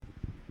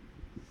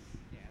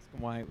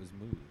why it was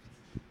moved.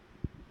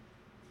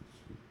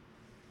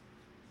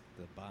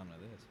 The bottom of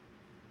this.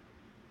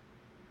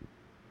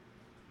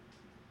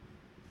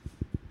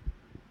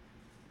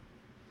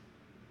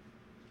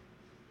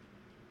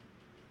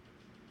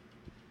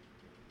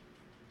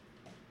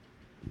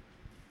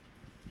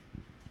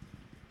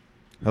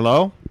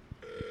 Hello?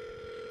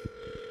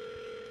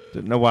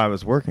 Didn't know why I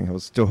was working. I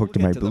was still hooked to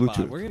my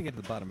Bluetooth. We're going to get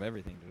to the bottom of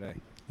everything today.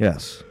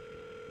 Yes.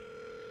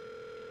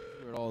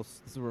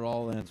 This is where it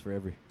all ends for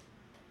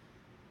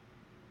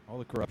all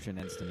the corruption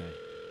ends tonight.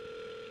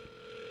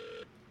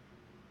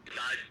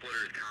 Side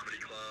Splitters Comedy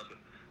Club.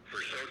 For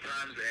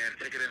showtimes and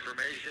ticket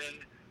information,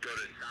 go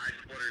to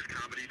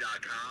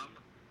sidesplitterscomedy.com.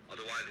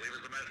 Otherwise, leave us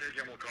a message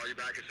and we'll call you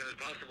back as soon as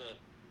possible.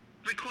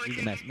 Leave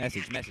a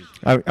message.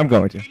 I'm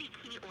going to.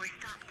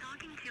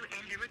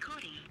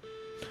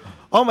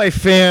 All my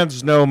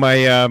fans know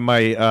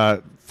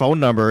my phone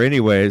number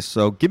anyways,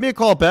 so give me a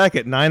call back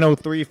at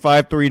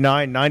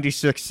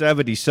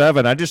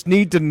 903-539-9677. I just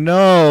need to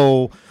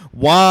know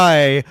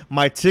why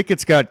my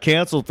tickets got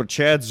canceled for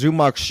Chad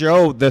Zumach's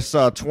show this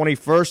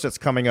 21st that's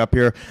coming up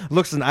here.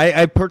 Listen,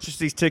 I purchased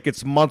these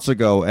tickets months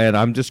ago, and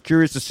I'm just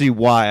curious to see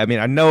why. I mean,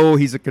 I know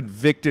he's a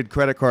convicted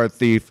credit card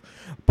thief,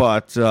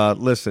 but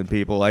listen,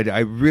 people, I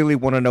really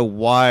want to know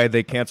why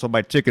they canceled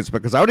my tickets,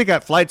 because I already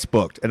got flights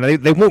booked, and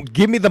they won't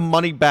give me the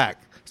money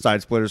back,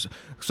 Side Splitters.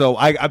 So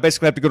I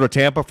basically have to go to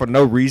Tampa for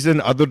no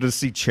reason other than to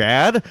see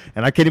Chad,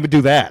 and I can't even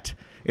do that.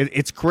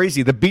 It's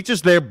crazy. The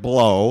beaches there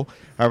blow.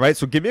 All right,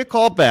 so give me a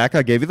call back.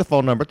 I gave you the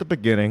phone number at the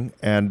beginning,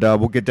 and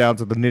we'll get down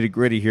to the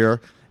nitty-gritty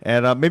here.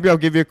 And maybe I'll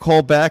give you a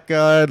call back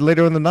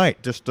later in the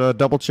night. Just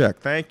double check.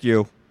 Thank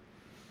you.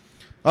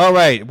 All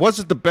right, was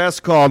it the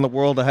best call in the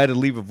world? I had to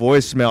leave a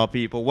voicemail,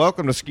 people.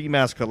 Welcome to Ski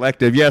Mask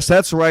Collective. Yes,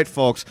 that's right,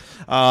 folks.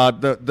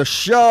 The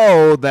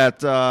show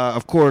that,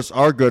 of course,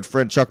 our good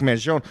friend Chuck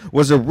Mangione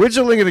was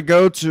originally going to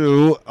go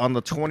to on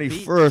the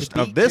 21st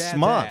of this Chad's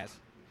month. ass.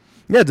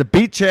 Yeah, to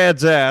beat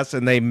Chad's ass,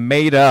 and they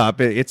made up.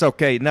 It's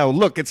okay. Now,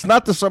 look, it's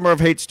not the Summer of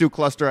Hate Stew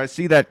Cluster. I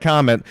see that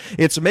comment.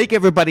 It's Make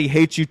Everybody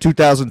Hate You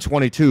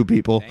 2022,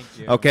 people. Thank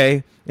you.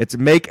 Okay? It's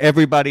Make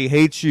Everybody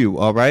Hate You,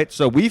 all right?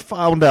 So we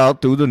found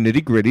out through the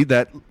nitty-gritty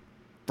that,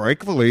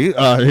 frankly,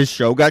 his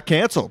show got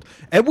canceled.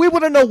 And we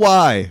want to know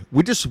why.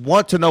 We just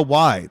want to know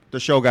why the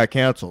show got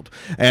canceled.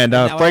 And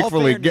Now, in all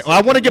frankly, fairness,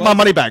 I want to it get my was-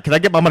 money back. Can I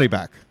get my money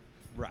back?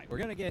 Right.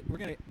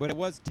 But it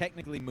was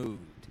technically moved.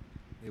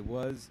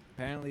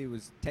 Apparently it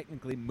was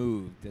technically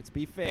moved. Let's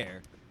be fair.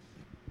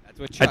 That's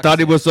what Chuck I thought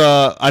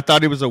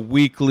said. it was a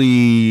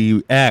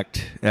weekly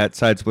act at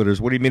Side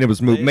Splitters. What do you mean it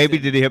was moved? Maybe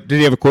Listen. did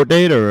he have a court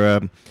date, or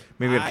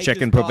maybe we have I to check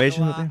just in talk a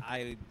probation with lot. him?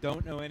 I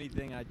don't know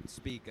anything I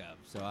speak of,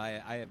 so I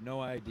have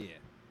no idea.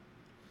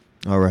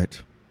 All right,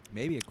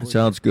 Maybe a court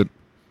sounds good.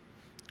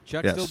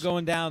 Chuck's yes. still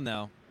going down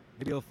though.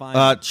 Maybe he'll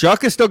find.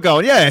 Chuck is still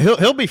going. Yeah,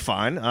 he'll be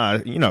fine.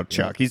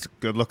 Chuck, he's a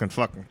good-looking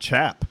fucking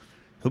chap.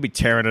 He'll be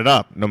tearing it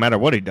up no matter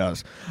what he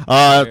does.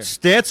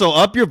 Stancil,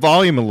 up your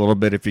volume a little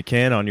bit if you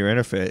can on your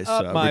interface.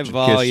 Up my Richard Kish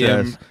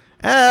volume. says.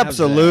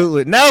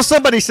 Absolutely. Now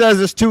somebody says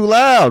it's too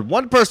loud.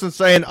 One person's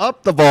saying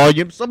up the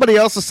volume. Somebody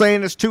else is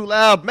saying it's too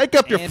loud. Make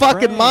up your Anne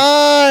fucking Frank.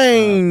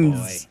 minds.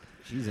 Oh, boy.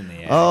 She's in the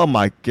attic. Oh,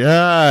 my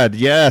God.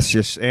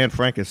 Yes, Anne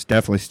Frank is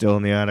definitely still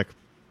in the attic.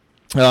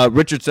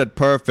 Richard said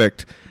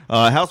perfect.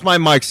 How's my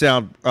mic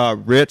sound,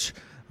 Rich?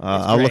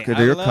 I'll great. look at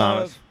I your love-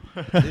 comments.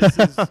 This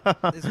is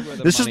where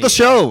the This is money the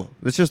show.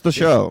 This is the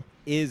show.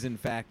 Is in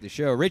fact the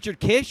show.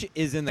 Richard Kish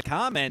is in the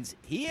comments.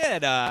 He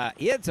had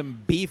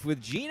some beef with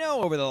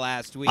Gino over the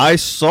last week. I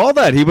saw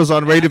that. He was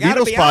on Ray I gotta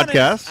DeVito's be honest,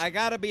 podcast. I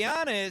gotta be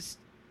honest.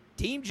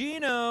 Team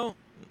Gino.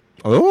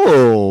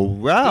 Oh,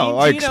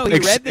 wow. Team Gino. He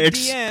read the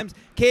DMs.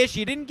 Kish,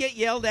 you didn't get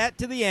yelled at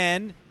to the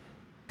end.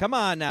 Come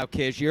on now,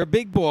 Kish. You're a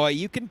big boy.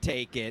 You can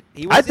take it.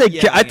 He I wasn't think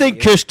yelling at you.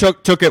 Kish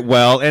took it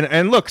well,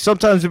 and look,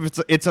 sometimes if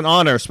it's an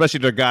honor, especially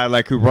to a guy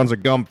like who runs a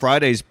Gum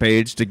Fridays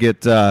page, to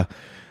get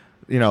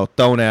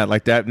thrown at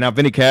like that. Now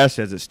Vinny Cash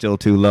says it's still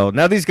too low.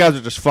 Now these guys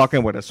are just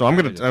fucking with us, so I'm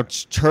gonna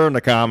turn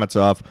the comments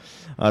off.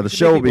 The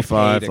show will be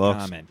fine,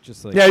 folks.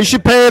 Yeah, you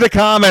should pay to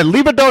comment.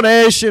 Leave a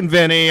donation,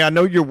 Vinny. I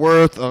know you're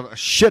worth a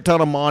shit ton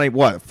of money.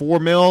 What,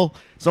 $4 million,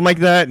 something like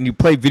that? And you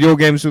play video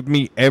games with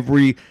me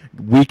every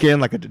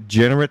weekend like a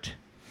degenerate.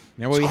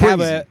 Now we It's have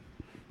crazy. a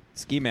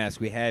ski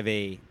mask. We have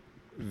a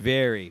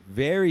very,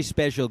 very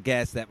special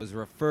guest that was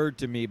referred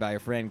to me by a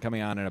friend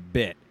coming on in a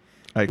bit,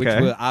 which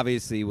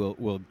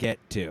we'll get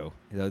to.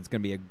 So it's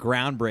going to be a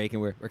groundbreaking.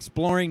 We're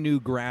exploring new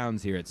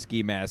grounds here at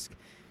Ski Mask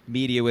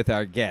Media with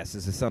our guests.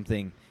 This is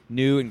something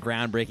new and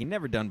groundbreaking,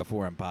 never done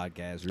before on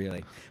podcasts,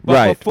 really. But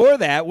Right. before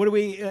that, what do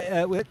we?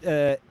 What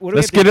do we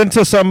Let's have get to-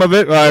 into some of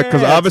it,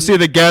 because Yeah, obviously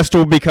the guest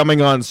will be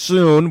coming on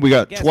soon. We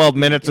got Guest 12 will be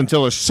minutes here.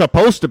 until it's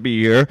supposed to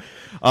be here.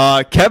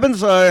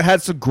 Kevin's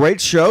had some great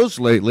shows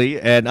lately,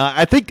 and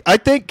I think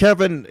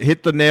Kevin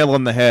hit the nail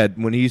on the head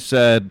when he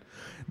said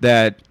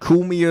that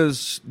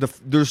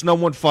there's no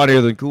one funnier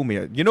than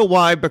Cumia. You know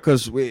why?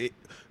 Because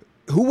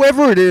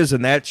whoever it is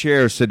in that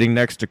chair sitting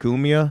next to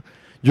Cumia,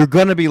 you're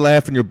going to be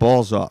laughing your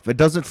balls off. It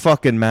doesn't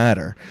fucking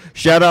matter.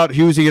 Shout out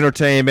Hughesy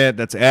Entertainment.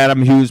 That's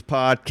Adam Hughes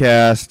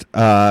Podcast.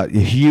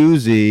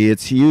 Hughesy.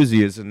 It's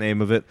Hughesy is the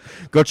name of it.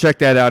 Go check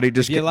that out. He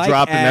just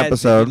dropped an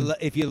episode.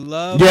 If you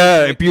love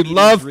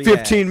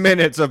 15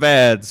 minutes of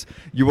ads,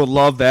 you will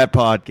love that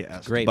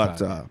podcast. Great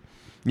podcast.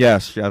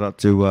 Yes, shout out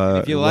to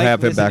if you we'll like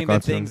have him back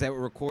on things soon. that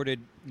were recorded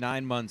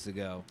 9 months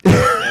ago.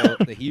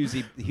 The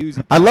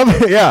Hughesy. I love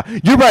it. Yeah,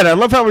 you're right. I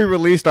love how we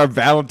released our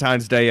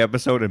Valentine's Day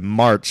episode in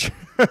March.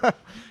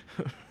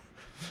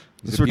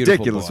 It's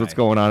ridiculous what's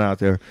going on out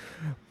there.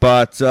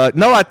 But,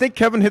 no, I think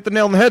Kevin hit the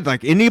nail on the head.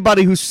 Like,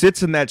 anybody who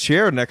sits in that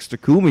chair next to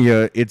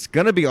Cumia, it's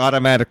going to be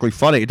automatically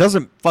funny. It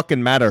doesn't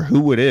fucking matter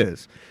who it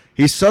is.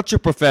 He's such a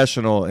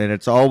professional, and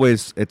it's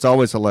always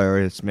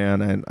hilarious,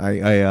 man. And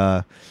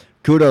I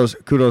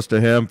kudos to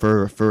him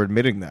for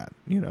admitting that,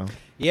 you know.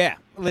 Yeah,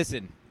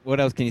 listen. What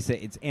else can you say?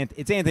 It's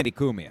Anthony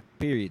Cumia.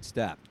 Period.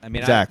 Stop. I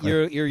mean, exactly.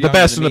 You're the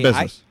best in the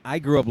business. I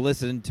grew up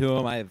listening to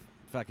him. I have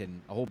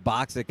fucking a whole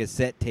box of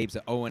cassette tapes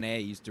of O&A I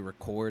used to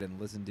record and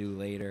listen to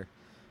later.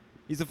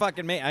 He's a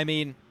fucking I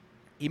mean,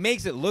 he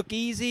makes it look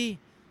easy.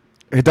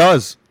 It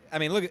does. I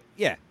mean, look at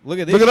this. Look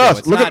at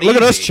us. Look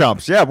at us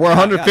chumps. Yeah, we're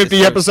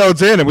 150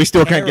 episodes in and we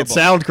still can't get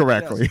sound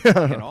correctly. It's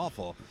fucking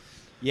awful.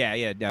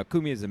 Yeah. Now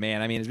Cumia's a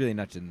man. I mean, there's really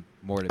nothing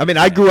more to. I mean,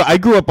 I grew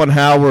up on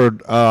Howard.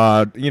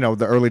 The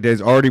early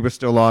days. Artie was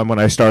still on when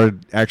I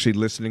started actually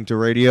listening to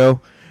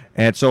radio,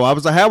 and so I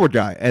was a Howard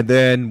guy. And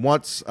then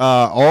once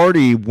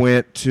Artie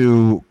went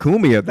to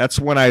Cumia, that's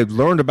when I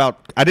learned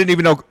about. I didn't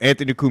even know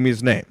Anthony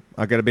Cumia's name.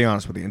 I got to be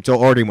honest with you,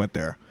 until Artie went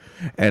there,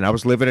 and I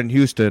was living in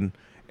Houston.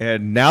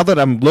 And now that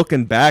I'm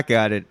looking back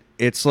at it,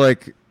 it's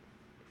like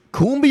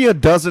Cumia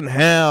doesn't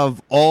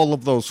have all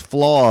of those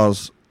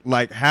flaws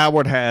like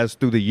Howard has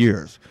through the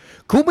years.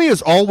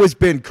 Cumia's always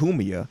been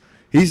Cumia.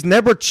 He's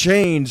never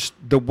changed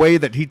the way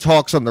that he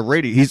talks on the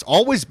radio. He's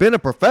always been a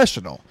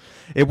professional.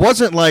 It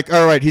wasn't like,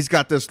 all right, he's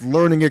got this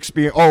learning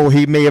experience. Oh,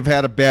 he may have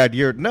had a bad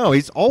year. No,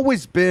 he's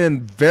always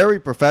been very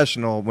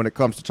professional when it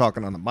comes to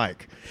talking on the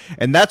mic.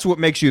 And that's what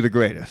makes you the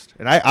greatest.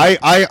 And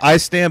I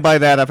stand by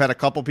that. I've had a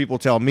couple people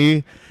tell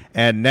me,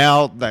 and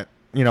now that,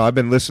 I've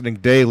been listening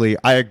daily,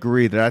 I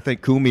agree that I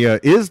think Cumia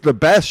is the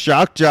best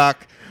shock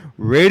jock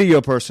radio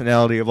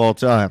personality of all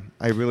time.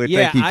 I really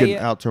think he can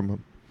out-term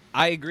him.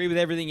 I agree with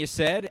everything you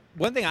said.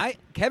 One thing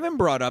Kevin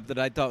brought up that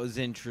I thought was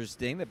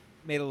interesting that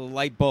made a little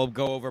light bulb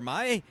go over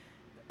my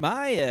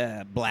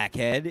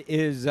blackhead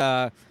is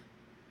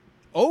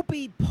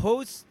Opie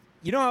posts.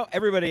 You know how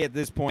everybody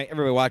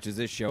watches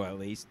this show at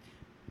least.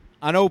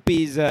 On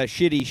Opie's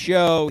shitty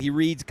show, he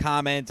reads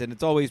comments, and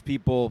it's always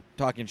people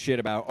talking shit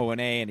about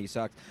O&A, and he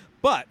sucks.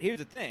 But here's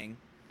the thing.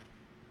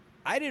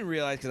 I didn't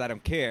realize, because I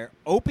don't care,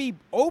 Opie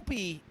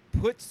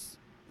puts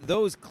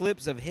those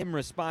clips of him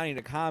responding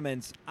to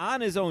comments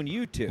on his own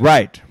YouTube.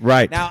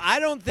 Right. Now, I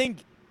don't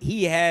think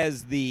he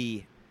has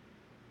the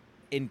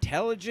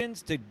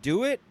intelligence to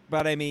do it,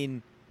 but I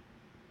mean,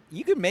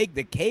 you can make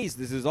the case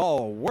this is all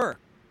a work,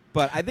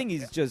 but I think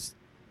he's just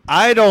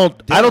I don't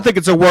think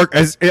it's a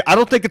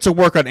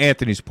work on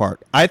Anthony's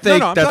part. I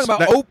think I'm talking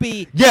about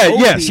Opie. Yeah,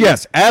 Opie.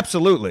 yes,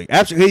 absolutely.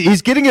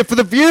 He's getting it for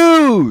the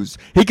views.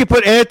 He can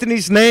put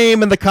Anthony's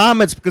name in the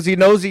comments because he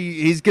knows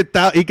he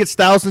gets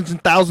thousands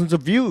and thousands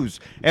of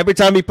views every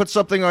time he puts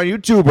something on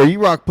YouTube or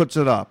E-Rock puts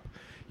it up.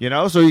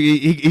 So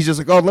he's just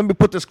like, oh, let me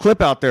put this clip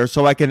out there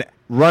so I can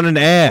run an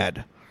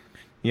ad.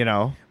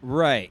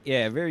 Right?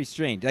 Yeah, very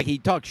strange. Like he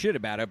talks shit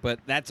about it,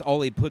 but that's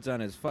all he puts on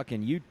his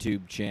fucking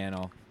YouTube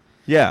channel.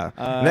 Yeah.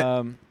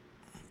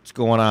 What's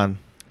going on?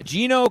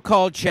 Gino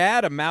called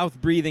Chad a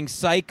mouth-breathing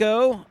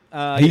psycho.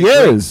 He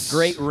is.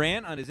 Great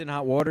rant on his In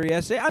Hot Water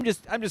yesterday. I'm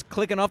just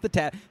clicking off the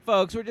tab.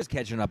 Folks, we're just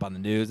catching up on the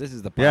news. This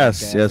is the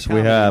podcast. Yes,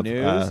 we have.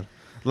 News.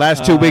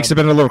 Last 2 weeks have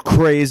been a little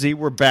crazy.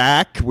 We're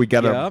back. We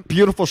got a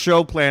beautiful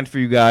show planned for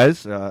you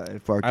guys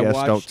if our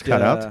guests don't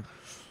cut out.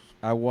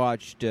 I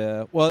watched,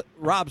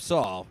 Rob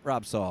Saul.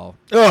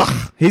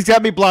 Ugh, he's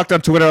got me blocked on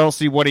Twitter. I don't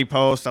see what he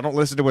posts. I don't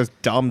listen to his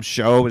dumb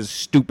show, his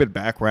stupid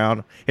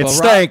background. It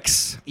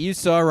stinks. You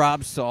saw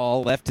Rob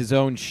Saul left his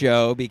own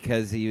show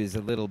because he was a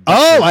little...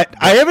 I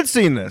haven't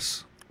seen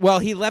this. Well,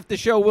 he left the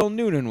show Will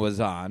Noonan was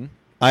on.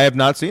 I have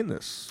not seen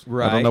this.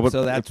 Right. I don't know what,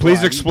 so that's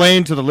please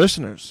explain to the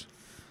listeners.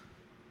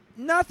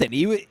 Nothing.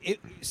 He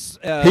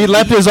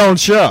left his own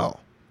show.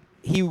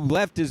 He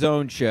left his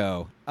own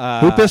show.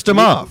 Who pissed him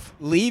off?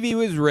 Levy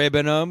was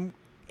ribbing him.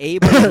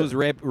 Abrams was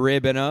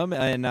ribbing him,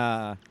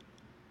 and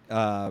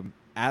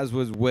as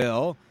was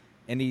Will.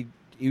 And he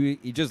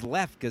just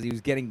left because he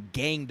was getting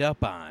ganged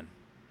up on.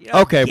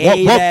 Okay,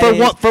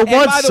 for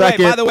 1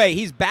 second. By the way,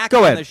 he's back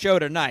on the show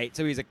tonight,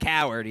 so he's a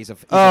coward. He's a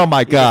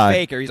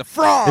faker. He's a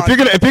fraud.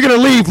 If you're gonna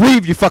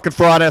leave, you fucking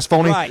fraud ass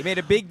phony. Right, he made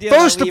a big deal.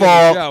 First of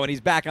all, the show, and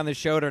he's back on the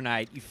show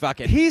tonight. You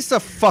fucking. He's a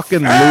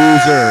fucking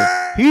loser.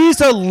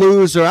 He's a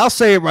loser. I'll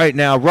say it right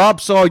now,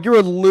 Rob Saul. You're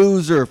a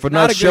loser for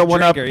not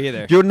showing up.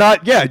 Either. You're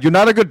not. Yeah, you're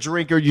not a good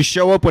drinker. You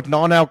show up with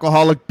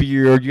non-alcoholic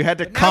beer. You had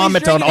to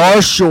comment on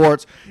our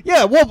shorts.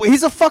 Yeah, well,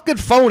 he's a fucking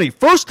phony.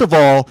 First of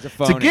all,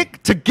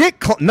 to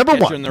get number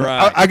one. in the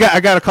ride. I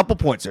got a couple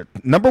points here.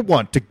 Number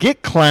one, to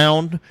get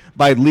clowned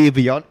by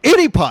Levy on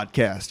any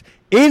podcast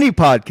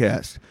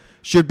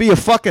should be a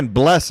fucking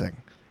blessing.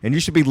 And you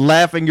should be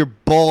laughing your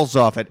balls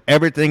off at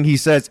everything he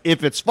says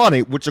if it's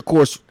funny, which, of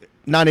course,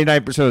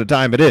 99% of the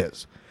time it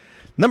is.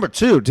 Number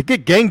two, to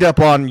get ganged up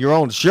on your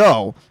own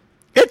show,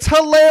 it's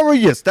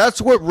hilarious.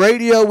 That's what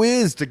radio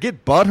is, to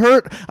get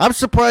butthurt. I'm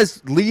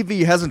surprised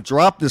Levy hasn't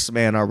dropped this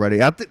man already.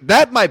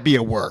 That might be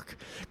a work.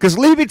 Because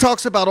Levy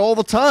talks about all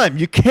the time.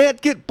 You can't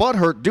get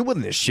butthurt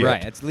doing this shit.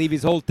 Right. That's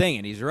Levy's whole thing,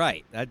 and he's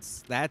right.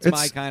 That's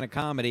my kind of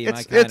comedy.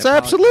 It's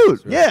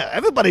absolute. Right. Yeah,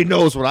 everybody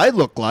knows what I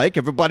look like.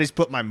 Everybody's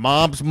put my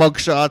mom's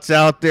mugshots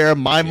out there,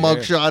 my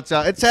mugshots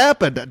out. It's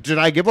happened. Did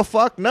I give a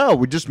fuck? No.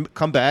 We just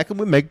come back and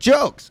we make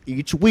jokes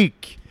each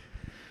week.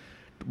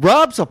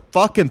 Rob's a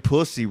fucking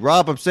pussy.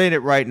 Rob, I'm saying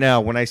it right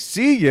now. When I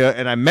see you,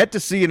 and I meant to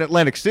see you in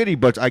Atlantic City,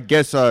 but I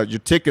guess your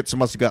tickets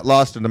must have got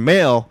lost in the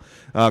mail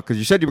because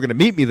you said you were going to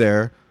meet me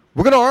there.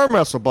 We're going to arm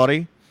wrestle,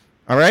 buddy.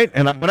 All right?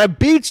 And when I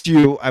beat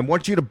you, I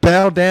want you to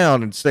bow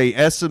down and say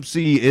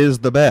SMC is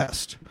the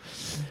best.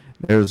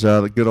 There's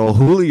the good old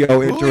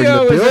Julio entering the building.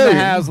 Julio is in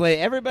the house late.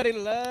 Everybody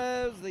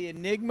loves the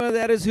enigma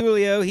that is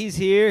Julio. He's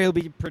here. He'll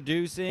be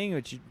producing,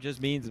 which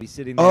just means he'll be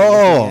sitting there.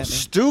 Oh,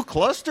 Stu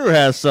Cluster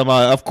has some.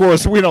 Of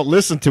course, we don't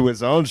listen to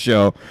his own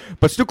show,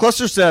 but Stu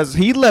Cluster says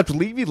he left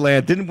Levy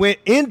Land, then went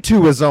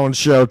into his own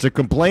show to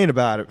complain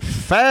about it.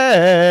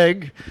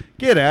 Fag.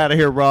 Get out of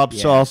here, Rob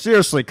Saul.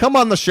 Seriously, come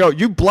on the show.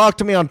 You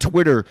blocked me on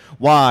Twitter.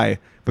 Why?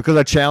 Because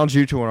I challenged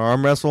you to an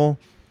arm wrestle?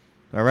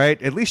 All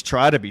right? At least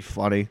try to be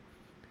funny.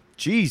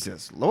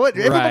 Jesus, Lord,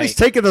 everybody's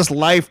taking this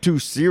life too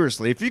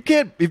seriously. If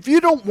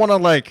you don't want to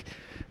like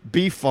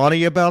be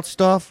funny about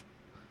stuff,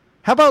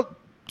 how about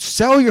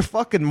sell your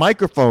fucking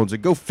microphones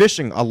and go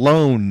fishing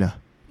alone?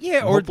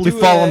 Yeah, or hopefully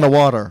fall in the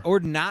water,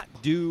 or not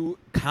do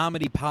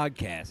comedy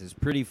podcasts. It's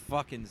pretty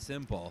fucking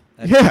simple.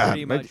 That's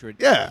pretty much what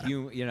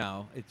you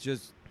know. It's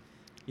just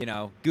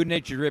good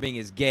natured ribbing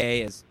is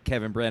gay, as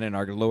Kevin Brennan,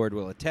 our Lord,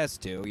 will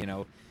attest to. You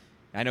know.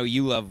 I know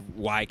you love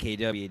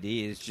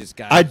YKWd. It's just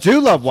guys. I do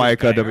love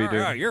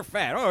YKWd. Oh, you're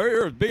fat. Oh,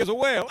 you're as big as a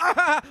whale.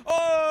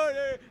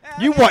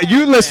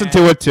 You listen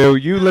to it too.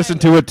 You listen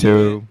to it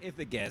too. If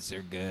the guests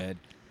are good.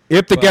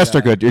 If the guests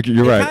are good,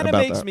 you're right about that. It kind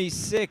of makes me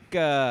sick.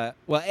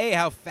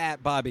 How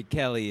fat Bobby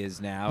Kelly is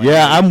now.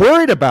 Yeah, I'm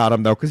worried about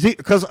him though,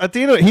 because at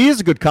the end of it, he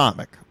is a good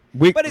comic.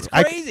 But it's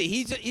crazy.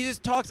 He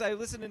just talks. I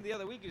listened to him the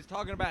other week. He was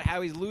talking about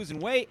how he's losing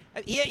weight.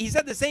 He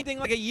said the same thing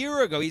like a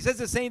year ago. He says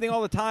the same thing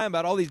all the time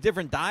about all these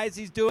different diets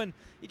he's doing.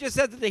 He just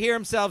says it to hear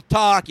himself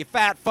talk. You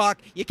fat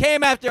fuck. You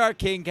came after our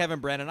king, Kevin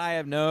Brennan. I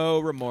have no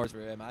remorse for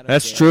him.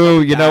 That's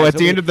true. You know, at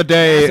the end of the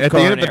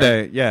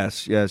day,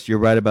 yes, you're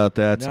right about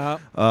that. No,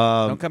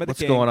 don't come at the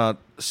king. What's going on?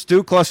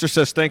 Stu Cluster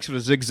says, thanks for the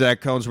Zigzag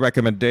Cone's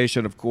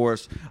recommendation, of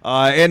course.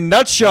 And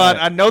Nutshot,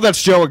 I know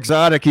that's Joe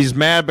Exotic. He's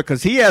mad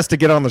because he has to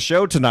get on the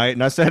show tonight.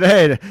 And I said,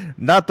 hey,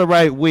 not the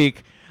right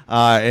week.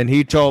 And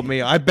he told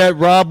me, I bet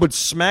Rob would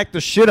smack the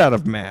shit out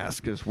of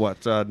Mask, is what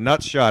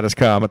Nutshot is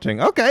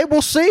commenting. Okay,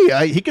 we'll see.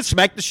 He can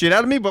smack the shit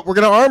out of me, but we're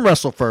going to arm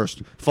wrestle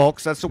first,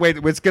 folks. That's the way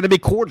it's going to be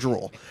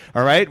cordial.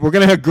 All right? We're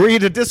going to agree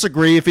to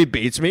disagree if he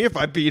beats me, if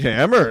I beat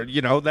him, or,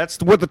 that's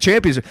what the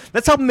champions are.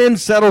 That's how men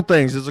settle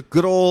things, is a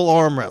good old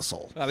arm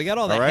wrestle. Well, we got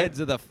all the heads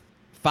of the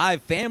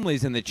 5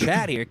 families in the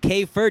chat here.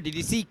 K Fur, did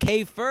you see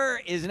K Fur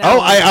is now?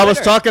 I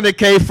was talking to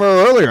K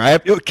Fur earlier.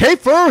 K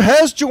Fur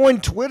has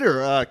joined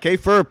Twitter. K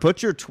Fur,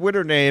 put your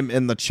Twitter name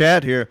in the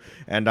chat here,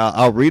 and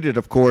I'll read it.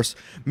 Of course,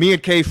 me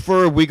and K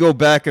Fur, we go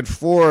back and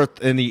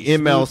forth in the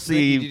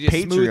MLC Patreon. Did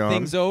you smooth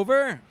things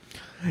over?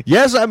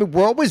 Yes, I mean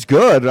we're always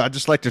good. I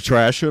just like to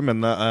trash him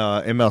in the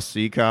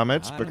MLC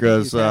comments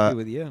because he's happy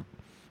with you.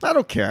 I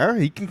don't care.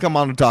 He can come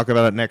on and talk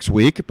about it next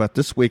week, but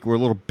this week we're a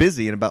little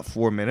busy in about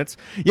 4 minutes.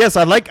 Yes,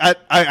 I like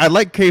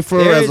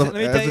K-Fur as a dude. Let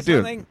me tell you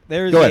something.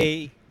 There's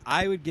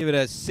I would give it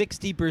a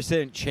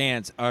 60%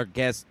 chance our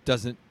guest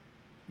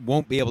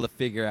won't be able to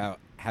figure out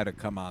how to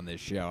come on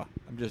this show.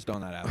 I'm just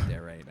throwing that out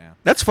there right now.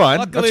 That's fine.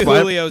 Luckily,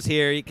 Julio's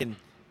here. He can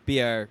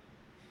be our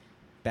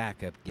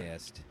backup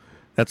guest.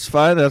 That's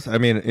fine.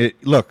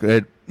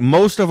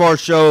 Most of our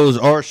shows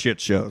are shit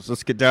shows.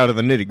 Let's get down to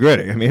the nitty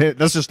gritty. I mean,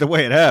 that's just the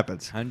way it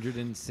happens.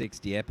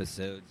 160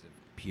 episodes of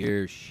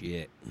pure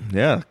shit.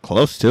 Yeah,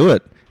 close to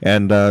it.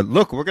 And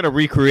look, we're going to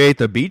recreate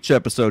the beach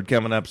episode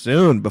coming up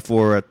soon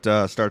before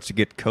it starts to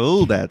get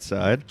cold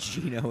outside.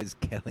 Gino is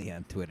Kelly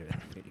on Twitter.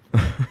 That's pretty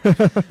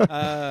cool.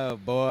 Oh,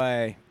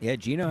 boy. Yeah,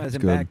 Gino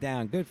hasn't backed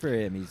down. Good for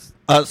him.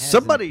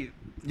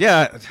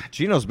 Yeah,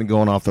 Gino's been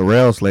going off the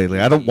rails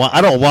lately. I don't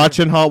watch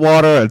In Hot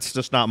Water. It's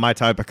just not my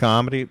type of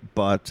comedy.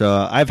 But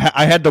I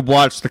had to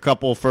watch the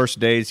couple first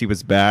days he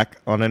was back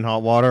on In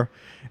Hot Water,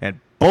 and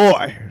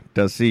boy,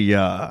 does he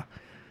sound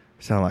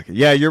like it.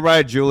 Yeah, you're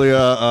right,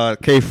 Julia.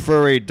 K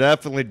Furry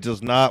definitely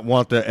does not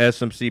want the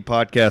SMC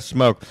podcast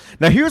smoke.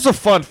 Now here's a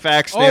fun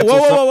fact.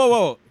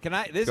 Whoa! Can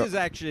I? This is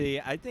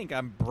actually. I think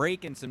I'm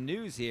breaking some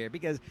news here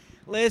because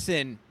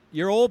listen.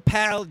 Your old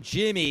pal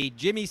Jimmy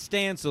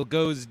Stansel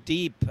goes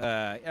deep.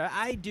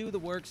 I do the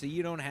work so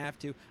you don't have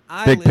to.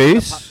 Big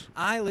piece?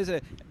 I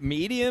listen.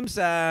 Medium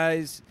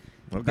size.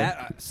 Okay.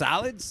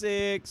 Solid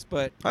 6,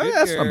 but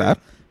that's not bad.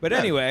 But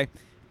anyway,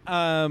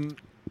 on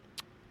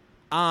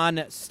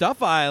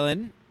Stuff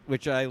Island,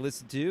 which I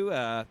listened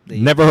to.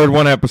 Never heard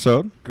one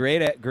episode.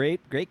 Great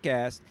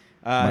cast.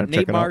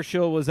 Nate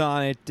Marshall was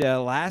on it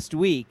last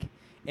week,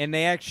 and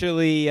they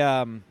actually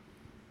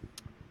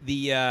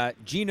the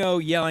Gino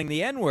yelling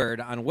the N-word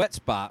on Wet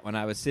Spot when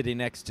I was sitting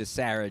next to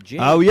Sarah Jane.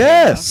 Oh,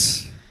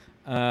 yes.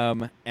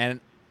 And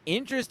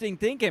interesting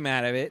thing came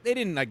out of it. They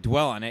didn't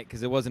dwell on it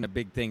because it wasn't a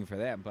big thing for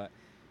them, but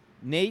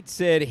Nate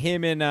said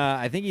him and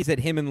I think he said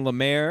him and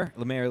Lemaire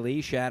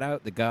Lee, shout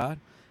out the God.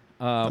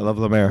 I love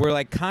Lemaire.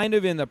 We're kind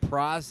of in the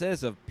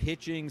process of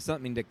pitching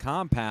something to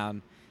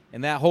Compound,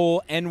 and that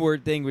whole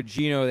N-word thing with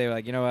Gino, they were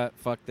like, you know what,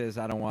 fuck this,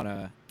 I don't want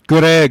to.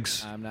 Good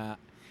eggs. I'm not.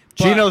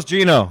 Gino's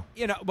Gino.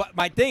 But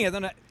my thing is,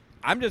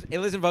 I'm just. Hey,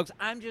 listen, folks,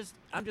 I'm just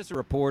a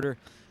reporter.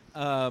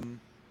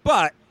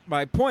 But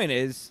my point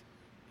is,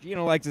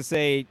 Gino likes to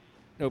say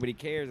nobody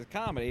cares it's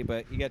comedy,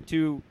 but you got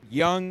two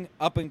young,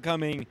 up and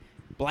coming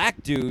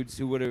black dudes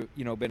who would have,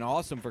 been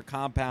awesome for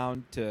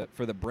Compound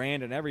for the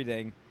brand and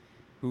everything,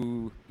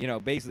 who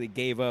basically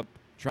gave up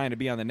trying to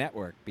be on the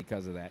network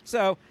because of that.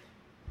 So,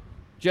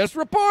 just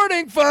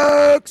reporting,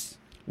 folks.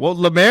 Well,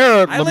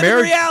 Lemaire, live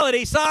in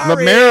reality.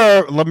 Sorry,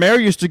 Lemaire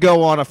used to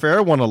go on A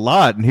Fair One a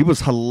lot, and he was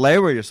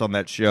hilarious on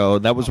that show.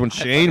 That was when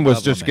Shane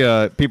was just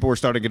people were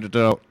starting to get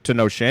to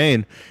know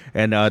Shane,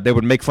 and they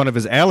would make fun of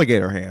his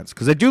alligator hands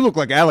because they do look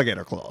like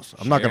alligator claws.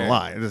 I'm not gonna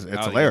lie, it's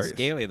hilarious.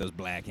 Scaly, those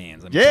black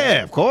hands.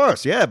 Yeah, of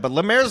course, yeah. But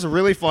Lemaire's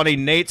really funny.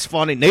 Nate's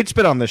funny. Nate's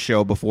been on this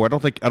show before.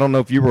 I don't know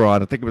if you were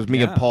on. I think it was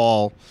me and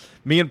Paul,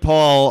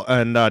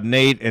 and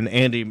Nate and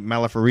Andy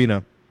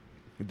Malafarina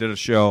who did a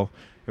show.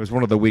 It was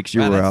one of the weeks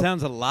you were out. That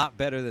sounds a lot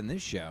better than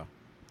this show.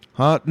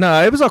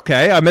 No, it was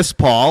okay. I miss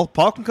Paul.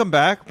 Paul can come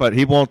back, but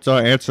he won't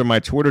answer my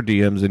Twitter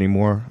DMs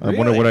anymore. Really? I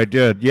wonder what I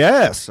did.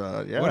 Yes.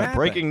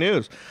 Breaking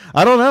news.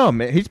 I don't know,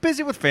 man. He's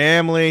busy with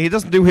family. He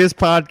doesn't do his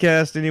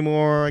podcast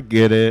anymore. I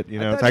get it.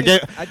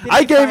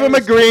 I gave him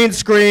a green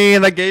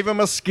screen. I gave him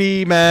a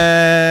ski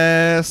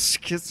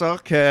mask. It's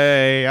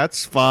okay.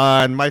 That's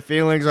fine. My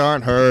feelings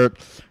aren't hurt.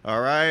 All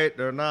right?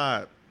 They're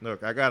not.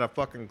 Look, I got a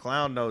fucking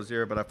clown nose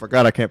here, but I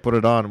forgot I can't put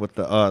it on with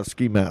the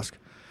ski mask.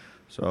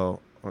 So,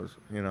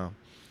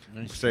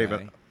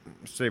 saving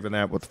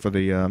that for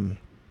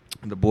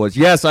the boys.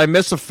 Yes, I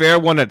miss A Fair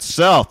One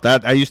itself.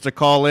 That I used to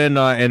call in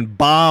and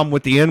bomb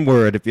with the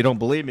N-word. If you don't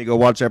believe me, go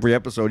watch every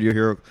episode. You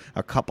hear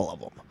a couple of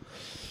them.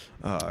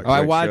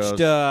 I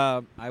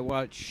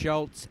watched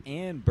Schultz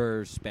and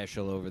Burr's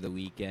special over the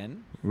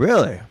weekend.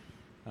 Really?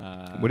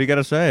 What do you got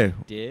to say?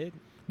 Did.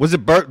 Was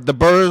it the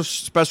Burr's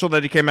special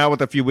that he came out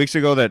with a few weeks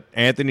ago that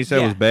Anthony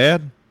said was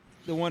bad?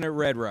 The one at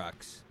Red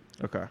Rocks.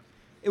 Okay.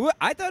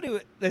 I thought it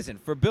was... Listen,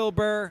 for Bill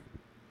Burr,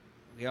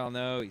 we all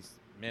know he's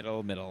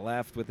middle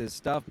left with his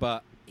stuff,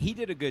 but he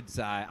did a good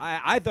side.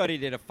 I thought he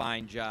did a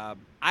fine job.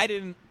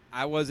 I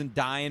wasn't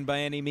dying by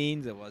any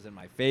means. It wasn't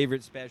my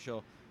favorite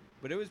special,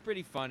 but it was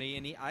pretty funny,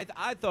 and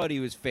I thought he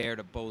was fair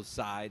to both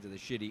sides of the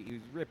shit. He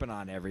was ripping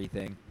on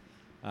everything.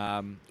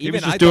 He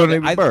was just doing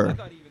it with Burr. I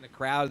thought even the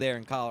crowd there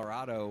in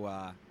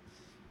Colorado,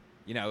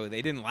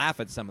 they didn't laugh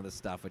at some of the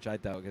stuff, which I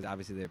thought, because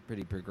obviously they're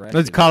pretty progressive.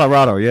 It's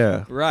Colorado,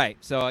 yeah. Right.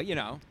 So,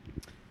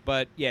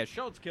 but yeah,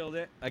 Schultz killed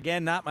it.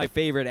 Again, not my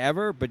favorite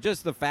ever, but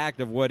just the fact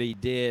of what he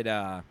did,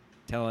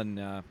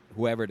 telling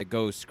whoever to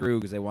go screw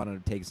because they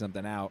wanted to take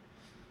something out,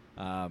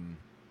 it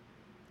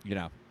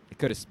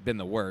could have been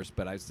the worst,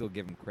 but I still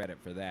give him credit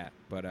for that.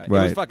 But It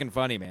was fucking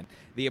funny, man.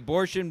 The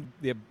abortion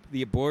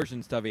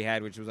stuff he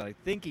had, which was, I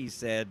think he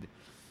said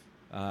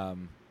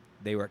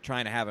they were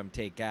trying to have him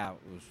take out,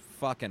 was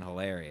fucking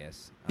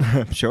hilarious.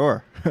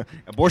 Sure.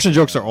 Abortion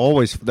jokes are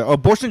always...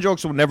 Abortion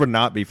jokes will never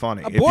not be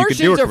funny.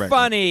 Abortions are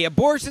funny.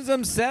 Abortions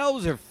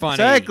themselves are funny.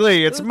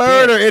 Exactly. It's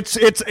murder.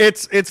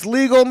 It's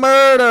legal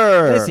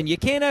murder. Listen, you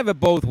can't have it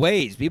both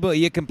ways.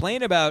 You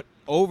complain about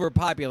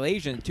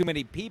overpopulation, too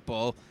many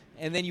people,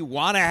 and then you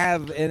want to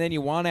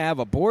have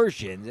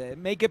abortions.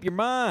 Make up your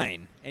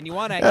mind. And you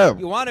want to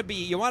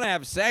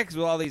have sex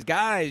with all these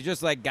guys,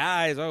 just like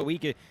guys. Oh, we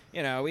could,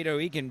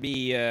 we can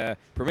be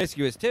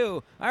promiscuous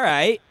too. All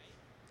right.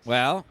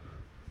 Well,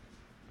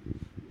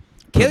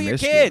 kill your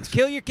kids.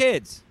 Kill your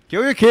kids.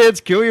 Kill your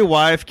kids. Kill your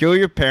wife. Kill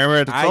your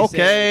parents. It's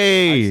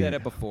okay. I said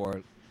it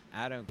before.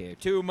 I don't care.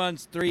 2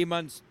 months, 3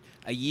 months,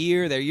 a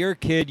year. They're your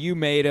kid. You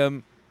made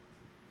them.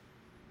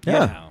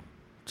 Yeah.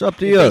 It's up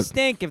to you. If they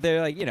stink, if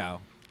they're Yeah,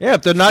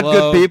 if they're not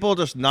good people,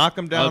 just knock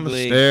them down the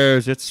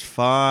stairs. It's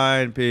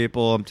fine,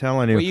 people. I'm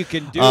telling you. What you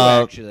can do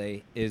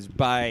actually is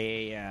buy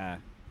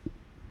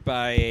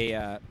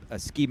a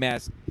ski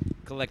mask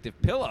collective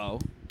pillow,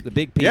 the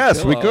big piece.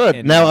 Yes, we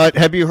could. Now,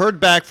 have you heard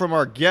back from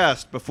our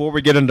guest before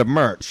we get into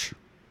merch?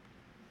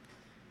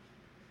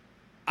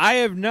 I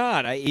have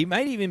not. He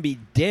might even be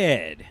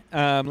dead.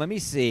 Let me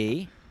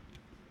see.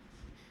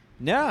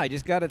 No, I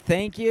just got to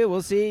thank you.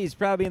 We'll see. He's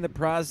probably in the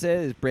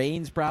process. His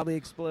brain's probably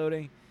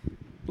exploding.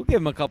 We'll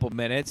give him a couple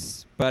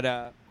minutes,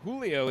 but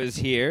Julio is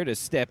here to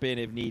step in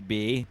if need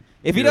be.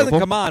 If he doesn't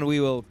come on, we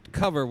will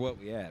cover what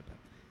we have.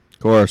 Of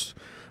course.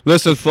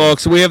 Listen,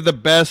 folks, we have the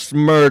best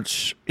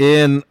merch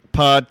in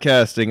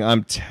podcasting.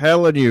 I'm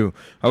telling you.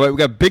 All right, we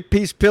got Big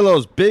Piece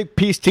pillows, Big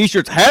Piece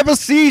T-shirts. Have a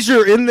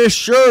seizure in this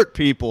shirt,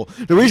 people.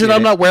 The reason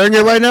I'm not wearing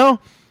it right now,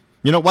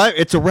 you know why?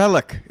 It's a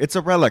relic. It's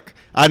a relic.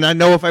 And I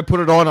know if I put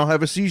it on, I'll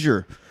have a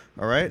seizure.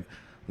 All right?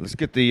 Let's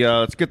get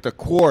the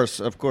course.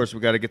 Of course, we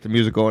got to get the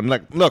music going.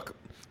 Like, look,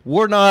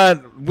 we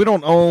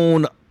don't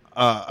own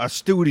a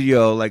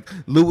studio like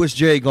Louis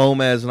J.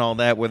 Gomez and all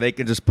that where they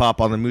can just pop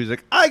on the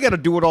music. I got to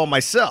do it all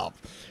myself.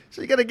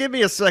 So you got to give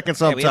me a second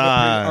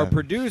sometime. Our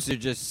producer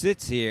just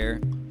sits here.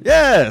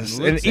 Yes,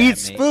 and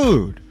eats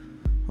food.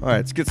 All right,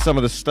 let's get some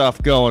of the stuff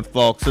going,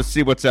 folks. Let's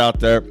see what's out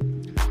there.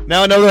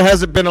 Now, I know there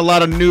hasn't been a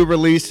lot of new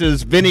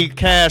releases. Vinny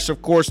Cash,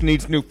 of course,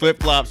 needs new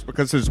flip-flops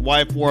because his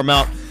wife wore them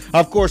out.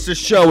 Of course, this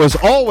show is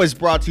always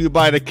brought to you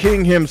by the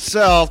king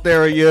himself.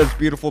 There he is,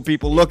 beautiful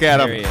people. Look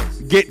at him. There he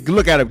is.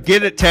 Look at him.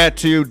 Get it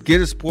tattooed. Get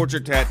his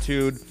portrait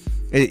tattooed.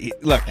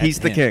 Look, he's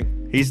the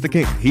king. He's the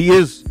king. He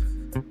is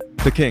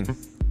the king.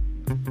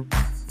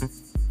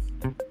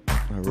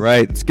 All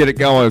right, let's get it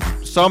going.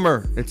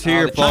 Summer, it's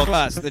here, folks.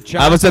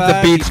 I was at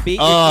the beach.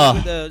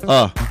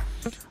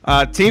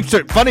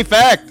 Teamster. Funny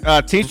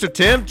fact, Teamster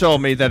Tim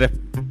told me that if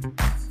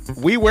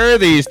we wear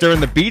these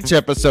during the beach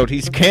episode,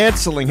 he's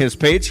canceling his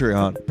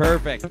Patreon.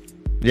 Perfect.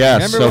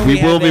 Yes, so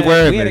we will be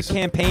wearing these. We had a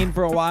campaign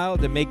for a while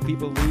to make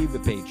people leave the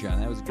Patreon.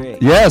 That was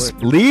great. Yes,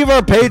 leave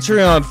our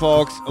Patreon,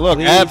 folks. Look,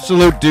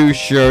 Absolute Douche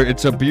shirt.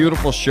 It's a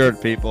beautiful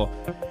shirt, people.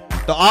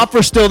 The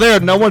offer's still there.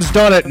 No one's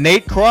done it.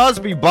 Nate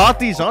Crosby bought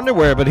these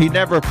underwear, but he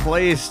never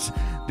placed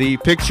the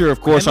picture,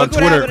 of course, on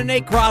Twitter. Look what happened to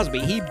Nate Crosby.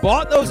 He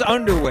bought those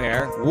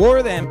underwear,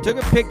 wore them,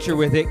 took a picture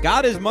with it,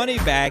 got his money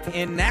back,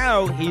 and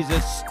now he's a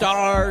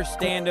star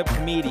stand-up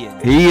comedian.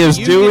 He is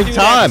doing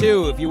time. That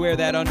too, if you wear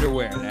that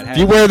underwear. If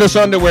you wear this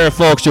underwear,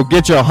 folks, you'll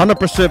get your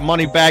 100%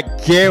 money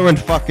back,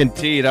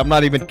 guaranteed. I'm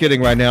not even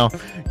kidding right now.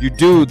 You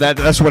do that.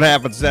 That's what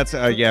happens. That's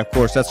yeah, of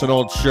course. That's an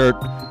old shirt.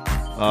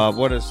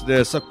 What is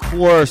this? Of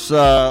course,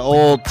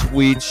 old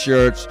tweed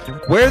shirts.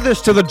 Wear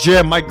this to the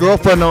gym. My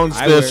girlfriend owns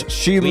this.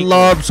 She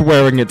loves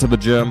wearing it to the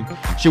gym.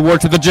 She wore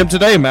it to the gym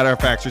today, matter of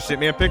fact. She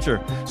sent me a picture.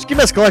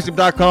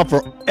 SkiMaskCollective.com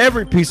for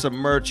every piece of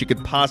merch you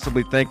could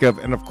possibly think of.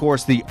 And, of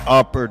course, the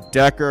Upper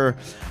Decker.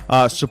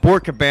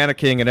 Support Cabana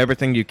King and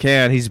everything you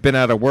can. He's been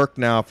out of work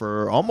now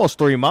for almost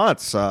 3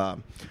 months.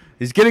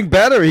 He's getting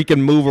better. He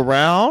can move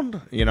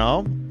around, you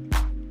know.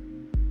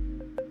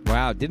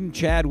 Wow, didn't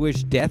Chad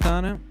wish death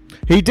on him?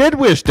 He did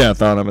wish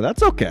death on him, and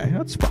that's okay.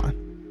 That's fine.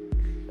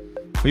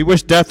 We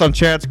wish death on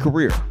Chad's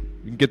career.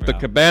 You can get the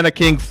Cabana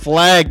King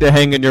flag to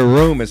hang in your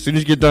room as soon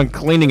as you get done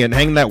cleaning it.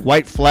 Hang that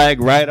white flag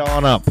right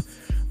on up. I'm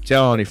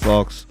telling you,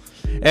 folks.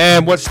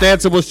 And what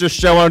Stanza was just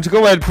showing, to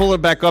go ahead and pull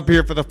it back up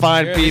here for the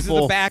fine people. This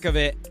is the back of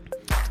it.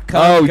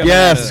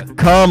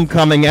 Cum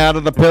coming out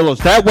of the pillows.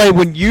 That way,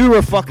 when you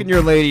are fucking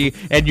your lady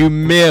and you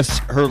miss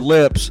her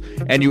lips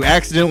and you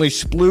accidentally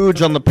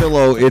splooge on the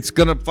pillow, it's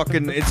gonna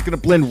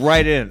blend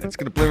right in. It's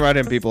gonna blend right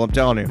in, people. I'm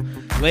telling you.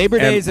 Labor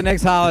Day is the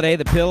next holiday.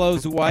 The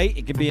pillow's white.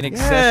 It can be an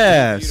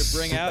accessory for you to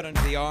bring out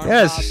under the arm,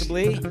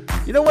 possibly.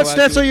 You know what,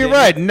 Stetzel? You're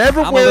right.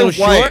 Never wear white.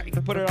 Short. You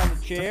can put it on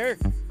the chair.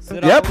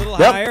 Sit up a little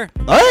higher.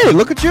 Hey,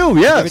 look at you.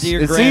 Yes. See,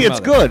 it's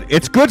good.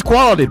 It's good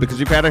quality because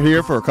you've had it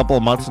here for a couple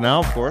of months now,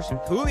 of course.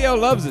 Julio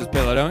loves his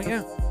pillow, don't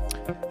you?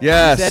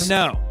 Yes. He said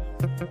no.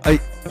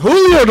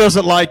 Julio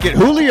doesn't like it.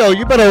 Julio,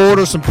 you better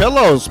order some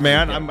pillows,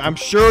 man. I'm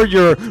sure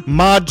your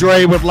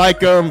madre would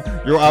like them.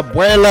 Your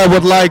abuela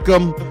would like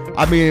them.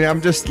 I mean,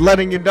 I'm just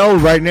letting you know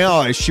right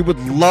now. She would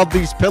love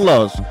these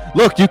pillows.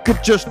 Look, you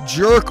could just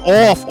jerk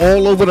off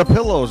all over the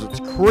pillows.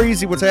 It's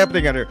crazy what's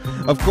happening out here.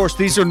 Of course,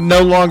 these are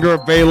no longer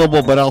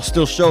available, but I'll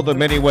still show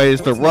them anyways.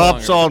 The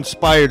Rob Saw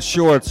inspired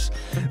shorts.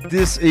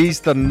 This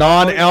is the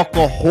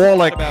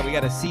non-alcoholic. We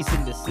got a cease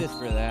and desist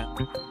for that.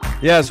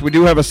 Yes, we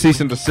do have a cease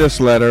and desist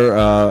letter.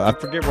 I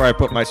forget where I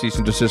put my cease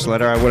and desist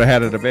letter. I would have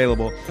had it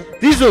available.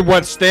 These are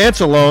what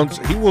Stancil owns.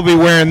 He will be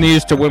wearing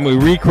these to when we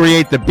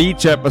recreate the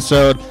beach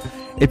episode.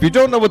 If you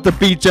don't know what the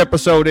beach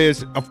episode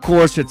is, of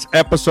course, it's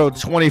episode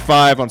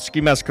 25 on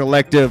Ski Mask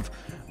Collective.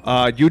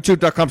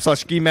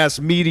 YouTube.com/Ski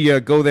Mask Media.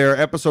 Go there,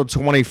 episode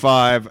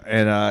 25,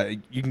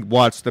 and you can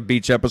watch the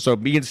beach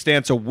episode. Me and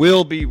Stanza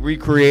will be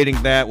recreating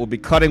that. We'll be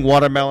cutting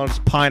watermelons,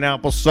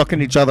 pineapples,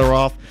 sucking each other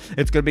off.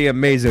 It's going to be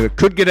amazing. It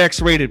could get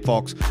X-rated,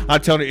 folks.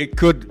 I'm telling you, it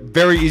could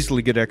very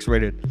easily get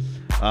X-rated.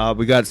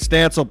 We got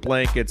Stancil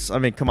blankets. I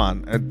mean, come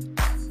on.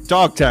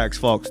 Dog tags,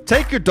 folks.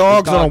 Take your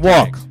dogs on a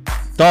walk.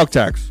 Dog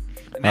tags.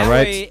 And that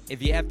way,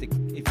 if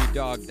your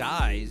dog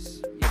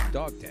dies, you have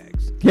dog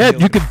tags. Yeah,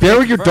 you could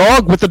bury your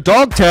dog with a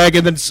dog tag,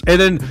 and then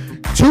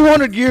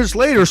 200 years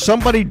later,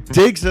 somebody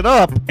digs it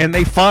up and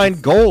they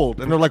find gold,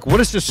 and they're like, "What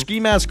is this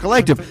Ski Mask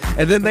Collective?"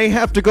 And then they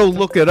have to go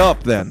look it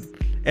up then,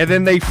 and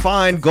then they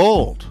find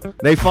gold.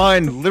 They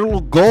find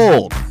literal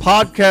gold,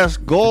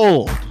 podcast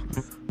gold.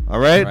 All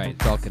right. Right.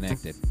 It's all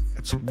connected.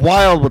 It's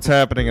wild what's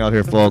happening out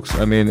here, folks.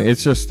 I mean,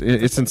 it's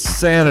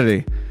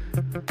insanity.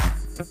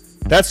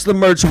 That's the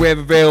merch we have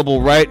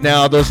available right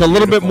now. There's a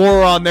little bit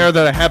more on there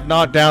that I have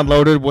not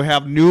downloaded. We'll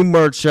have new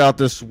merch out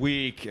this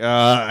week,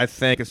 I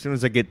think, as soon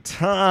as I get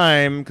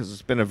time, because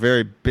it's been a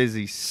very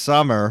busy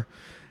summer,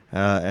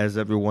 as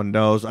everyone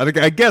knows.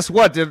 I guess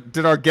what?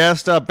 Did our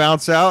guest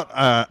bounce out?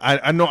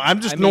 I know I'm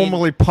just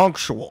normally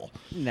punctual.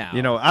 No.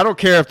 You know, I don't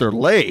care if they're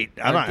late.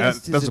 It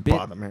doesn't a bit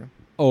bother me.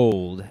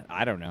 Old.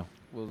 I don't know.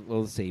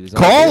 We'll see.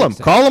 Call him.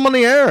 Call him on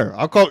the air.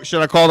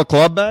 Should I call the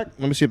club back?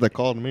 Let me see if they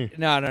called me.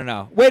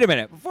 No. Wait a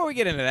minute. Before we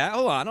get into that,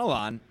 hold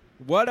on.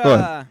 What?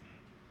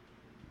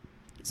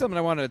 Something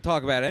I wanted to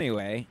talk about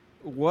anyway.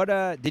 What?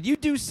 Did you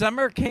do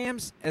summer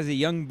camps as a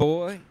young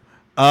boy?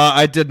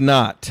 I did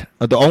not.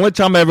 The only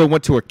time I ever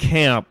went to a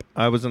camp,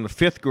 I was in the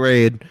 5th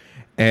grade,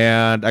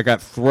 and I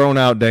got thrown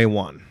out day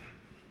 1.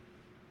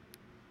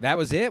 That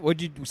was it.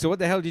 So what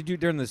the hell did you do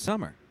during the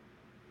summer?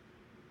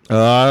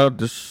 My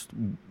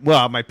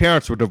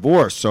parents were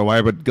divorced, so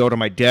I would go to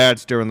my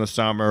dad's during the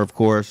summer, of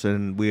course,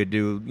 and we'd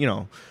do,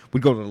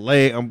 we'd go to the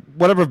lake,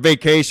 whatever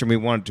vacation we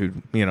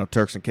wanted to,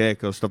 Turks and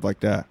Caicos, stuff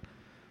like that.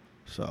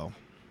 So.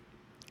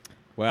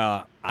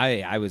 Well,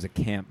 I was a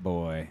camp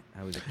boy.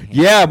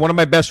 Yeah, one of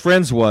my best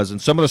friends was,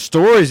 and some of the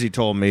stories he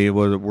told me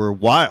were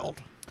wild.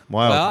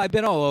 Well, I've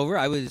been all over.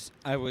 I was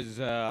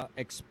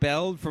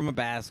expelled from a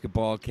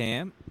basketball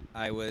camp.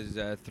 I was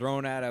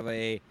thrown out of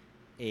a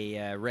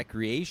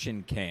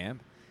recreation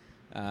camp.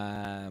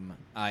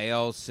 I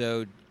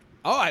also,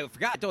 I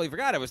totally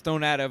forgot. I was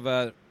thrown out of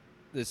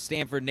the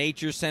Stanford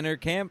Nature Center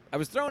camp. I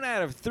was thrown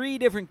out of 3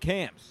 different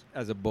camps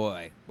as a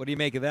boy. What do you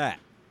make of that?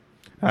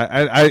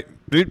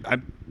 Dude,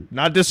 I'm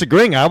not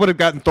disagreeing. I would have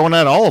gotten thrown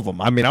out of all of them.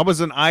 I mean, I was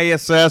in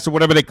ISS or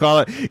whatever they call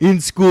it,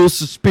 in-school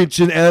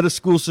suspension,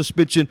 out-of-school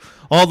suspension,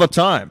 all the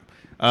time.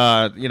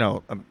 What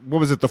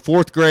was it, the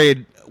 4th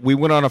grade, we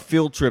went on a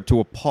field trip to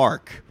a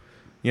park,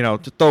 to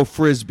throw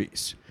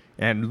Frisbees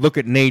and look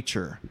at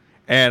nature.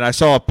 And I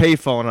saw a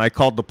payphone, and I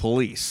called the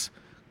police.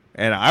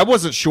 And I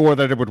wasn't sure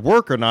that it would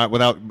work or not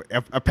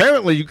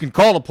apparently you can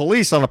call the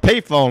police on a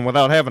payphone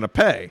without having to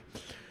pay.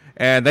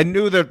 And they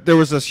knew that there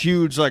was this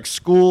huge,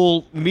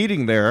 school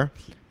meeting there,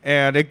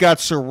 and it got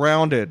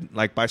surrounded,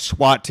 by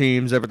SWAT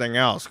teams, everything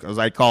else, because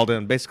I called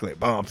in basically a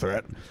bomb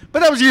threat.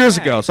 But that was years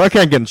ago, so I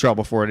can't get in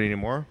trouble for it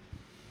anymore.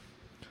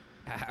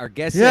 Our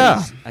guest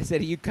says, I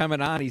said, are you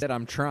coming on? He said,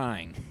 I'm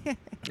trying.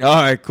 All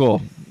right,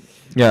 cool.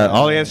 Yeah,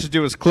 all he has to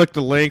do is click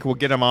the link. We'll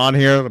get him on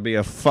here. It'll be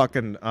a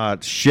fucking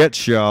shit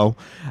show.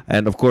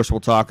 And, of course, we'll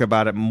talk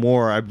about it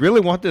more. I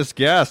really want this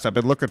guest. I've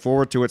been looking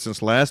forward to it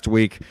since last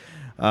week.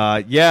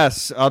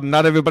 Yes,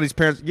 not everybody's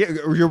parents. Yeah,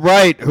 you're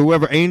right.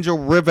 Whoever, Angel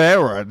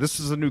Rivera. This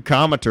is a new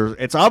commenter.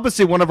 It's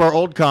obviously one of our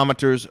old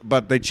commenters,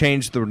 but they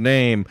changed their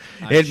name.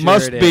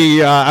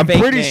 I'm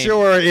pretty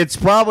sure it's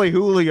probably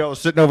Julio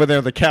sitting over there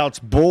on the couch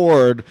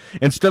bored.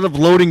 Instead of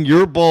loading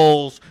your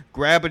bowls,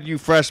 grabbing you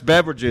fresh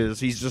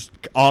beverages, he's just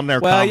on there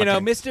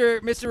commenting.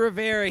 Mr.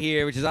 Rivera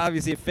here, which is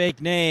obviously a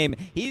fake name,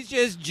 he's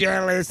just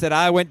jealous that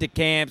I went to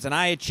camps and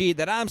I achieved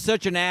that I'm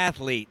such an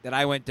athlete that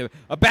I went to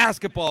a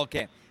basketball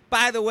camp.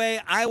 By the way,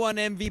 I won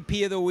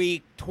MVP of the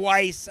week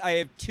twice. I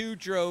have 2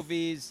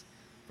 trophies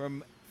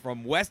from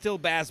West Hill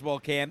Basketball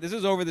Camp. This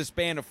is over the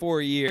span of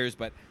 4 years,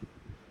 but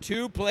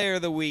 2 Player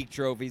of the Week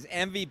trophies,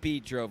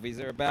 MVP trophies.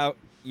 They're about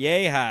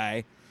yay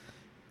high.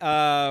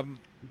 I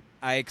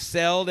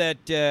excelled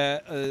at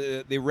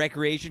the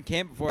recreation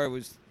camp before I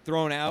was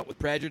thrown out with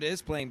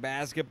prejudice playing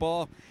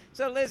basketball.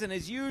 So listen,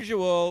 as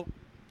usual,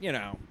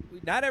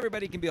 not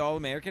everybody can be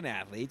all-American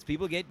athletes.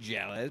 People get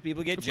jealous.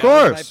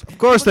 Of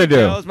course they do.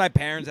 Jealous my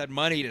parents had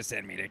money to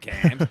send me to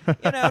camps.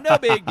 No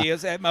big deal.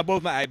 I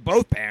had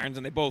both parents,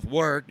 and they both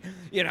worked.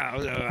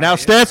 Now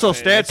Stancil.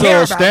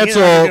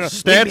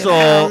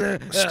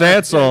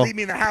 Leave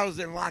me in the house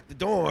and lock the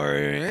door.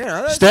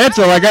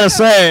 Stancil, I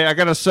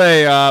gotta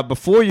say,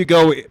 before you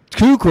go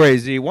too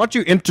crazy, why don't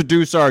you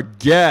introduce our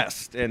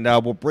guest, and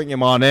we'll bring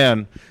him on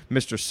in.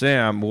 Mr.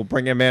 Sam, we'll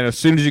bring him in as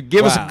soon as you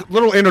give us a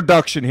little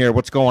introduction here.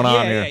 What's going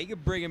on here? Yeah, you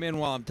can bring him in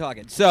while I'm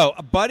talking. So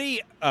a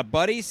buddy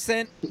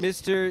sent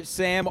Mr.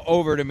 Sam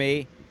over to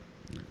me.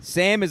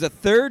 Sam is a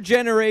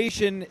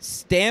 3rd-generation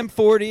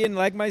Stanfordian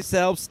like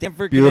myself,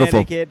 Stamford,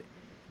 Connecticut.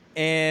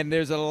 And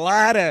there's a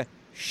lot of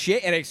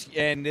shit,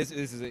 and this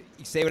is you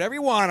say whatever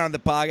you want on the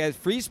podcast,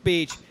 free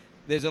speech.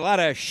 There's a lot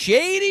of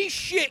shady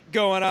shit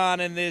going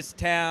on in this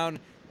town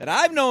that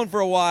I've known for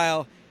a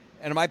while,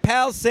 and my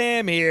pal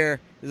Sam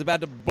here is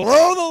about to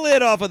blow the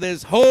lid off of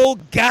this whole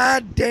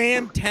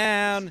goddamn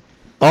town.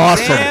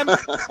 Awesome. Sam,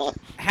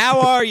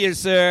 how are you,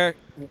 sir?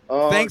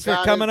 Thanks for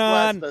coming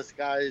on. Us,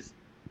 guys.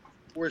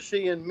 We're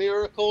seeing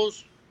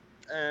miracles,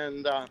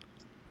 and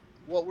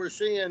what we're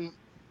seeing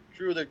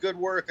through the good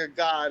work of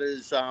God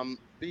is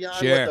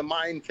beyond what the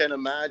mind can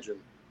imagine.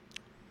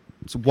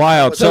 It's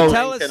wild. So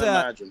tell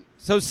us,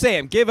 so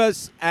Sam, give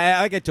us,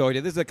 like I told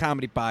you, this is a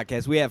comedy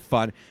podcast. We have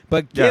fun,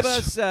 but give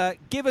us the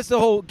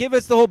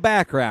whole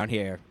background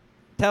here.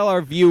 Tell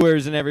our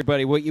viewers and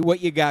everybody what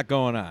you got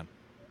going on.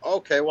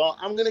 Okay, well,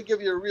 I'm going to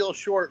give you a real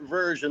short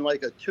version,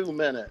 like a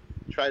 2-minute.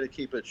 Try to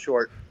keep it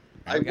short.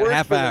 I work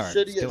for the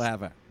city. Still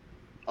have it.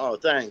 Oh,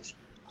 thanks.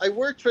 I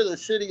worked for the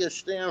city of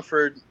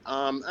Stamford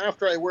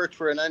after I worked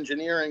for an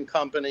engineering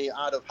company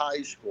out of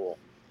high school.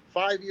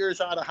 5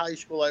 years out of high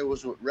school, I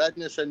was with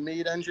Redness and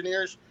Mead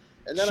Engineers.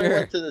 And then I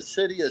went to the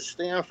city of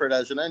Stamford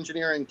as an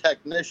engineering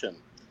technician.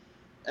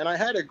 And I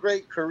had a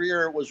great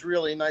career. It was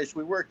really nice.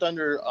 We worked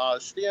under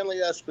Stanley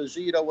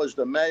Esposito was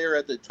the mayor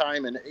at the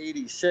time in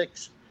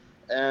 '86.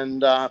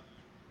 And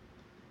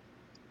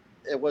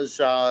it was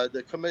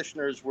the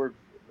commissioners were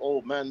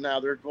old men now.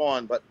 They're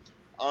gone. But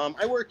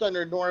I worked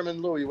under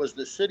Norman Lew. He was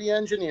the city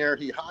engineer.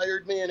 He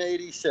hired me in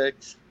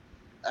 '86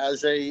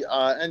 as a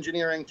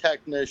engineering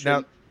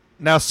technician.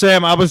 Now,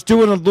 Sam, I was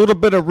doing a little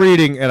bit of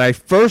reading, and I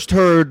first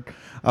heard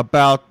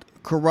about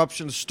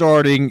corruption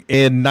starting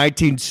in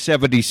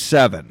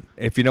 1977,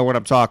 if you know what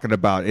I'm talking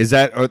about. Is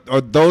that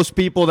are those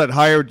people that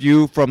hired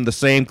you from the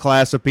same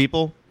class of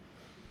people?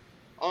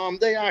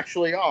 They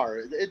actually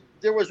are.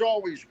 There was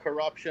always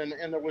corruption,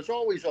 and there was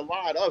always a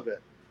lot of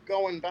it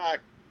going back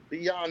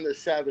beyond the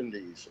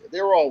 70s.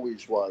 There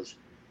always was,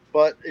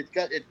 but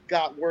it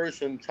got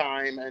worse in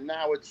time, and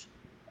now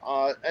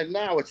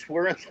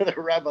we're into the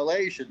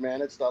Revelation,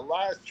 man. It's the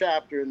last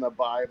chapter in the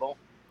Bible.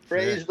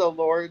 Praise the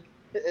Lord.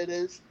 It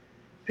is.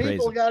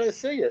 People got to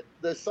see it.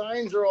 The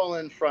signs are all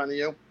in front of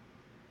you.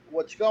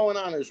 What's going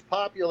on is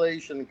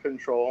population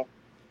control.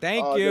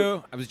 Thank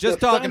you. I was just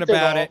talking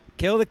about it.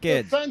 Kill the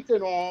kids. The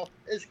fentanyl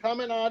is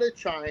coming out of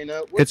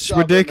China. It's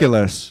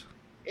ridiculous.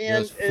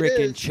 And those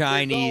freaking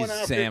Chinese,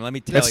 Sam. Let me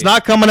tell you. It's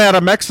not coming out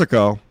of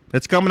Mexico.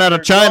 It's coming out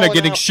of China,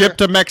 getting shipped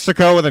to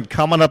Mexico, and then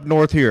coming up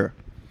north here.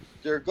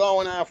 They're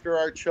going after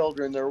our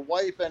children. They're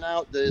wiping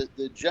out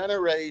the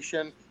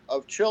generation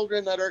of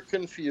children that are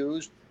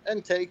confused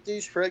and take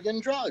these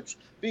friggin' drugs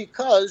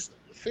because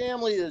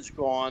family is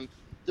gone.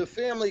 The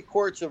family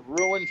courts have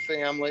ruined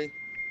family,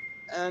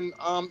 and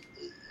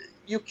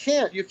you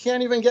can't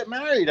even get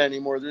married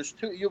anymore.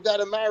 You got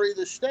to marry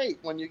the state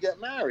when you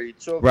get married.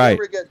 So if you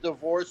ever get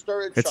divorced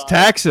or it's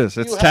taxes.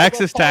 It's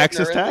taxes.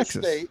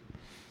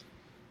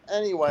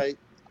 Anyway,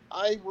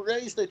 I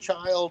raised a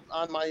child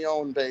on my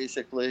own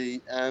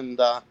basically, and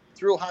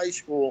through high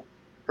school,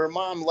 her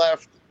mom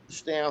left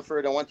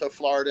Stanford and went to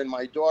Florida, and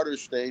my daughter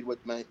stayed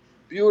with me.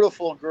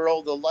 Beautiful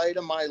girl, the light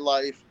of my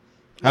life.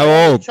 How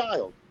old?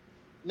 Child.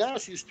 Now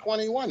she's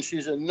 21.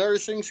 She's in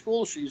nursing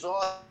school. She's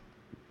all.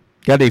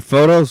 Got any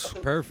photos?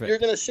 Perfect. You're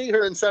going to see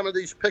her in some of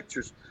these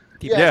pictures.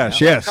 Yes.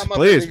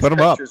 Please put them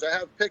up. I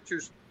have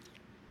pictures.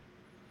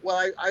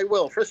 Well, I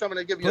will. First, I'm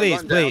going to give you a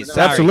rundown. Please.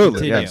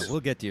 Absolutely. Yes. We'll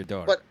get to your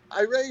daughter. But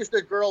I raised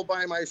a girl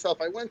by myself.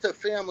 I went to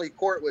family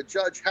court with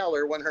Judge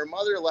Heller when her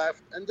mother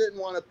left and didn't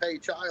want to pay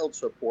child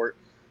support.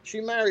 She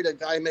married a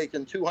guy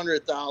making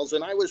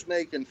 $200,000. I was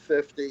making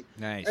 $50,000.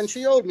 Nice. And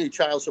she owed me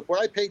child support.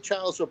 I paid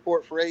child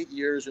support for 8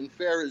 years, and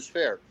fair is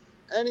fair.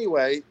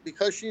 Anyway,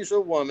 because she's a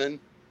woman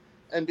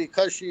and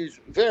because she's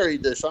very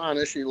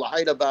dishonest, she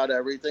lied about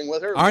everything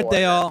with her Aren't daughter.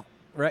 they all?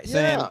 Right, yeah.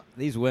 Sam,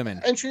 these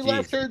women. And she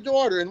left her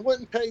daughter and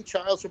wouldn't pay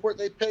child support.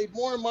 They paid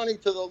more money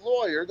to the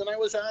lawyer than I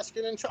was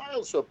asking in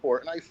child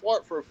support. And I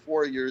fought for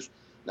 4 years.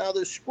 Now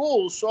the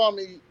schools saw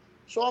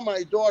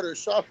my daughter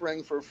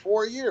suffering for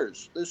 4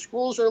 years. The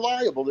schools are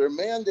liable. They're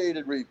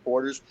mandated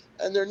reporters,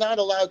 and they're not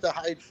allowed to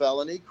hide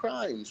felony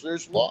crimes.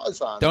 There's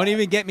laws on Don't that.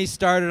 even get me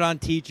started on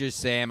teachers,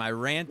 Sam. I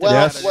rant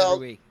about it every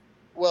week.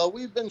 Well,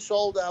 we've been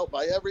sold out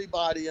by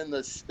everybody in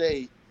the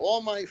state. All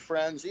my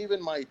friends,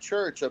 even my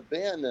church,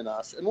 abandoned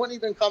us and wouldn't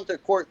even come to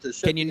court to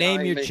sit. Can you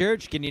name your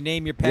church? Can you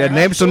name your pastor? Yeah,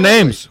 name some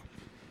names.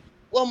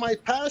 Well, my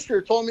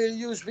pastor told me to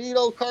use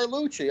Vito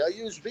Carlucci. I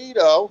used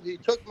Vito. He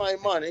took my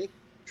money,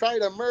 tried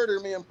to murder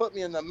me, and put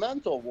me in the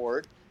mental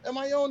ward. And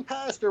my own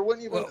pastor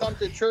wouldn't even come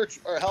to church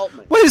or help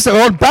me. Wait a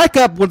second. Back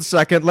up 1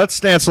 second. Let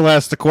Stancil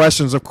ask the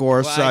questions, of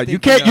course. Well, you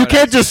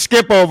can't just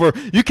skip over.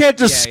 You can't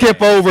just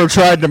skip over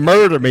trying to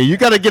murder me. You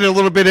got to get a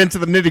little bit into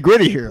the nitty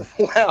gritty here.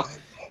 Well,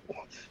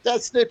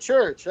 that's the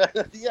church.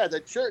 Yeah, the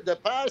church. The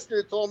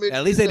pastor told me.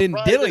 At least they didn't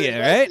dill you,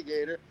 right?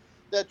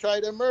 That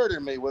tried to murder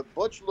me with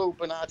Butch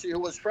Lupinacci, who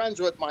was friends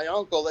with my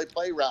uncle. They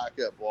play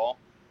racquetball,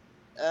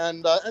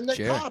 and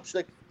the cops.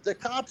 The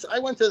cops, I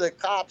went to the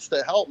cops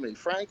to help me.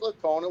 Frank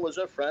Lacona was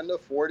a friend of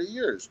 40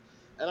 years.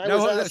 And I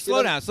was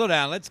asking slow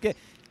down. Let's get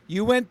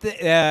you went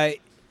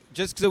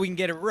just so we can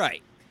get it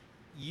right.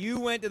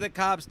 You went to the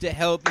cops to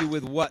help you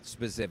with what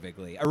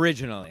specifically,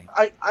 originally?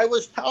 I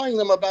was telling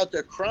them about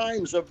the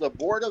crimes of the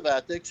Board of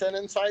Ethics and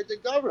inside the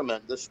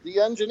government,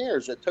 the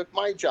engineers that took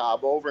my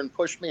job over and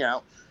pushed me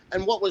out.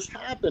 And what was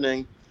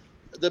happening,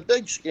 the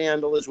big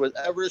scandal is with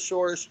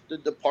Eversource, the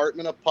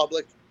Department of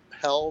Public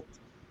Health,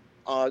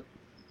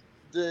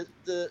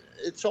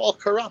 it's all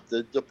corrupt.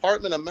 The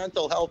Department of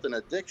Mental Health and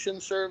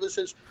Addiction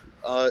Services,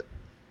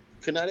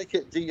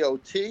 Connecticut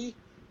DOT,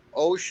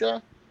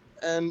 OSHA,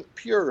 and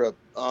PURA,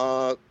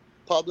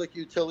 Public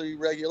Utility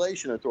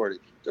Regulation Authority.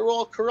 They're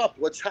all corrupt.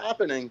 What's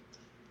happening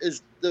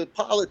is the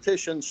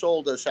politicians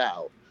sold us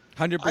out.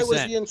 100%.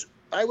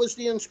 I was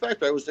the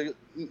inspector. I was the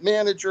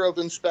manager of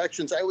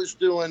inspections. I was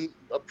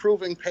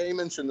approving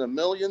payments in the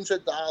millions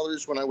of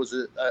dollars when I was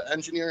an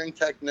engineering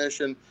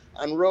technician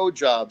on road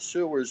jobs,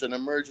 sewers, and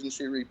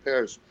emergency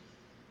repairs.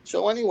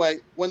 So anyway,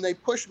 when they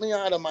pushed me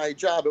out of my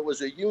job, it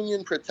was a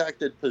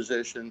union-protected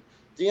position.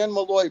 Dan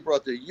Malloy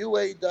brought the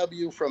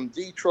UAW from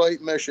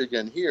Detroit,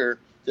 Michigan here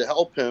to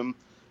help him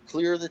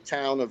clear the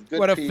town of good people.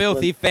 What a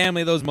filthy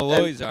family those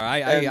Malloys are.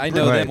 I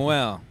know them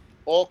well.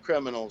 All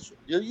criminals.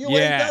 The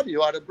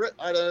UAW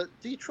out of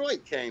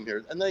Detroit came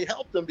here, and they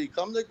helped him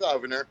become the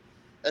governor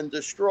and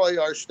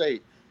destroy our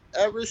state.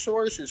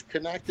 Eversource is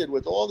connected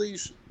with all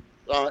these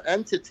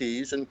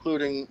entities,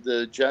 including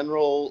the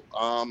general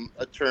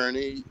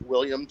attorney,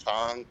 William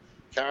Tong,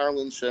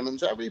 Carolyn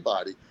Simmons,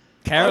 everybody.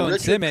 Carolyn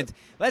Simmons.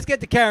 Let's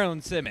get to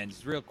Carolyn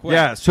Simmons real quick.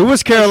 Yes. Who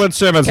was Carolyn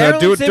Simmons?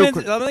 Simmons,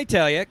 let me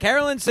tell you.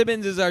 Carolyn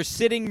Simmons is our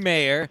sitting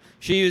mayor.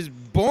 She was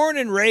born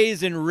and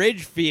raised in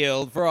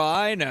Ridgefield, for all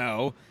I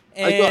know.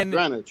 And I thought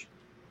Greenwich.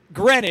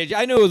 Greenwich.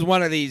 I knew it was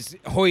one of these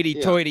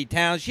hoity-toity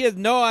towns. She has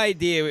no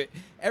idea.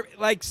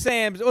 Like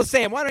Sam. Well,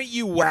 Sam, why don't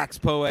you wax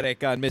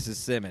poetic on Mrs.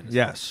 Simmons?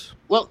 Yes.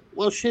 Well,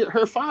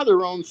 her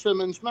father owns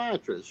Simmons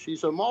Mattress.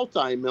 She's a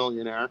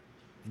multi-millionaire.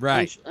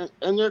 Right.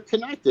 And they're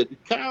connected.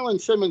 Carolyn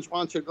Simmons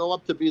wants to go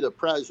up to be the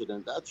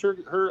president. That's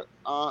her.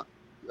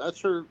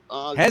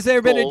 Has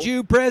there been a goal.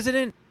 Jew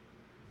president?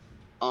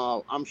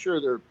 I'm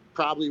sure there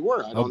probably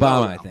were. I don't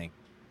Obama, know. I think.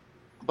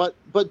 But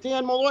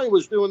Dan Malloy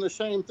was doing the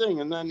same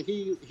thing, and then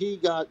he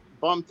got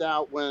bumped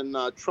out when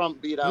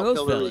Trump beat out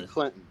Hillary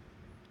Clinton.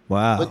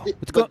 Wow.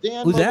 But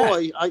Dan Who's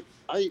Malloy,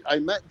 I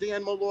met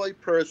Dan Malloy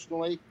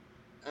personally,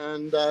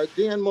 and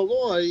Dan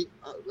Malloy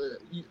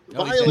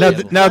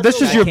violated. Now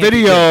this is your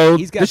video.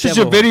 This is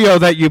your video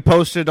that you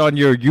posted on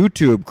your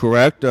YouTube,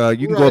 correct?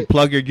 You can go and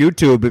plug your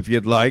YouTube if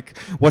you'd like.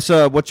 What's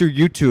your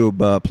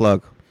YouTube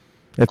plug?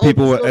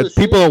 If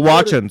people are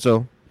watching,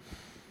 so.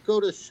 Go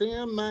to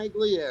Sam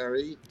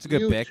Magliari it's a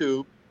good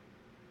YouTube.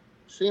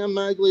 Sam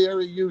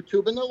Magliari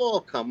YouTube, and they'll all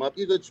come up.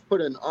 You could just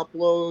put in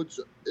uploads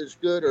is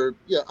good, or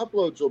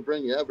uploads will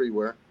bring you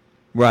everywhere.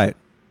 Right.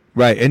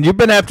 And you've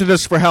been after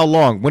this for how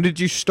long? When did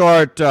you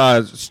starting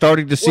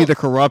to see the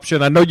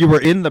corruption? I know you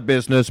were in the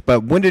business,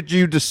 but when did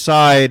you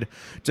decide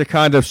to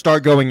kind of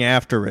start going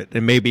after it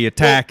and maybe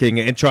attacking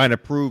and trying to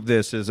prove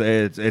this is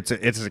it's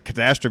a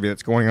catastrophe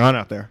that's going on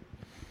out there?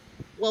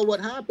 Well,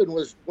 what happened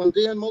was when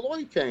Dan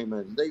Malloy came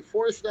in, they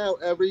forced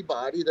out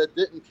everybody that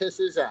didn't kiss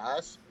his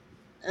ass.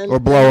 Or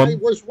blow him. I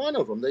was one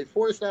of them. They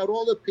forced out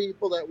all the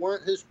people that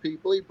weren't his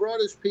people. He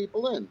brought his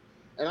people in.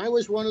 And I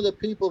was one of the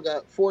people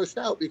got forced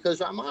out because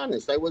I'm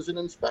honest. I was an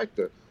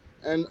inspector.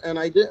 And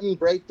I didn't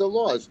break the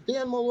laws.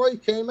 Dan Malloy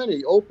came in.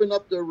 He opened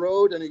up the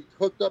road and he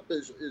hooked up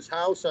his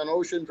house on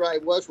Ocean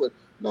Drive Westwood.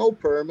 No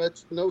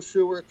permits, no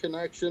sewer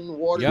connection,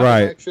 water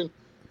connection.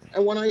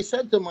 And when I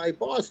said to my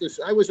boss,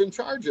 I was in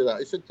charge of that.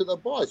 I said to the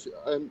boss,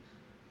 and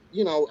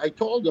I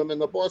told him,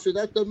 and the boss said,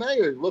 "That's the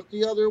mayor. Look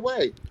the other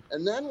way."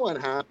 And then what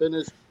happened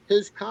is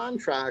his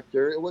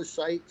contractor, it was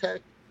Site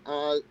Tech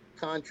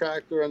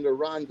contractor under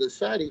Ron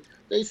DeSetti.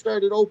 They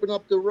started opening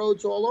up the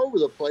roads all over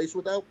the place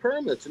without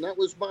permits, and that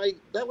was my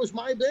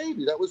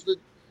baby.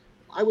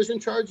 I was in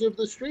charge of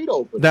the street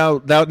opening.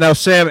 Now,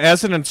 Sam,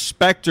 as an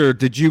inspector,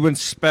 did you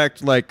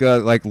inspect like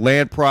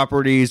land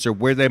properties or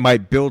where they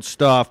might build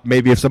stuff?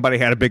 Maybe if somebody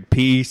had a big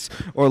piece,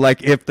 or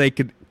like if they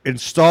could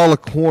install a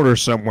corner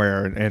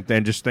somewhere, and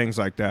then just things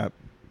like that.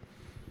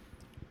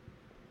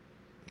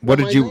 My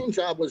main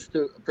job was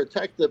to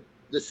protect the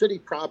city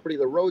property,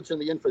 the roads,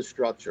 and the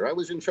infrastructure. I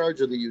was in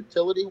charge of the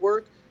utility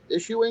work,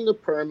 issuing the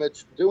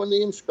permits, doing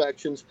the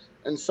inspections,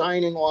 and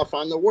signing off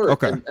on the work.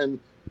 Okay. And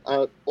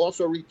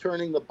also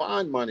returning the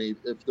bond money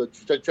if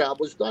the job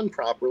was done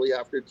properly.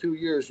 After 2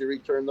 years, you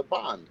return the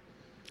bond.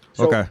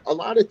 So a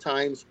lot of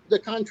times the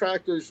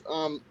contractors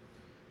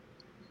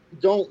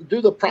don't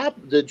do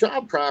the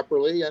job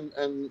properly,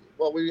 and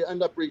we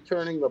end up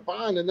returning the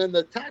bond, and then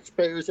the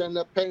taxpayers end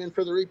up paying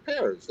for the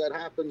repairs. That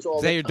happens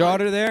all the time. Is that your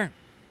daughter there?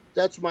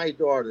 That's my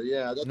daughter.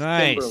 Yeah, that's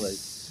nice. Kimberly.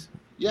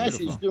 Yeah,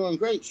 beautiful. She's doing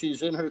great.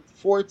 She's in her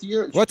 4th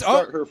year. What's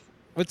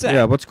that?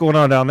 Yeah, what's going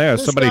on down there?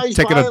 Somebody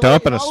taking a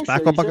dump in a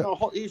spackle bucket?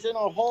 He's in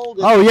a hole.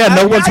 Oh, yeah,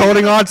 no one's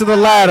holding on to the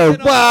ladder.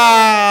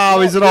 Wow,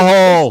 he's in a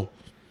hole.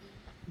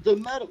 The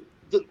metal.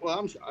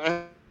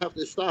 I have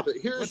to stop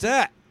it. What's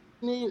that?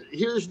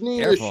 Here's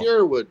Nina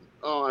Sherwood.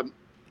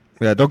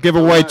 Yeah, don't give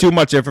away too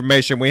much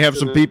information. We have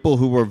some people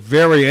who were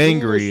very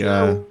angry.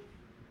 Oh,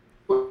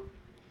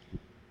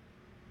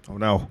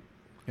 no.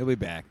 He'll be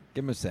back.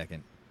 Give him a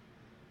second.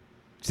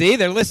 See,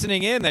 they're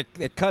listening in. They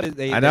cut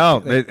it. I know.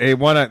 They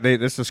want to.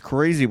 This is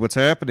crazy. What's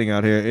happening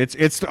out here?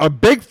 It's a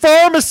big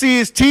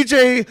pharmacies.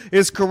 TJ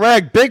is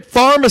correct. Big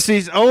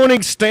pharmacies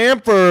owning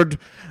Stanford.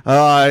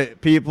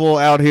 People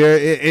out here,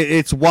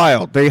 it's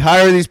wild. They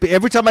hire these people.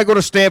 Every time I go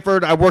to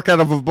Stanford, I work out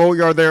of a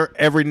boatyard there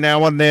every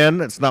now and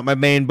then. It's not my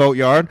main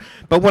boatyard.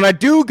 But when I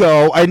do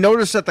go, I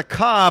notice that the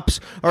cops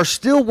are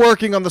still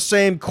working on the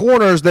same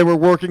corners they were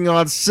working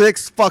on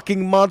 6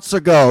 fucking months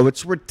ago.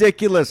 It's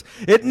ridiculous.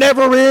 It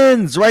never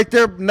ends. Right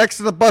there next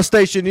to the bus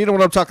station. You know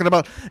what I'm talking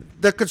about.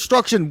 The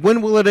construction,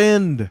 when will it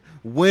end?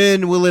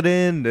 When will it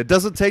end? It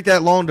doesn't take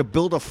that long to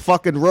build a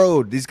fucking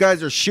road. These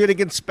guys are shitting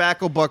in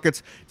spackle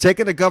buckets,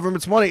 taking the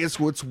government's money.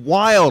 It's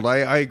wild.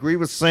 I agree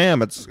with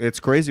Sam. It's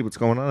crazy what's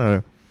going on out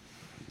here.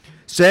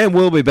 Sam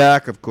will be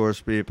back, of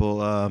course, people.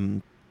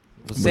 Well,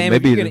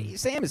 Sam,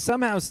 Sam is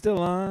somehow still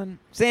on.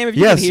 Sam, if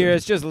you Yes. can hear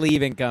us, just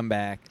leave and come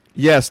back.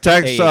 Yes,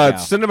 text, There you go.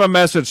 send him a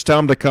message, tell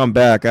him to come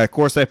back. Of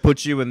course, I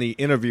put you in the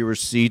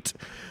interviewer's seat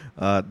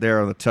there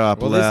on the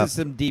top Well, left. this is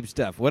some deep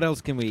stuff. What else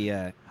can we?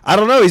 I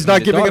don't know. He's not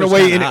His giving it daughter's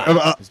away. kinda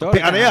hot. His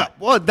daughter's kinda Yeah, hot.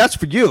 well, that's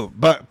for you.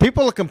 But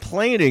people are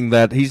complaining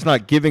that he's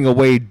not giving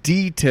away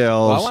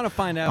details Well, I want to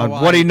find out on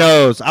why. what he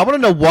knows. I want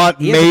to know what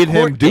He has a made him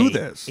court do date.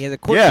 this. He has a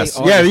court yes,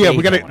 date yeah, August yeah.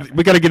 8th,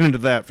 We got to get into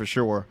that for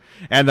sure.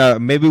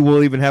 And maybe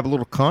we'll even have a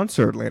little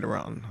concert later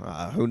on.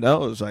 Who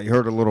knows? I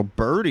heard a little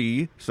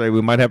birdie say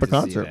we might have a To see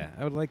concert. that.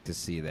 I would like to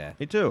see that.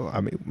 Me too.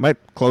 I mean, might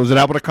close it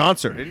out with a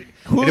concert. Anybody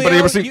Julio,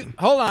 ever see?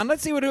 hold on.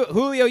 Let's see what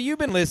Julio. You've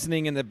been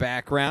listening in the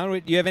background.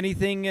 Do you have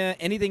anything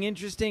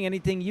interesting?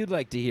 Anything you'd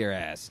like to hear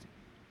asked?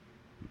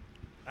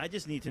 I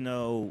just need to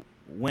know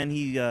when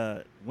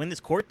this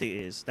court date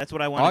is. That's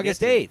what I want. August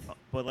to get 8th. to.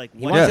 But like, He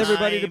what wants Yes.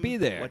 everybody to time, be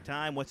there. What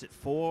time? What's it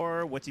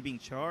for? What's he being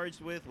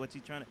charged with? What's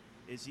he trying to?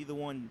 Is he the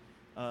one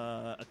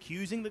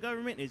accusing the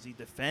government? Is he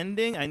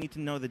defending? I need to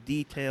know the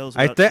details.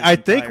 I about think this I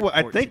think entire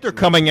I court think they're situation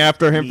coming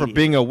after him for immediately.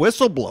 being a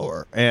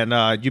whistleblower,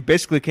 and you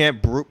basically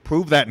can't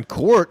prove that in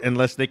court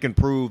unless they can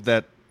prove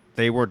that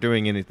they weren't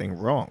doing anything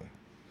wrong.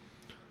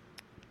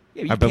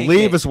 Yeah, you I can't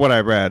believe get- is what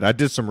I read. I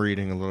did some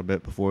reading a little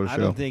bit before the I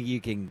show. don't think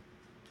you can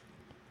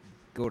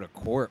go to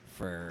court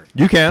for.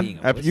 You can. being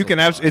a You can.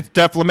 whistleblower. It's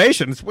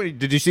defamation.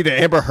 Did you see the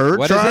Amber Heard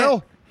What is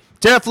trial?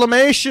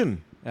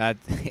 Defamation.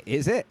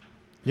 Is it?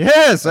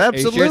 Yes, Are you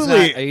sure it's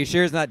absolutely. not- Are you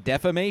sure it's not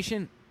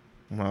defamation?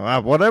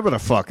 Well, whatever the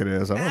fuck it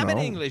is, I don't I'm know. an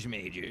English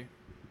major.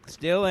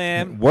 Still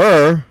am.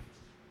 Were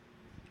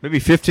maybe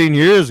 15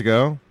 years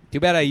ago. Too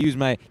bad I use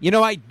my.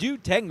 I do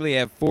technically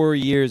have 4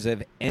 years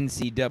of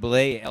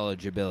NCAA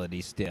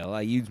eligibility still.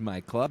 I use my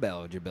club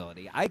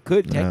eligibility. I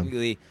could Yeah.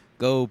 technically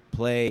go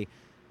play,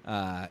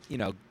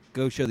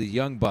 go show these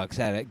young bucks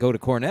how to go to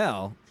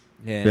Cornell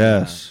and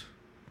Yes.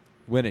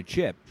 win a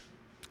chip.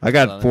 I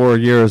got Well, 4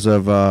 years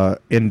of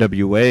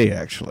NWA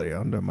actually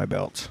under my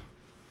belt.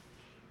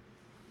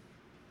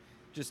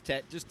 Just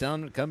tell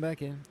them to come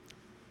back in.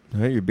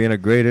 Hey, you're being a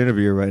great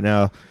interviewer right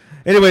now.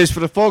 Anyways, for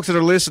the folks that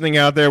are listening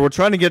out there, we're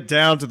trying to get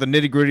down to the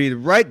nitty-gritty,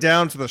 right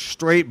down to the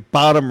straight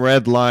bottom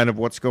red line of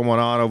what's going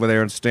on over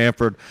there in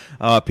Stanford.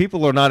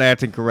 People are not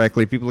acting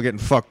correctly. People are getting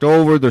fucked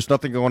over. There's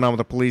nothing going on with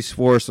the police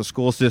force, the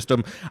school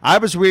system. I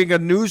was reading a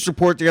news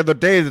report the other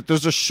day that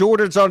there's a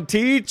shortage on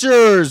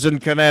teachers in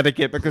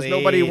Connecticut because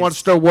nobody Please.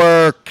 wants to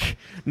work.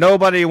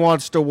 Nobody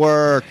wants to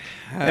work.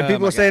 And Oh,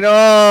 people my are saying,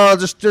 God.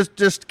 oh,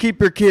 just keep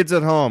your kids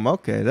at home.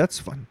 Okay, that's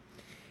fun.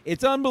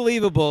 It's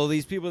unbelievable,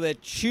 these people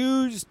that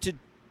choose to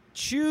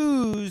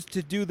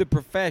do the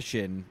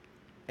profession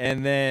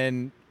and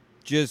then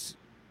just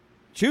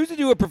choose to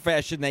do a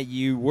profession that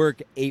you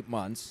work 8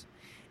 months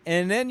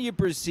and then you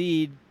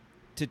proceed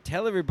to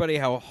tell everybody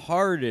how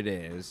hard it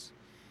is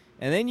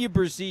and then you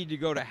proceed to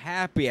go to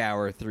happy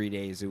hour 3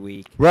 days a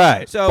week.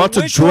 Right. So Bunch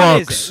of which one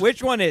is drunks. it?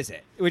 Which one is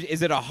it?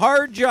 Is it a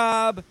hard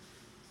job?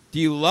 Do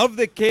you love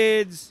the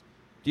kids?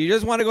 Do you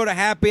just want to go to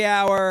happy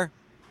hour?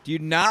 Do you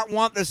not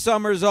want the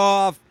summers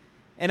off?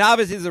 And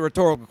obviously, it's a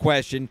rhetorical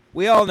question.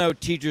 We all know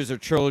teachers are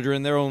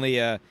children. They're only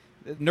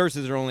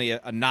nurses are only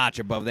a notch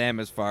above them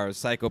as far as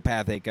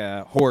psychopathic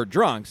whore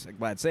drunks. I'm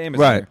glad Sam is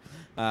Right.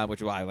 here,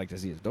 which is why I like to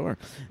see his door.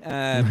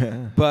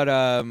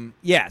 But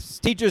yes,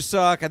 teachers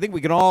suck. I think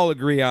we can all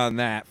agree on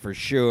that for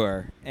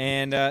sure.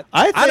 And I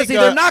think, honestly,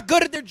 they're not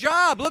good at their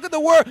job. Look at the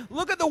world.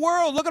 Look at the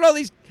world. Look at all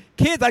these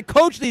kids. I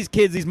coach these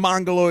kids. These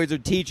mongoloids are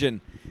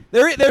teaching.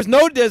 There's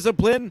no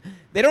discipline.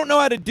 They don't know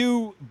how to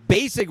do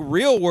basic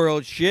real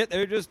world shit.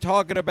 They're just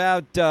talking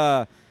about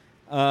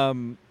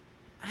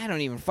I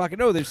don't even fucking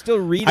know. They're still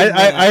reading.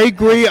 I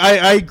agree.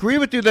 I agree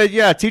with you that,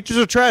 yeah, teachers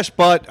are trash,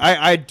 but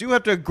I do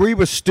have to agree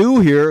with Stu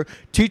here.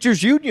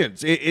 Teachers'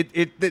 unions,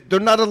 they're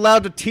not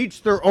allowed to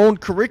teach their own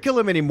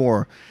curriculum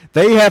anymore.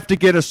 They have to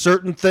get a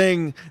certain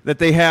thing that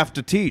they have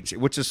to teach,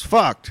 which is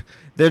fucked.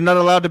 They're not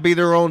allowed to be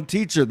their own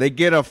teacher. They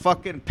get a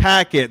fucking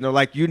packet, and they're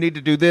like, you need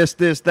to do this,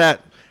 this,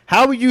 that.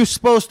 How are you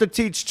supposed to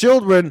teach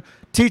children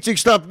teaching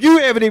stuff you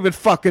haven't even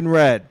fucking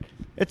read?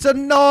 It's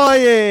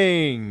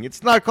annoying.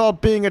 It's not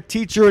called being a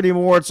teacher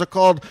anymore. It's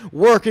called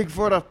working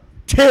for the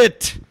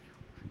tit.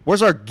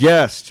 Where's our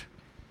guest?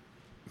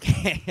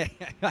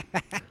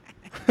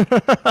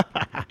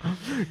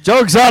 Joe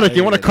Exotic,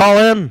 you want to call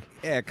in?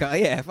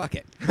 Yeah, fuck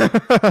it.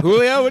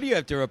 Julio, what do you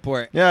have to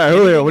report? Yeah,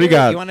 Julio, what do you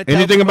got? wanna tell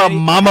Anything about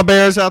everybody- mama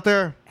bears out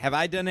there? Have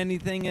I done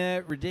anything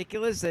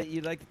ridiculous that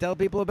you'd like to tell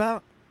people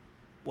about?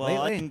 Well,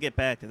 lately? I can get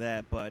back to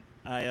that, but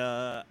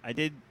I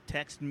did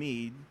text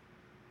Mead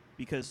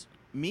because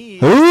Mead,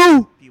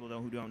 Who? people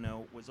who don't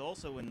know, was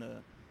also in the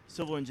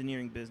civil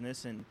engineering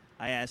business, and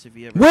I asked if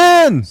he ever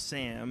When? met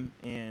Sam,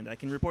 and I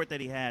can report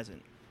that he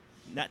hasn't.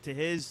 Not to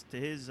his.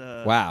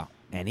 Wow.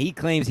 And he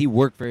claims he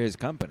worked for his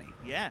company.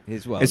 Yeah.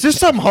 Is this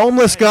some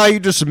homeless guy you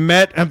just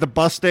met at the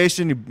bus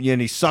station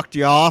and he sucked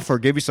you off or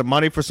gave you some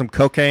money for some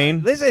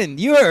cocaine? Listen,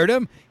 you heard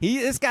him.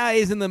 This guy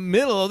is in the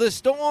middle of the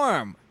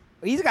storm.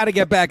 He's got to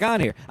get back on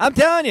here. I'm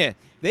telling you,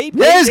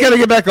 He's got to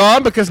get back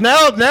on because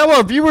now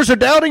our viewers are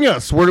doubting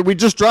us. We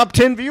just dropped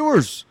 10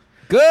 viewers.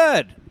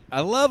 Good.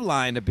 I love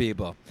lying to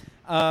people.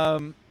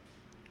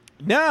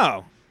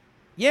 No.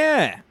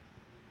 Yeah.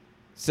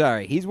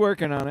 Sorry, he's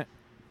working on it.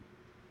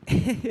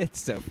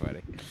 It's so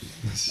funny.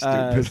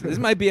 This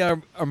might be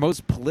our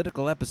most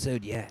political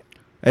episode yet.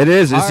 It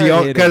is.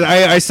 Because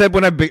I said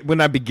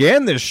when I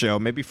began this show,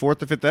 maybe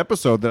 4th or 5th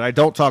episode, that I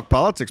don't talk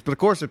politics. But of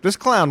course, if this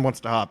clown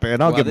wants to hop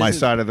in, I'll give my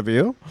side of the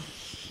view.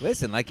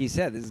 Listen, like you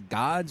said, this is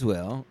God's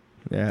will.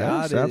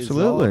 Yes,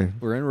 absolutely.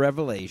 We're in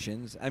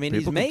Revelations. I mean,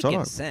 People he's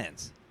making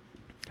sense.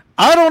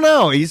 I don't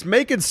know. He's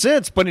making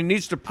sense, but he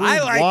needs to prove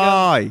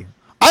why.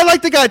 I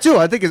like the guy too.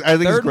 I think he's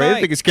great. Mike. I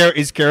think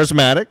he's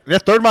charismatic. Yeah,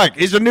 Third Mike.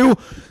 He's a new,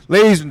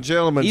 ladies and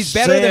gentlemen. He's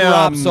better than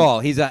Rob Saul.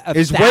 He's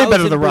way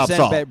better than Rob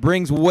Saul.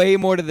 Brings way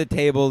more to the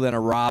table than a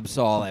Rob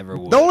Saul ever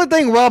would. The only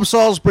thing Rob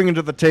Saul's bringing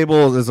to the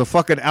table is a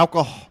fucking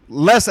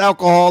less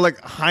alcoholic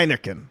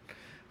Heineken.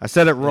 I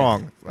said it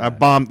wrong. I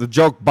bombed. The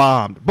joke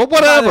bombed. But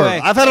whatever.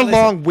 Way, I've had a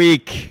long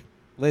week.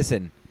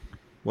 Listen.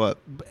 What?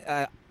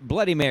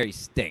 Bloody Marys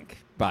stink.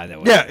 By the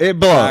way, yeah, it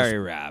blows. Sorry,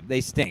 Rob.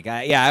 They stink.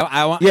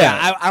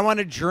 I want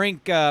to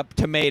drink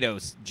tomato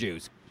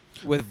juice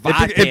with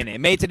vodka in it. It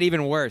makes it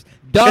even worse.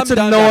 It's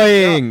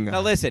annoying.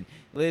 No, listen.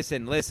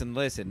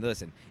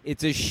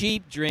 It's a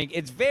cheap drink.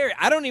 It's very.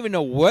 I don't even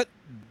know where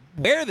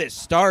this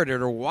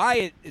started or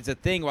why it's a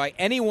thing. Why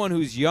anyone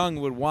who's young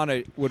would want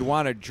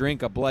to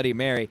drink a Bloody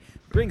Mary.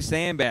 Bring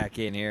Sam back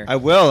in here. I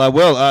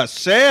will.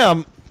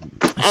 Sam.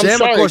 I'm Sam,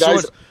 sorry, of course.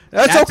 guys.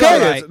 That's okay. All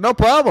right. It's no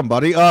problem,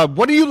 buddy.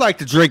 What do you like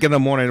to drink in the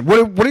morning?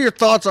 What are your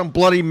thoughts on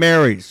Bloody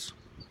Marys?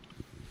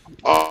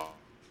 All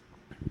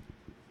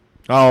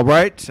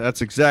right.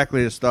 That's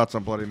exactly his thoughts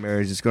on Bloody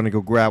Marys. He's going to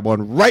go grab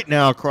one right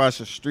now across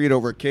the street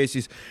over at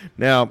Casey's.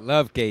 Now,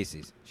 love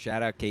Casey's.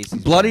 Shout out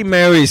Casey's. Bloody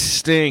Marys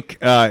stink.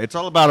 It's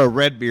all about a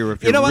red beer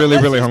if you're really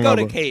hungover. Let's go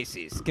to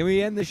Casey's. Can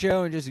we end the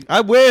show and just...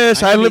 I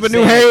wish. I live in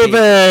New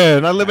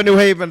Haven. I live in New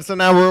Haven. It's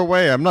an hour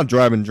away. I'm not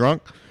driving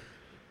drunk.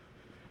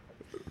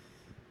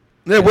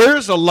 Yeah,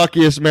 where's the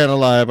luckiest man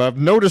alive? I've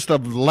noticed a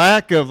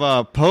lack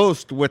of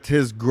post with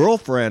his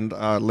girlfriend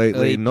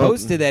lately. He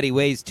posted that he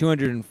weighs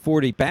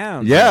 240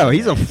 pounds. Yeah,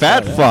 he's a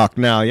fat fuck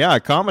now. Yeah, I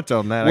commented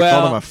on that. I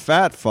called him a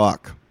fat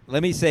fuck.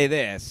 Let me say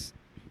this.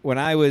 When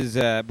I was,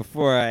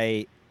 before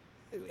I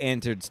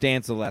entered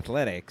Stansel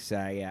Athletics,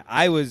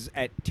 I was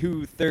at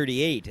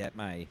 238 at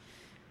my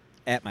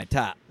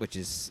top, which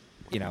is,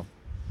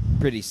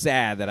 pretty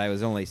sad that I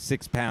was only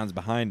 6 pounds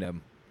behind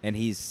him, and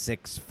he's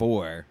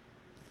 6'4".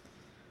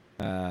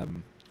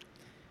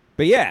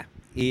 But yeah,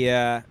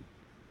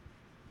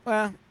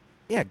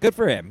 good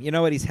for him. You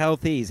know what? He's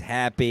healthy. He's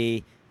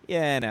happy.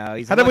 Yeah,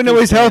 no. How do we know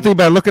he's healthy?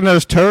 By looking at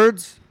his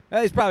turds?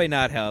 Well, he's probably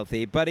not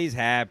healthy, but he's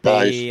happy.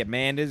 Nice.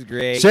 Amanda's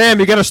great. Sam,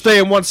 you got to stay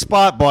in one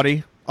spot,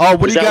 buddy. Oh,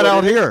 what do you got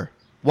out here?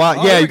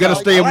 Wow, you got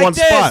to stay in one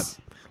spot.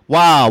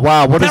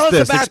 Wow. What is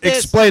this?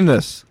 Explain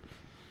this.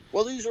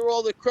 Well, these are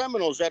all the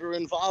criminals that are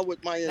involved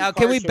with my Now,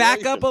 can we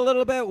back up a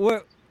little bit?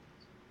 What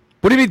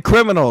do you mean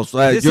criminals?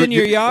 Is this in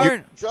your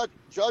yard?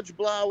 Judge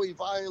Blowy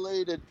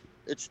violated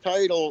its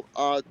Title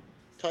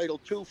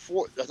 18,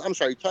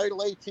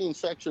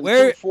 Section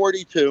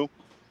 242.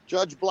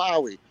 Judge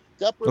Blowy,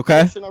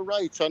 deprivation of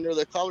rights under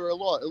the color of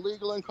law,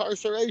 illegal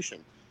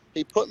incarceration.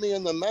 He put me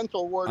in the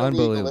mental ward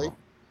illegally.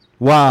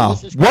 Wow,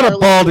 what a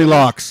baldy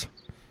locks.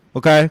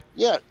 Okay.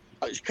 Yeah,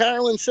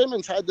 Carolyn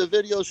Simmons had the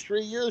videos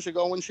 3 years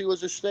ago when she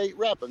was a state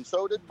rep, and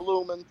so did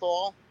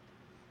Blumenthal.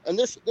 And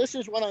this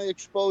is when I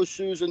exposed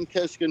Susan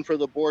Kiskin for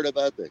the Board of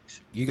Ethics.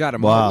 You got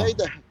him. Wow.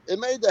 It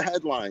made the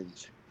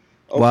headlines.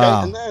 Okay.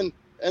 Wow.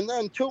 And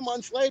then 2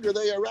 months later,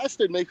 they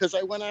arrested me because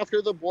I went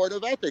after the Board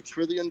of Ethics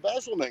for the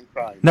embezzlement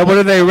crime. Now, what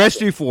did they arrest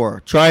you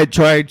for? Try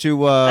to.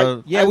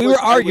 We were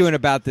arguing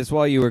about this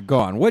while you were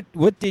gone.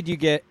 What did you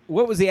get?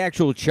 What was the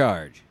actual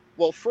charge?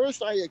 Well,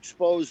 first I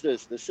exposed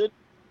this. The city.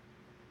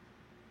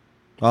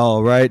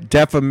 All right,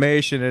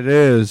 defamation. It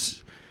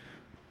is.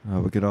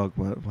 Oh, we could all.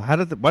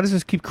 Why does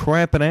this keep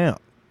cramping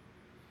out?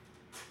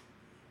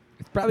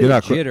 It's probably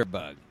a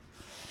jitterbug.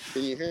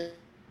 Can you hear?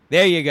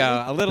 There you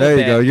go. A little bit. There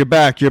you go. You're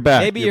back.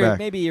 Maybe your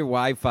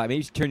Wi-Fi. Maybe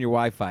you should turn your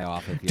Wi-Fi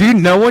off. Do you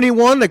know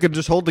anyone that could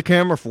just hold the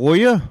camera for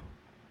you?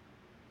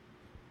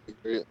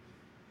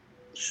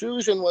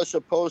 Susan was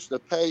supposed to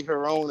pay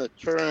her own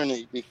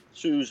attorney.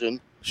 Susan.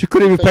 She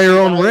couldn't even pay her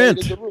own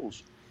rent. The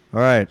rules.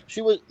 All right.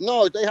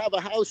 They have a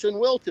house in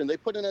Wilton. They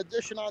put an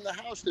addition on the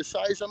house the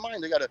size of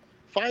mine. They got a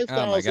 $5,000.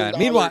 Oh my God!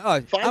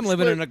 Meanwhile, I'm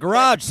living in a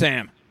garage,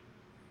 Sam.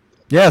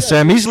 Yeah,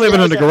 Sam, he's living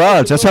in the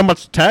garage. That's how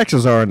much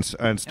taxes are in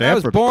Stanford. I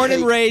was born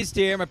and raised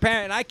here. My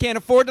parents, I can't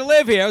afford to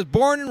live here. I was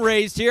born and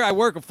raised here. I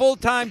work a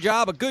full-time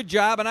job, a good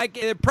job, and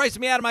they're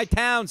pricing me out of my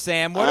town,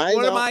 Sam. What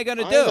am I going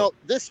to do? Know.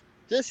 This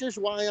is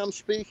why I'm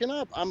speaking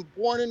up. I'm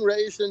born and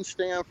raised in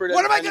Stanford.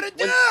 What am I going to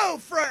do,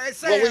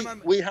 Sam? Well,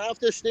 we have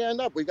to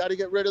stand up. We got to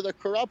get rid of the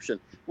corruption.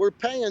 We're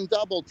paying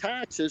double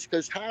taxes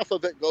because half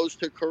of it goes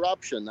to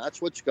corruption.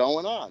 That's what's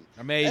going on.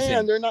 Amazing.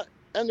 And they're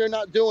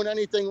not doing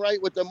anything right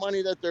with the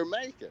money that they're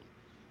making.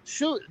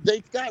 Shoot,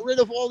 they got rid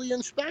of all the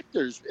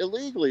inspectors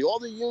illegally. All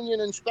the union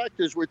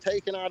inspectors were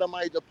taken out of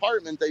my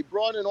department. They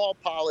brought in all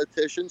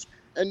politicians,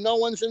 and no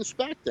one's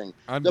inspecting.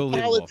 The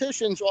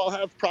politicians all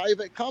have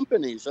private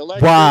companies.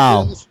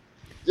 Electricians,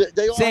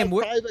 they all have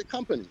private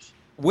companies.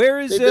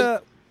 Where's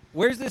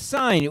this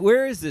sign?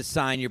 Where is this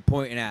sign you're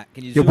pointing at?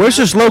 Can you? Where's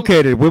this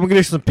located? We're gonna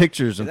get some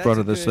pictures in front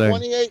of this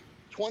thing.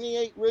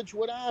 28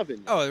 Ridgewood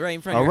Avenue. Oh, right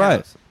in front of your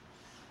house.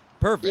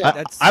 Perfect.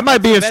 Yeah. I might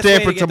be in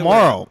Stanford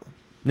tomorrow.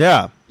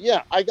 Yeah.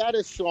 Yeah, I got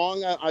a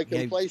song. I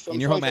can play some.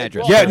 In your home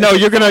address. Yeah, no,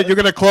 you're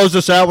gonna close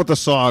this out with a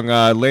song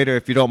later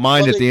if you don't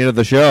mind at the end of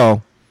the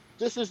show.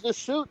 This is the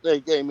suit they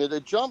gave me,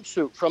 the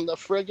jumpsuit from the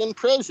friggin'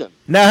 prison.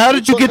 Now, how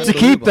did you get to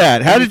keep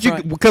that? How did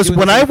you? Because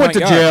when I went to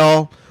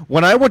jail,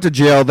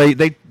 they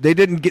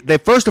didn't get. They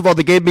first of all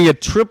they gave me a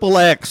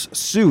XXX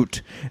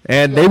suit,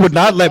 and they would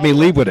not let me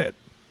leave with it.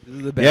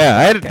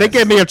 Yeah, they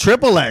gave me a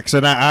XXX,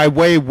 and I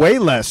weigh way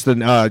less than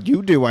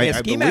you do. I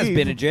Ski believe. Mask's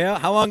been in jail.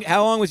 How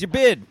long was your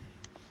bid?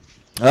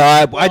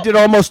 I did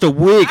almost a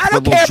week. I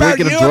don't care about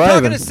you. I'm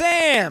talking to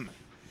Sam.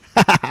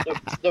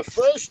 The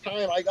first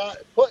time I got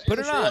put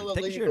in jail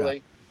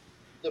illegally.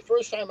 The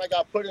first time I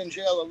got put in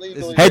jail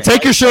illegally. Hey,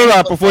 take your shirt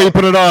off before you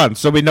put it on,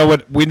 so we know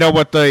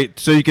what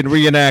so you can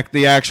reenact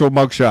the actual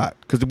mugshot.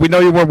 Because we know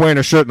you weren't wearing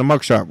a shirt in the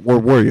mugshot. Where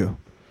were you?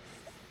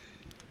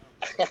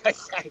 I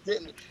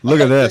didn't. Look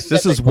at this.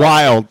 This is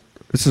wild.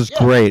 This is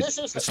great.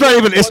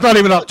 It's not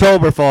even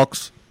October,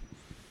 folks.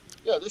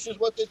 Yeah, this is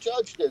what the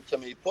judge did to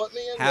me. Put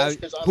me in this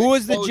because I'm Who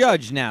was the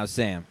judge now,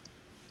 Sam?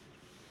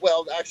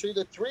 Well, actually,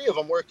 the three of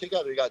them work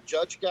together. You got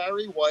Judge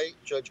Gary White,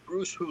 Judge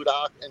Bruce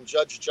Hudak, and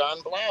Judge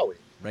John Blowy.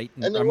 Right.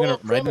 I'm going to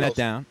write that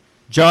down.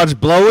 Judge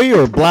Blowy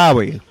or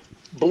Blowy?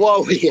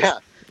 Blowy, yeah.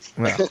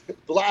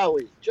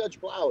 Blowy.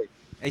 Judge Blowy.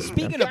 Hey,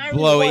 speaking of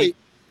Blowy,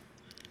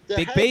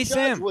 Big Bass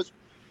Sam.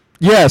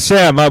 Yeah,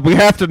 Sam, we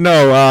have to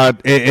know,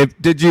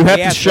 did you have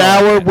to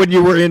shower when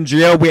you were in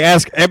jail? We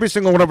ask every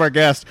single one of our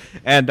guests,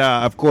 and,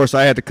 of course,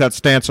 I had to cut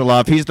Stancil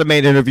off. He's the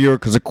main interviewer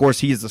because, of course,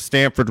 he's a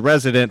Stanford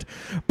resident.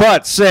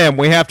 But, Sam,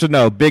 we have to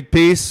know, big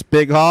piece,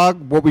 big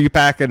hog, what were you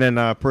packing in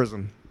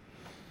prison?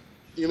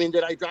 You mean,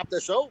 did I drop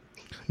the soap?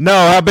 No,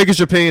 how big is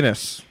your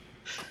penis?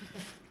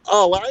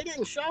 Oh, well, I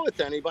didn't show it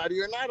to anybody.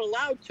 You're not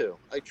allowed to.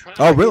 I tried.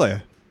 Oh, really?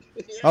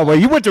 Yeah. Oh, well,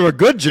 you went to a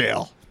good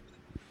jail.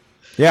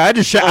 Yeah, I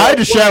just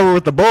shower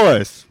with the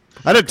boys.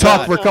 I didn't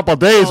talk for a couple of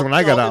days when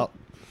I got out.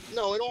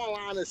 No, in all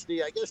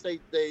honesty, I guess they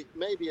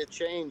maybe it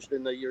changed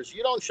in the years.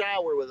 You don't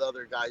shower with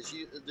other guys.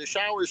 The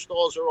shower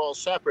stalls are all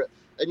separate,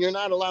 and you're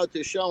not allowed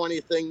to show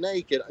anything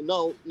naked.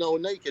 No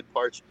naked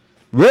parts.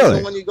 Really?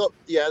 So when you go,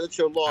 yeah, that's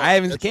your law.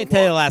 Can't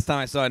tell you the last time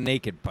I saw a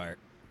naked part.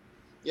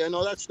 Yeah,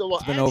 no, that's the law.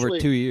 It's been over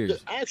 2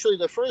 years. Actually,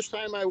 the first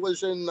time I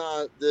was in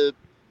the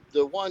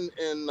one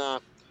in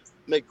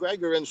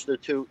McGregor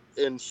Institute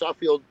in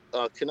Suffield,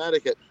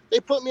 Connecticut,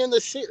 they put me in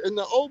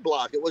the O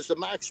block. It was the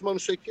maximum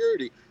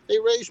security. They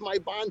raised my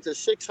bond to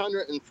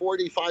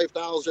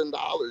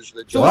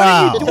 $645,000. So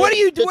what are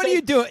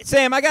you doing,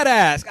 Sam? I gotta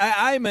ask.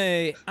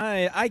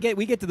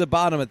 We get to the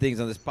bottom of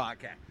things on this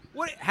podcast.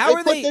 What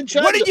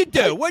did you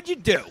do? What'd you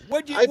do?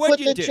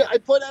 I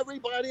put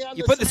everybody on.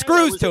 You put the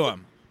screws to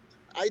them.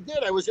 I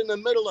did. I was in the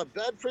middle of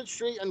Bedford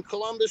Street and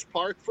Columbus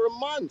Park for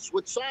months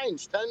with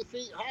signs 10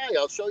 feet high.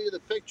 I'll show you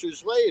the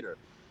pictures later.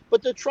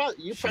 But the truck,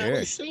 you've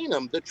probably seen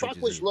them. The truck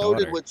was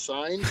loaded with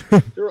signs.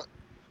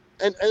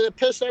 And it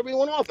pissed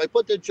everyone off. I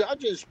put the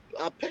judge's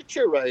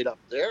picture right up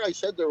there. I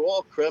said they're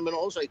all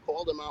criminals. I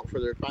called them out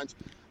for their crimes.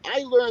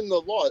 I learned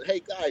the law.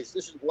 Hey, guys,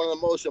 this is one of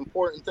the most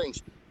important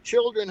things.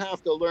 Children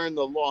have to learn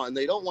the law, and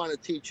they don't want to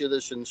teach you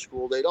this in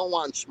school. They don't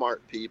want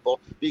smart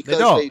people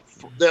because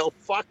they'll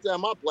fuck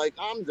them up like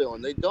I'm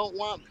doing. They don't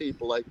want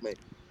people like me.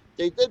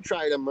 They did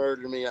try to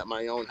murder me at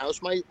my own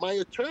house. My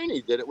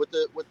attorney did it with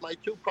my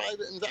two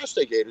private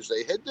investigators.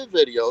 They hid the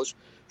videos,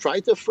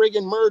 tried to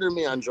friggin' murder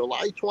me on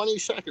July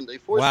 22nd. They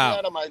forced me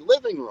out of my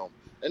living room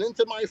and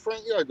into my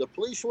front yard. The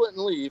police wouldn't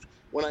leave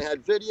when I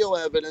had video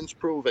evidence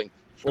proving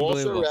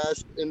false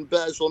arrest,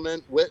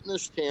 embezzlement,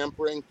 witness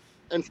tampering,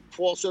 and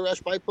false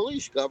arrest by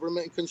police,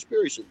 government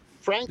conspiracy.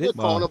 Frank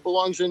Lacona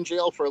belongs in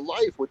jail for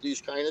life with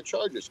these kind of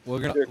charges. We're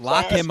going to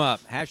lock him up.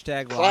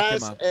 Hashtag lock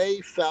him up. Class A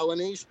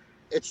felonies.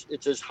 It's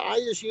as high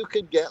as you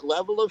could get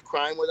level of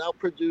crime without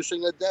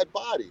producing a dead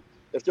body.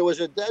 If there was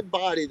a dead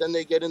body, then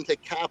they get into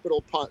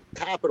capital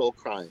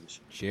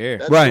crimes. Sure.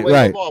 That's the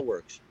way the law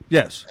works.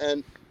 Yes.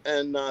 And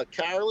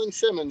Carolyn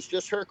Simmons,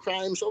 just her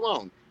crimes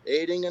alone,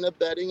 aiding and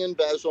abetting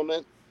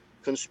embezzlement,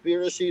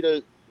 conspiracy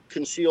to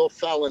conceal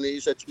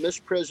felonies. That's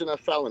misprison a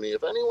felony.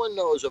 If anyone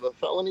knows of a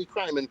felony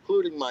crime,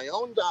 including my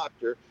own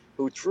doctor,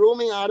 who threw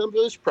me out of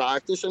his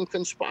practice and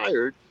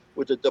conspired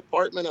with the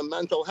Department of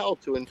Mental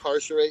Health to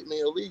incarcerate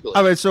me illegally.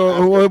 All right,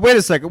 so wait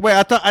a second. Wait,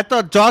 I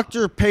thought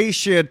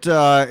doctor-patient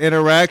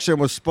interaction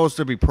was supposed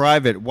to be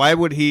private. Why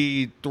would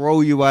he throw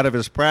you out of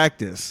his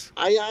practice?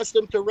 I asked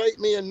him to write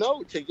me a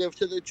note to give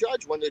to the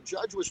judge when the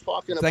judge was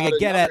talking about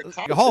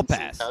like a hall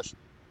pass. Test.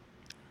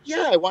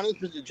 Yeah, I wanted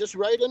to just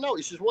write a note.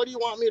 He says, what do you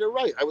want me to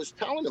write? I was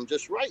telling him,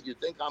 just write. You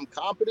think I'm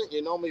competent?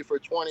 You know me for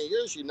 20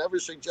 years. You never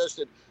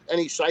suggested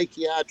any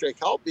psychiatric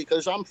help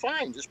because I'm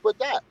fine. Just put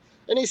that.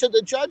 And he said,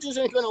 the judge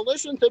isn't going to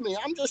listen to me.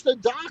 I'm just a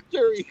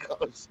doctor, he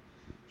goes.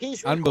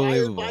 He's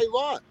required by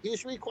law.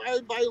 He's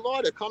required by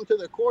law to come to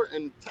the court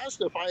and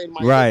testify in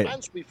my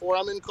defense before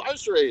I'm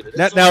incarcerated.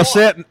 Now,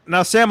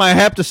 Sam, I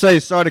have to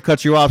say, sorry to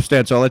cut you off,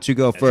 Stan, so I'll let you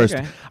go first.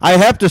 Okay. I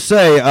have to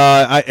say,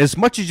 as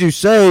much as you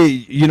say,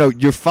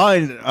 you're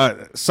fine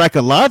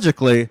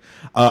psychologically.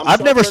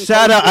 I've never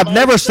sat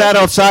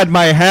outside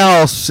my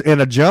house in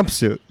a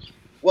jumpsuit.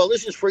 Well,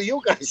 this is for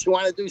you guys who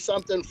want to do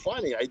something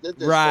funny. I did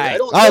this. Right.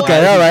 Okay. All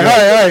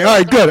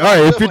right. Good. All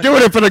right. If you're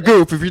doing it for the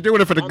goof,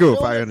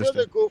 I understand.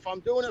 For the goof,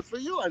 I'm doing it for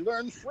you. I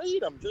learned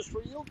freedom just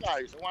for you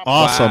guys.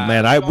 Awesome,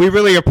 man. We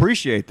really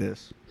appreciate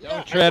this.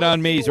 Don't tread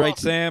on me, right,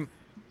 Sam?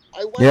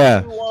 I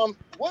went to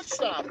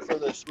Woodstock for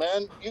this,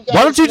 man. You guys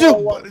Why don't you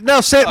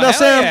do?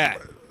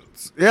 Sam.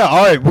 Yeah,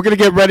 all right. We're going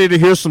to get ready to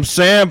hear some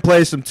Sam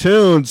play some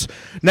tunes.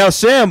 Now,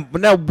 Sam,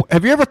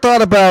 have you ever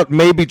thought about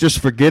maybe just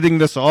forgetting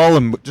this all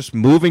and just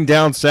moving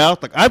down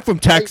south? Like, I'm from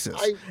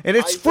Texas, and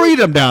it's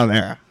freedom down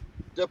there.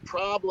 The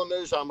problem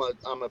is I'm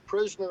a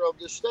prisoner of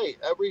the state.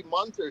 Every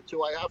month or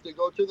two, I have to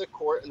go to the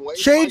court and wait.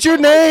 Change your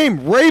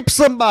name. Rape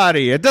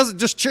somebody. It doesn't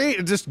just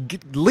change. Just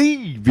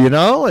leave,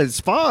 It's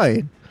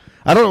fine.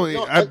 I don't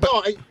know.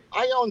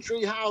 I own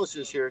 3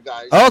 houses here,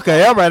 guys.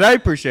 Okay, all right. I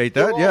appreciate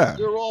that,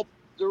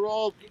 They're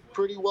all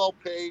pretty well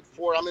paid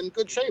for. I'm in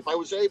good shape. I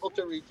was able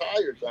to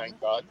retire,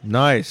 thank God.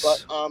 Nice.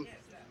 But I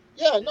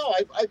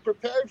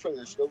prepared for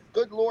this. The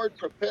good Lord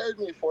prepared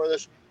me for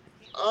this.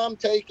 I'm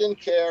taking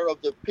care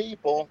of the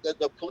people that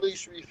the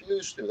police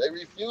refuse to. They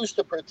refuse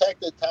to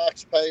protect the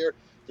taxpayer.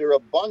 They're a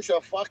bunch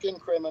of fucking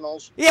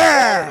criminals.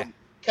 Yeah.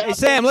 Hey,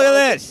 Sam, look at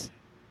this.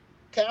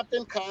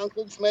 Captain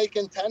Conklin's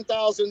making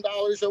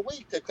 $10,000 a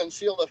week to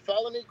conceal the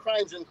felony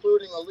crimes,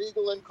 including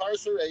illegal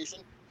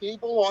incarceration. He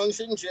belongs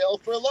in jail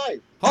for life.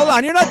 Hold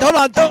on,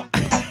 don't.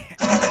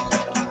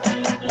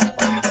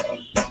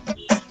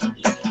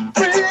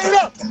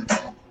 Freedom!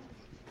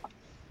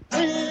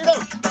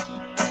 Freedom!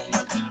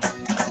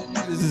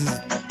 This is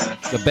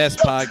the best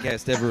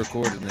podcast ever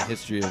recorded in the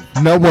history of...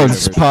 No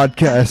one's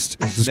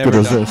podcast is as good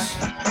as this.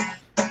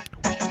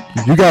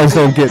 You guys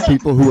don't get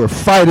people who are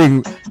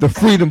fighting the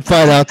freedom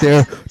fight out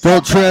there.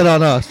 Don't tread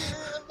on us.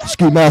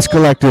 Ski Mask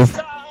Collective.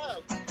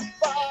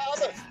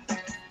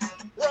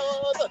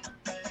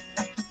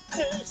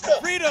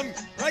 Freedom,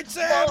 right,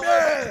 Sam?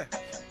 Yeah.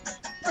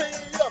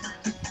 Freedom.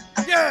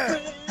 Yeah.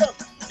 Freedom.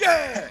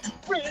 Yeah.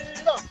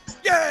 Freedom.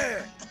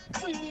 Yeah.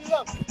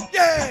 Freedom.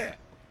 Yeah.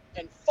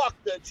 And fuck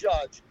the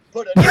judge.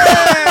 Put it.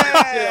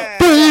 Yeah.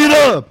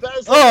 Freedom.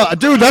 Oh,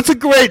 dude, that's a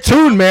great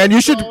tune, man.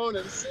 You should.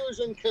 And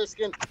Susan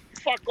Kiskin.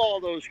 Fuck all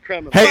those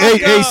criminals.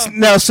 Hey,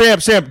 now, Sam,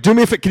 do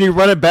me a favor. Can you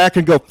run it back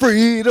and go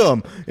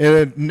freedom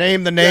and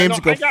name the names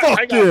and go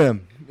fuck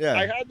them? Yeah.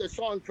 I had the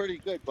song pretty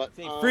good, but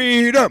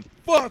freedom,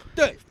 fuck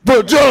that.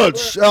 The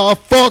judge,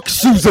 fuck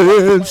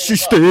Susan, she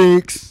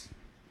stinks.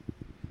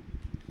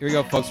 Here we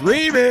go, folks.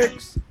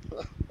 Remix.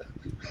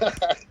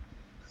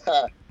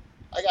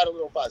 I got a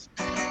little buzz.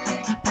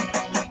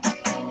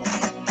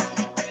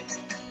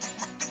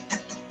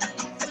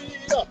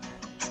 Freedom.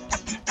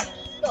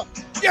 Freedom.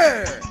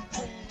 Yeah.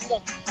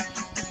 Freedom.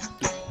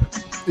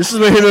 This is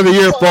the hit of the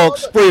year,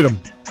 folks.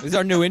 Freedom. This is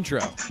our new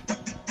intro.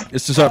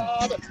 This is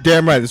our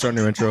damn right. This is our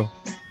new intro.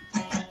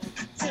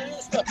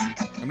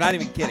 I'm not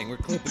even kidding. We're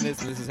clipping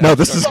this. And this is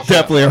this is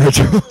definitely our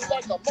intro.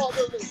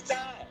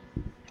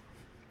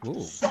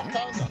 Ooh.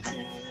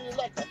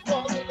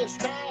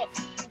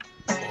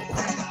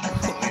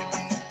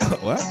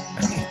 What?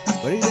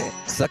 What did he say?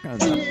 Suck on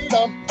the...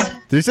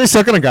 Did he say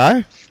suck on a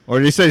guy? Or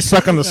did he say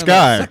suck on the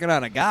sky? Sucking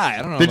on a guy.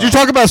 I don't know. Did you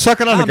talk about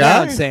sucking on a guy?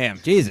 Calm down, Sam.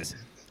 Jesus.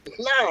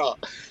 No.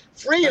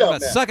 Freedom.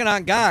 Sucking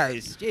on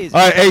guys. Jesus. All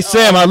right, hey,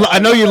 Sam, I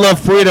know you love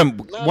freedom.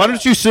 Why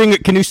don't you sing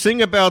it? Can you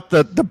sing about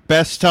the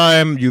best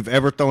time you've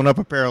ever thrown up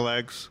a pair of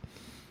legs?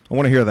 I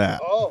want to hear that.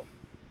 Oh.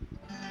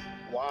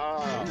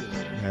 Wow.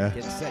 Yeah.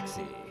 Get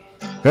sexy.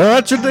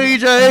 That's your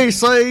DJ,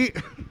 say.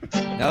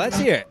 Now let's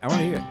hear it. I want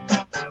to hear it.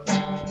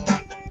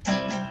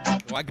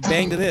 Well, I can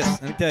bang to this.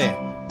 Let me tell you.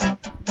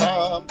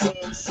 I'm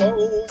the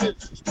soul,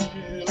 it's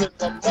stealing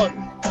the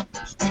money.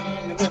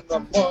 Stealing the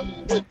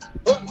money with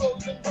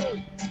burgos and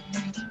money.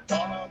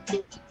 I'm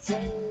the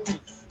soul,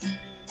 it's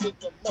stealing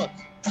the money.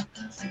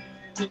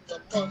 Stealing the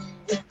money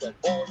with the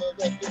border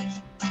that hits.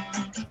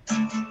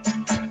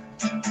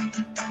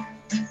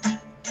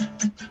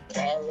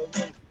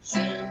 Carolyn,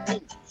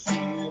 singing,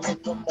 stealing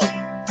the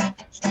money.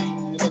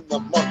 Stealing the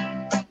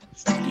money.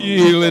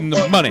 Stealing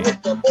the money.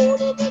 With the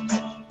border that hits.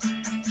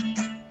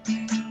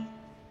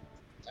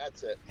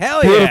 It.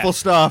 Hell yeah.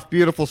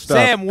 Beautiful stuff.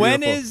 Sam,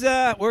 when is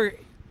we're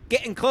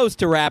getting close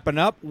to wrapping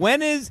up.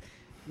 When is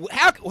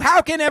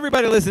how can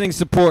everybody listening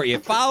support you?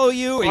 Follow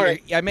you?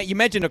 Right. You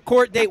mentioned a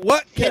court date.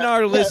 What can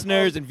our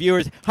listeners and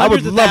viewers,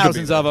 hundreds of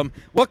thousands of them,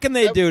 what can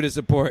they do to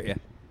support you?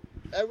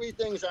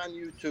 Everything's on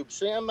YouTube.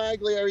 Sam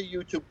Magliari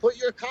YouTube. Put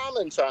your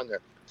comments on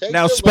there.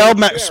 Now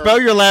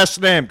spell your last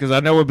name, because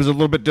I know it was a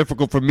little bit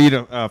difficult for me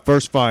to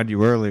first find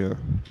you earlier.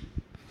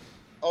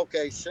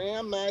 Okay,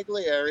 Sam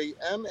Magliari,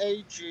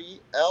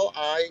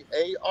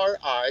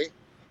 Magliari,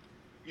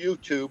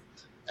 YouTube.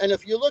 And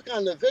if you look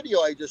on the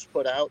video I just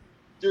put out,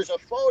 there's a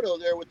photo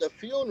there with the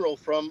funeral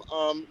from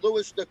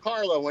Louis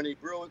DiCarlo when he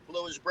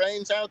blew his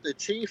brains out, the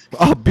chief.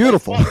 Oh,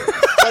 beautiful.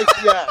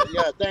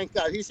 Yeah, thank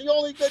God. He's the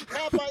only good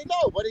cop I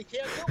know, but he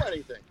can't do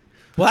anything.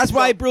 Well, that's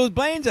why he blew his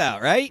brains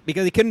out, right?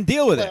 Because he couldn't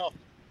deal with it.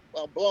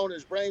 Well, blowing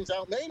his brains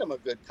out made him a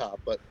good cop,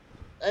 but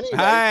anyway.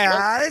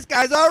 This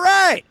guy's all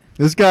right.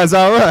 This guy's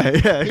all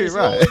right. Yeah, he's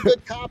right. the only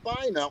good cop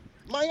I know.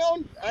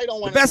 I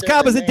don't want to. The best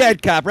cop is a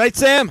dead cop, right,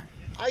 Sam?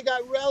 I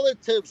got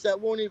relatives that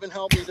won't even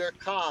help me. They're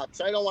cops.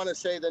 I don't want to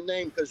say the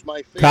name because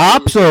my family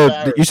cops,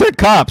 or you said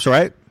cops,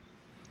 right?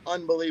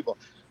 Unbelievable.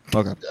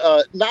 Okay.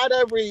 Not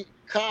every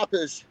cop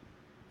is.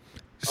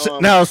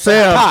 Now,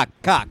 Sam.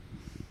 Cock.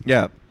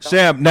 Yeah.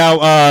 Sam,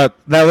 now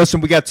listen,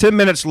 we got 10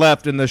 minutes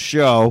left in the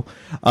show.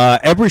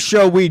 Every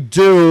show we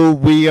do,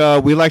 we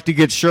like to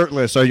get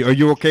shirtless. Are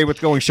you okay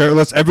with going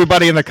shirtless?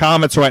 Everybody in the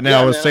comments right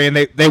now is saying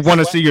they want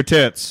to see your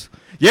tits.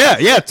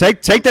 Yeah.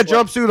 Take that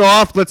jumpsuit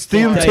off. Let's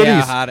see them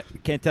titties.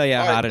 Can't tell you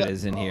how hot it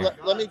is in here.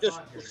 Let me just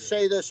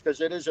say this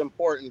because it is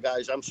important,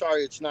 guys. I'm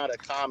sorry it's not a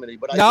comedy,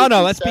 but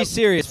no. Let's be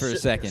serious for a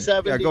second.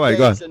 70 go ahead.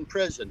 days in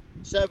prison.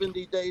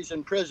 70 days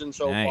in prison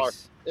so Nice. far.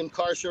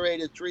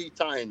 Incarcerated 3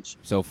 times.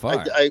 So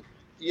far. I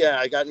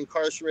got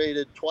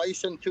incarcerated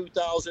twice in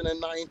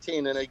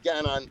 2019 and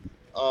again on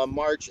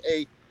March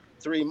 8th,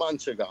 3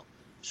 months ago.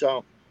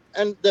 So,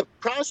 and the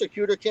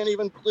prosecutor can't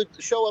even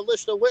show a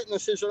list of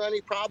witnesses or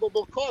any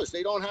probable cause.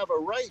 They don't have a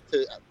right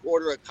to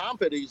order a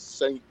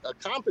competency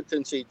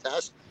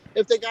test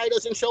if the guy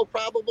doesn't show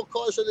probable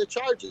cause of the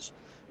charges.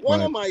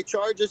 One of my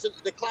charges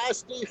is the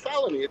Class D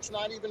felony. It's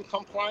not even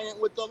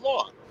compliant with the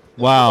law.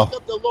 Wow. Look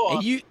up the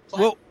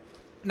law.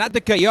 Not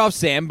to cut you off,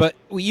 Sam, but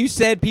you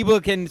said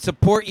people can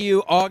support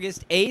you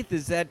August 8th.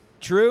 Is that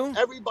true?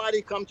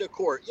 Everybody come to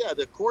court. Yeah,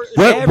 the court is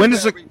when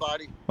is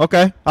everybody.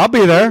 Okay, I'll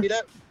be there.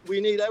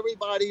 We need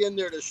everybody in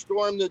there to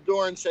storm the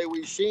door and say,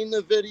 we've seen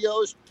the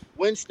videos.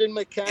 Winston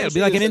McKenzie it'll be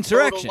like an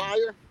insurrection. Total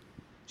liar.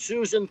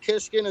 Susan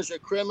Kiskin is a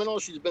criminal.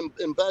 She's been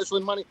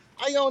embezzling money.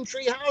 I own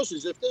 3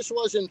 houses. If this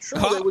wasn't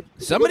true,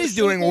 somebody's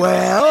doing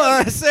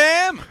well,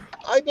 Sam.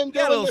 I've been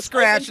doing got a little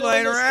scratch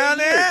laying around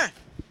there.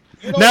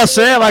 Now,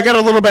 Sam, I got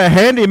a little bit of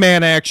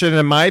handyman action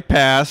in my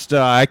past.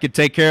 I could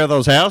take care of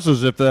those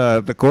houses if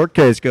the court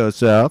case goes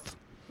south.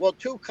 Well,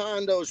 2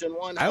 condos in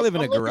one house. I live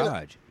in a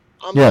garage.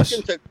 I'm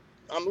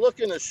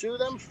looking to sue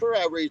them for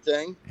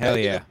everything. Hell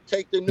yeah.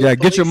 Take the new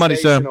get your money,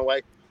 Sam.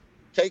 Away.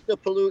 Take the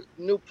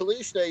new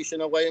police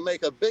station away and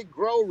make a big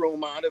grow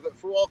room out of it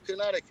for all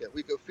Connecticut.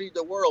 We could feed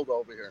the world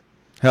over here.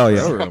 Hell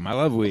yeah. Grow room. I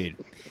love weed.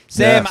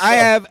 Sam, I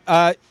have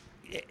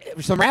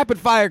some rapid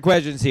fire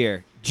questions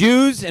here.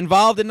 Jews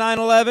involved in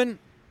 9/11?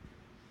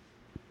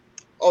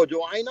 Oh,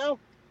 do I know?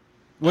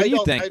 What do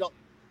you think? I don't.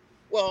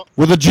 Well,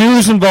 were the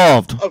Jews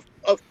involved?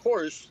 Of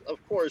course,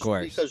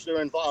 because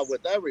they're involved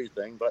with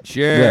everything. But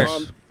sure,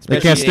 they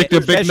can't stick their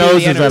big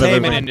noses out of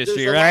it.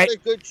 Industry, right?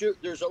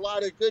 There's a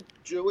lot of good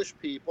Jewish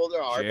people.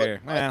 There are,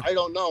 sure. but I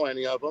don't know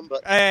any of them.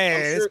 But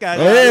hey, this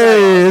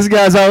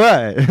guy's all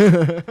right.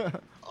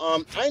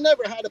 I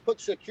never had to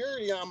put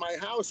security on my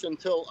house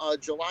until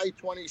July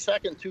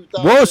 22nd,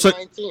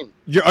 2019.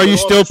 Whoa, are you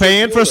still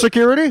paying for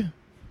security?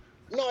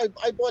 No,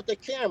 I bought the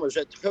cameras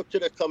that hook to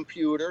the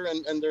computer,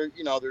 and they're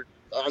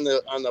on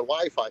the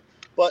Wi-Fi.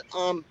 But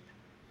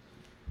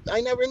I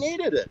never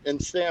needed it in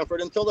Stanford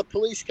until the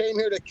police came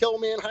here to kill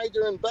me and hide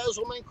their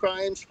embezzlement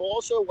crimes,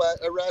 false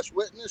arrest,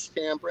 witness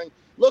tampering.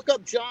 Look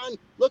up on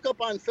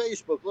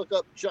Facebook. Look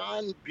up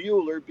John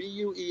Buehler,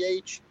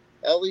 Buehler.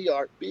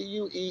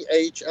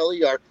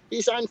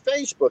 He's on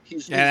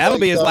Facebook. That'll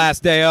be his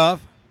last day off.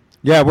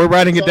 Yeah, we're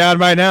writing it down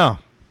right now.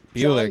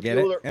 Buehler, get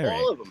Buehler, it?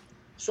 all of them.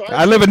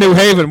 I live in New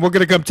Haven. We're going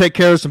to come take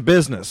care of some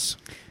business.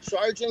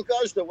 Sergeant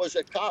Guzda was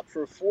a cop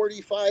for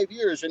 45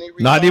 years, and he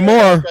retired not anymore.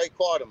 After I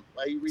caught him.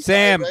 He retired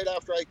Sam, right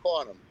after I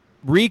caught him.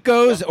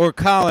 Ricos or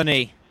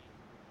Colony?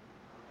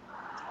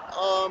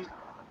 I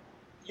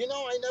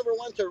never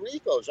went to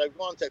Rico's. I've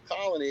gone to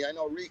Colony. I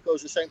know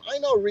Rico's the same. I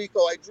know Rico.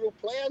 I drew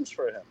plans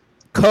for him.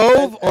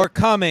 Cove or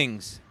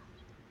Cummings?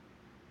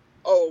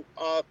 Cove.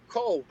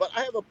 But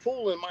I have a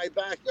pool in my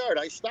backyard.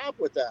 I stop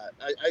with that.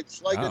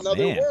 It's like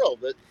another man.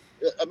 world.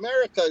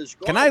 America is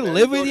gone. Can I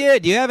live with you?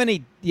 Do you have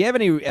any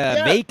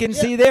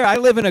vacancy there? I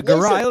live in a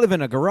garage. I live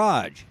in a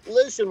garage.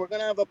 Listen, we're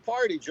gonna have a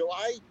party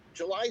July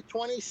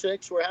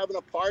 26th. We're having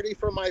a party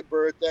for my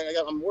birthday.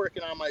 I'm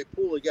working on my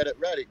pool to get it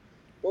ready.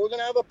 But we're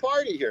gonna have a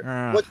party here.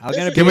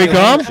 Can we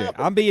come?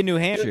 I'll be in New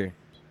Hampshire.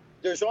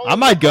 I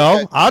might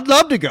go. I'd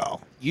love to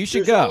go. You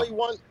should go.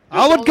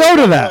 I would go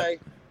to that.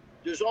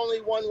 There's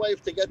only one way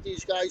to get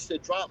these guys to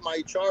drop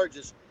my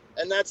charges,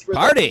 and that's for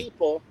party. The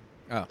people.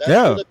 Oh.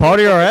 Yeah,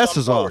 party our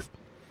asses off.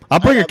 I'll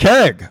bring a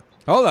keg.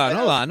 Hold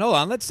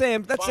on. Let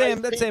Sam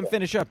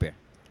finish up here.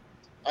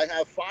 I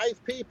have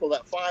 5 people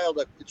that filed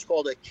it's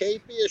called a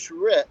capious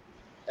writ,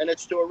 and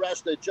it's to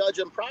arrest the judge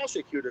and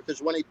prosecutor.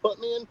 Because when he put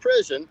me in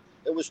prison,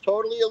 it was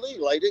totally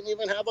illegal. I didn't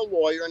even have a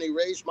lawyer, and he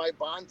raised my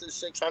bond to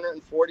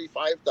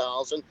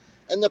 $645,000.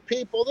 And the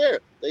people there,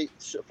 5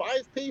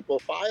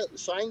 people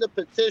signed a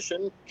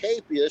petition,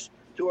 Capias,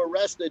 to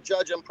arrest the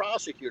judge and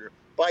prosecutor.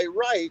 By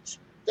rights,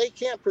 they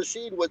can't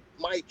proceed with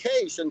my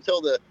case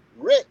until the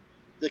writ,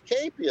 the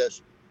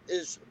Capias,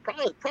 is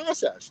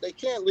processed. They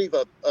can't leave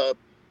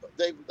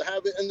they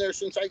have it in there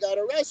since I got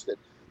arrested.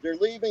 They're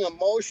leaving a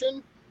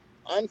motion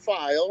on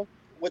file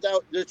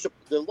without,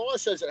 the law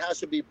says it has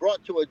to be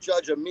brought to a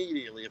judge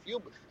immediately.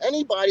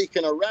 Anybody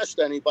can arrest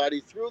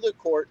anybody through the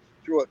court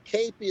through a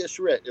Capias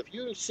writ. If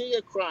you see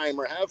a crime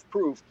or have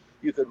proof,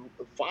 you could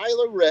file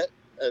a writ,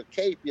 a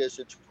Capias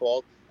it's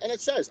called, and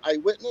it says, I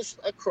witnessed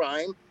a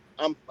crime,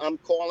 I'm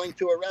calling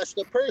to arrest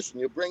a person.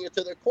 You bring it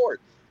to the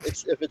court.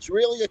 If it's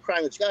really a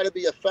crime, it's got to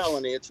be a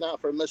felony. It's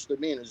not for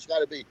misdemeanors. It's got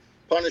to be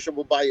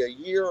punishable by a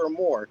year or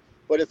more.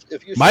 But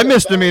if you my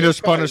misdemeanor is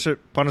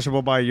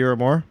punishable by a year or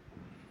more.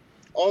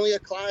 Only a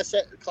class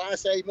A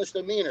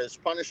misdemeanor is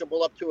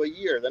punishable up to a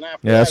year. Then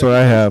after that's what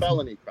I have.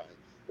 Felony crime.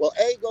 Well,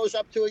 A goes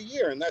up to a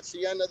year, and that's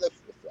the end of the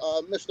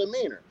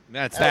misdemeanor.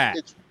 That's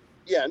that.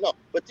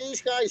 But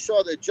these guys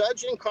saw the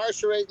judge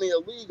incarcerate me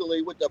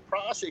illegally with the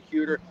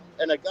prosecutor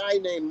and a guy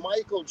named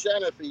Michael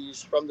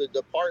Genovese from the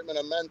Department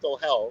of Mental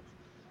Health.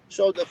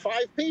 So the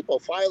 5 people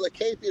filed a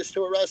Capias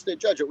to arrest the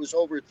judge. It was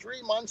over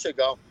 3 months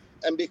ago,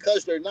 and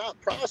because they're not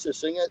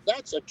processing it,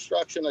 that's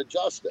obstruction of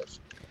justice.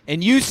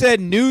 And you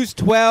said News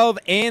 12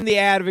 and The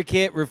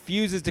Advocate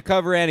refuses to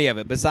cover any of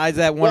it, besides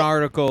that one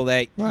article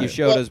that you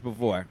showed us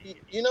before.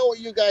 You know what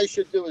you guys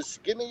should do is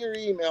give me your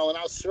email, and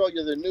I'll show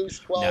you the News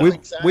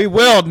 12. We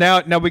will.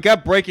 Now we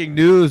got breaking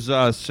news,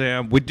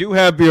 Sam. We do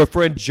have your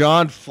friend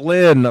John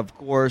Flynn, of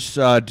course.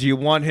 Do you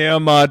want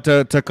him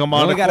to come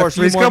on? Of course,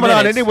 he's coming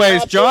on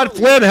anyways. Absolutely. John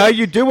Flynn, how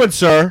you doing,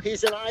 sir?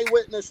 He's an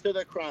eyewitness to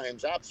the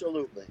crimes.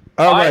 Absolutely.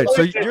 All right.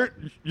 So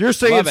you're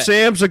saying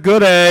Sam's a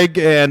good egg,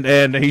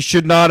 and he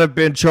should not have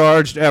been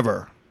charged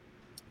ever.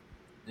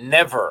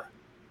 Never.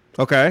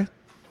 Okay.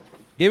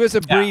 Give us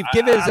a brief.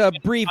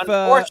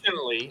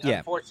 Unfortunately,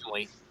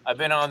 I've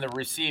been on the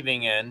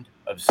receiving end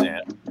of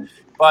Sam,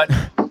 but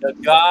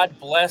God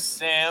bless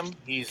Sam.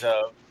 He's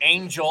an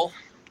angel.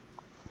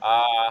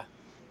 My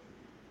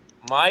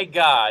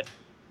God,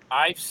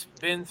 I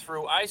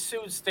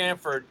sued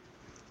Stanford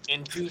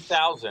in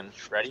 2000.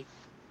 Ready?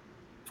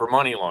 For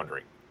money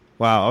laundering.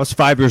 Wow, I was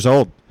 5 years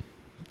old.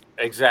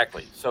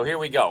 Exactly. So here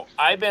we go.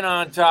 I've been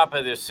on top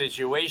of this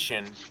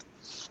situation.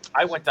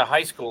 I went to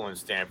high school in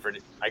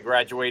Stanford. I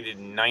graduated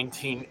in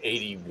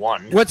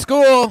 1981. What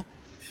school?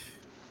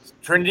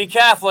 Trinity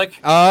Catholic.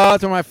 Oh,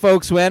 that's where my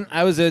folks went.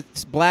 I was a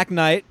Black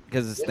Knight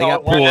because they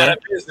got poor. Went out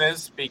of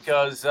business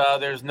because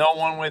there's no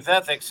one with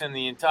ethics in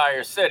the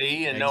entire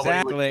city, and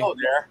nobody would go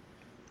there.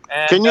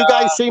 And, can you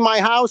guys see my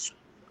house?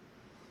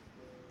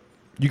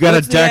 You got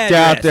it decked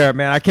out there,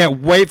 man. I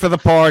can't wait for the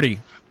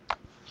party.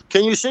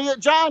 Can you see it,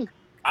 John?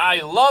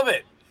 I love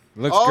it.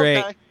 Looks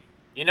great.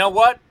 You know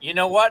what?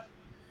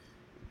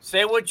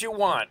 Say what you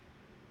want.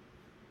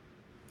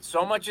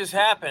 So much has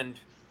happened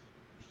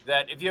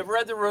that if you ever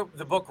read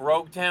the book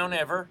Rogue Town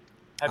ever?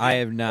 I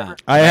have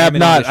not. I have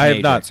not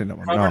seen that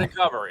one. Cover to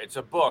cover. It's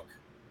a book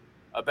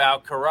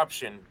about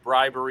corruption,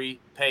 bribery,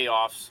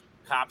 payoffs,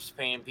 cops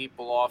paying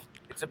people off.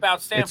 It's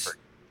about Stanford.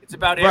 It's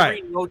about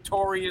every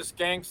notorious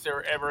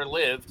gangster ever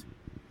lived,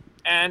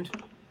 and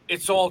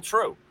it's all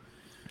true.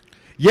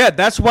 Yeah,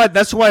 that's why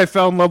I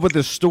fell in love with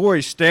this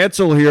story.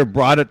 Stancil here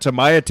brought it to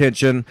my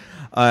attention,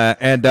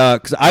 and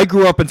because I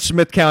grew up in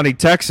Smith County,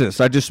 Texas.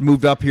 I just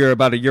moved up here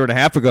about a year and a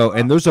half ago,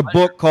 and there's a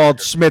book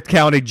called Smith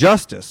County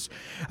Justice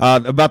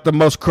about the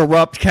most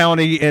corrupt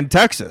county in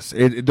Texas.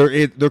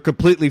 They're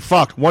completely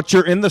fucked. Once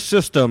you're in the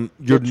system,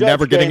 you're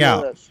never getting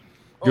out.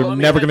 You're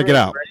never going to get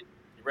out.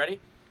 You ready?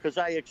 Because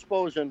I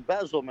expose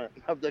embezzlement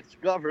of the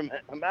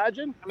government.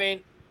 Imagine. I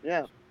mean,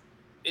 yeah.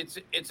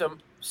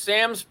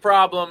 Sam's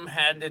problem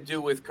had to do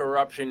with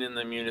corruption in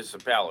the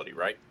municipality,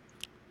 right?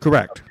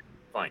 Correct. Okay,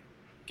 fine.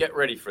 Get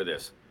ready for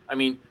this. I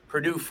mean,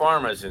 Purdue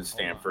Pharma's in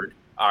Stanford,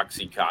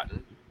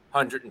 OxyContin,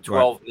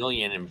 $112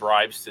 million in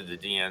bribes to the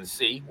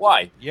DNC.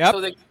 Why? Yep.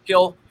 So they can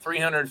kill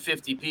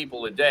 350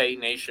 people a day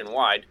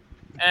nationwide.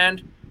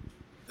 And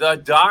the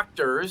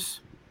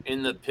doctors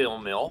in the pill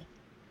mill,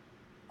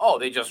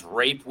 they just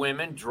rape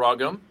women, drug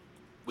them.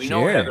 We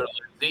know Heather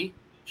Lindsay.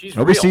 She's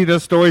real. We see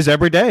those stories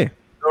every day.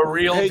 The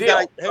real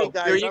deal. Hey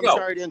guys, I'm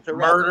sorry to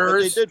interrupt.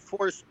 Murders.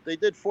 They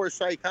did force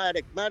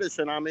psychotic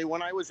medicine on me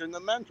when I was in the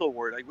mental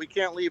ward. We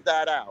can't leave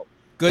that out.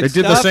 They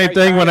did the same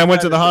thing when I went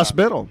to the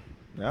hospital.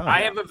 Yeah. I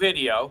have a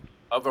video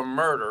of a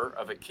murder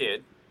of a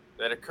kid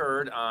that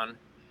occurred on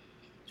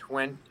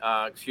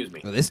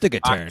this took a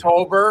turn.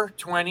 October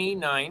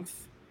 29th,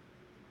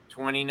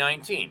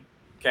 2019.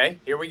 Okay,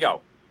 here we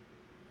go.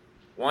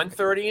 1:30 in the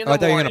morning. I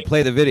thought you were going to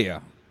play the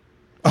video.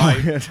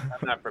 I'm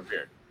not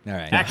prepared. All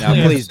right.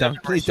 Actually, no,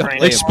 please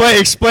don't.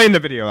 Explain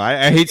the video.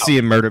 I hate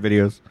seeing murder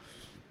videos.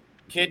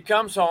 Kid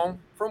comes home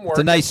from work. It's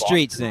a nice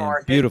street scene.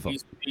 Beautiful.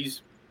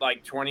 He's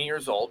like 20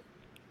 years old.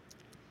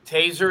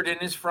 tasered in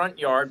his front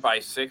yard by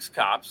 6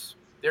 cops.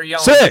 They're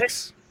yelling,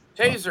 6.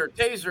 Taser,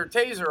 taser,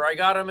 taser. I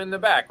got him in the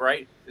back,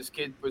 right?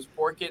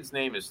 Poor kid's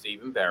name is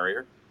Stephen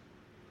Barrier.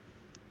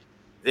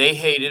 They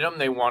hated him.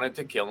 They wanted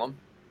to kill him.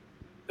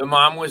 The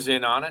mom was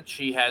in on it.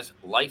 She has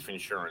life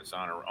insurance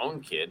on her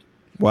own kid.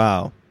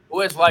 Wow. Who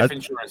has life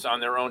insurance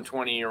on their own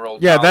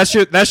 20-year-old? Yeah, that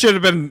should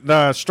have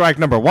been strike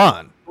number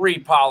 1. 3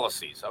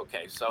 policies.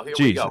 Okay, so here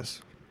we go.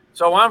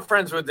 So I'm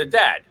friends with the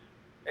dad.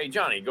 Hey,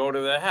 Johnny, go to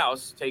the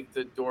house, take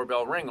the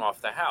doorbell ring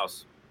off the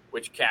house,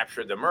 which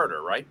captured the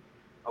murder, right?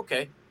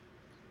 Okay.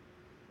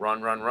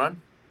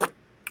 Run.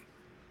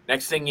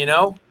 Next thing you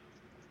know,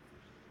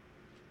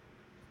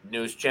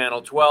 News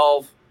Channel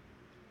 12,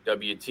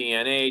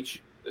 WTNH,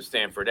 the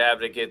Stanford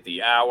Advocate,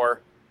 The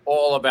Hour,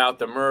 all about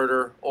the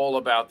murder, all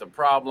about the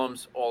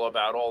problems, all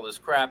about all this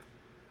crap.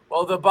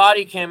 Well, the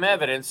body cam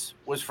evidence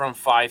was from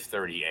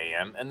 5:30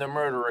 a.m. and the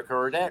murder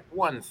occurred at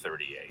 1:30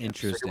 a.m.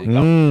 Interesting.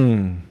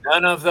 So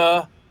none of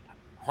the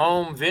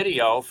home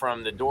video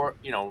from the door,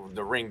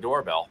 the Ring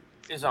doorbell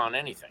is on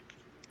anything.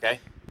 Okay.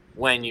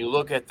 When you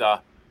look at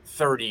the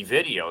 30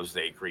 videos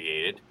they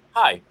created,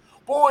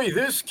 boy,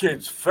 this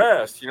kid's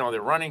fast.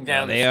 They're running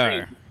down the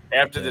street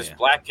after this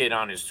black kid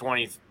on his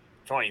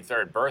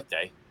 23rd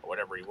birthday or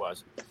whatever he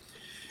was.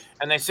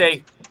 And they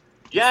say,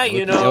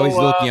 they always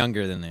look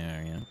younger than they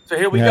are. Yeah. So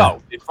here we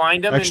go. They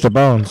find him extra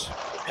bones,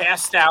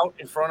 passed out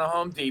in front of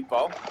Home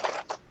Depot.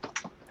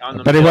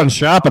 But he wasn't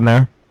shopping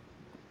there.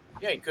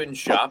 Yeah, he couldn't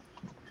shop.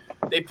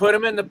 They put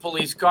him in the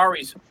police car.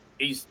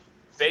 He's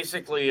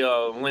basically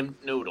a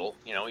limp noodle.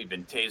 He'd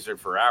been tasered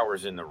for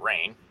hours in the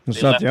rain.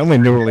 It's not the only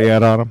noodle he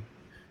had on him.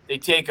 They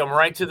take him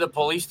right to the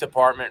police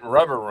department and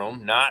rubber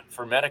room, not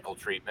for medical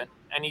treatment,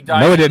 and he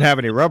dies. No, he didn't have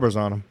any rubbers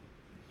on him.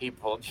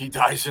 He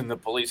dies in the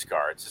police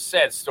car. It's a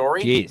sad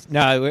story. Jeez,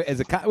 no,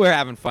 we're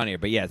having fun here,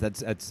 but yes,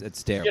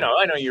 that's terrible.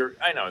 I know you're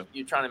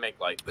trying to make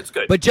light. It's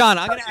good. But John,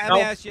 I'm gonna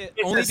ask you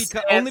only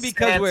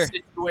because we're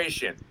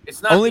situation.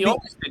 It's not the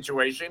only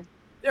situation.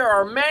 There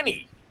are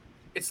many.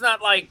 It's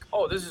not like,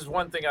 oh, this is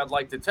one thing I'd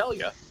like to tell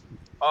you.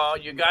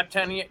 You got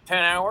 10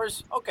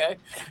 hours? Okay.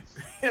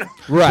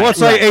 Right. Well,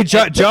 it's like, hey,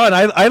 John,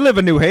 I live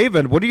in New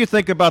Haven. What do you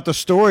think about the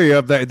story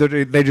of that?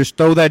 They just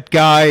throw that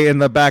guy in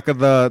the back of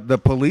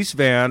the police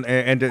van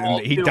and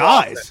he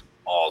dies.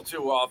 All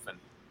too often.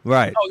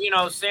 Right.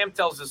 Oh, Sam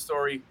tells the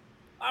story.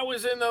 I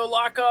was in the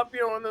lockup,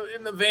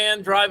 in the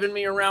van, driving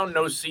me around,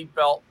 no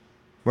seatbelt.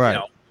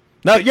 Right.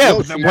 No, yeah.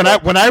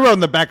 When I rode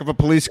in the back of a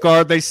police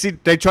car, they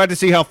tried to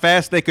see how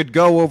fast they could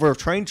go over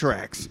train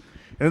tracks,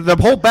 and the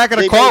whole back of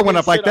the car went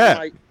up like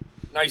that.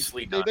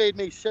 Nicely done. They made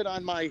me sit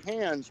on my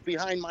hands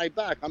behind my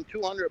back. I'm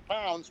 200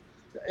 pounds,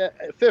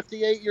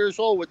 58 years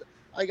old.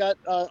 I got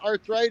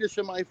arthritis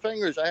in my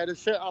fingers. I had to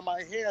sit on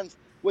my hands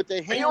with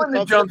the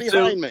handcuffs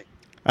behind me.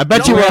 I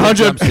bet you were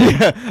 100.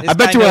 I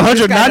bet you were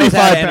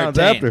 195 pounds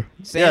after.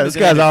 This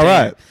guy's all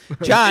right.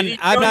 John,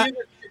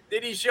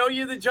 Did he show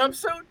you the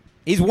jumpsuit?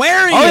 He's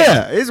wearing it. Oh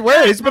yeah, he's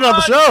wearing it. He's been on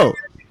the show.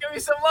 Give me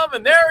some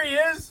loving. There he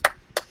is.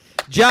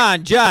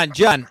 John.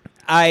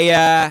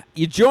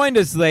 You joined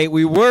us late.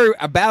 We were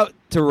about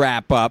to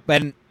wrap up,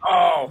 and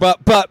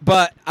but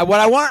what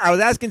I was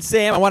asking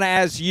Sam. I want to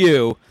ask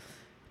you.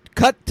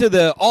 Cut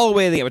to all the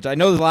way to the end, which I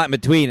know there's a lot in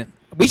between.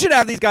 We should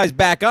have these guys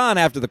back on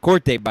after the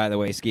court date, by the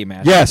way, Ski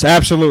Mask. Yes,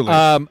 absolutely.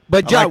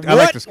 But John, I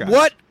like this guy.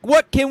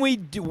 What can we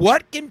do?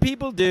 What can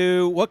people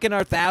do? What can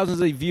our thousands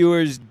of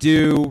viewers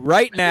do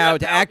right now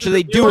to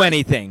actually do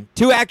anything?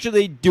 Okay. Listen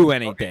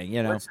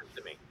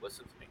to me.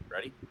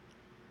 Ready?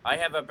 I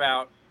have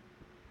about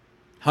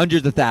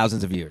hundreds of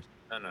thousands of viewers.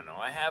 No.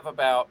 I have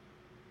about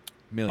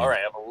millions. All right,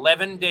 I have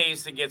 11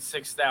 days to get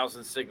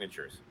 6,000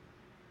 signatures.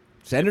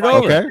 Send it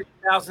over. Okay.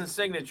 6,000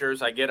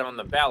 signatures, I get on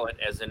the ballot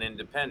as an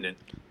independent,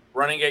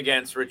 running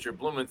against Richard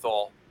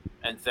Blumenthal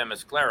and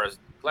Themis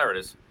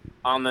Klarides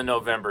on the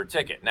November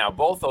ticket. Now,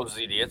 both those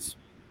idiots,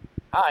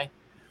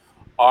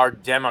 are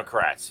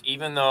Democrats,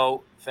 even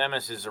though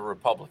Themis is a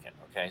Republican.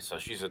 Okay, so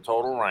she's a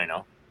total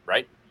rhino,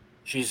 right?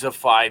 She's a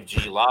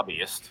 5G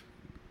lobbyist.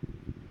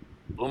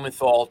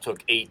 Blumenthal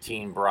took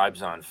 18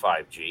 bribes on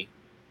 5G.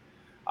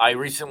 I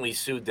recently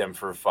sued them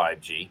for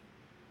 5G.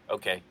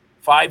 Okay,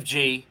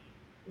 5G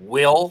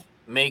will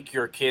make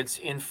your kids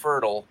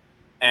infertile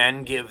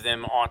and give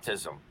them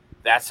autism.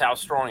 That's how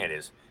strong it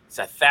is. It's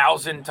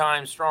 1,000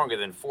 times stronger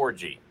than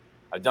 4G.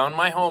 I've done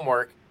my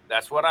homework.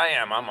 That's what I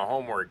am. I'm a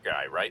homework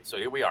guy, right? So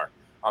here we are.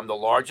 I'm the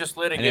largest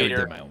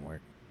litigator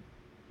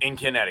in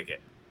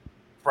Connecticut,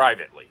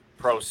 privately,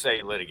 pro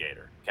se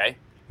litigator, okay?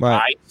 Right.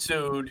 I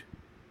sued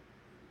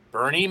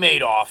Bernie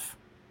Madoff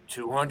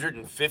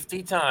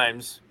 250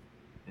 times.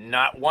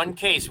 Not one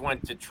case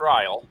went to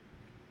trial.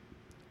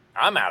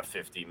 I'm out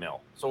 50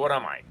 mil. So what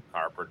am I?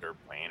 Carpenter,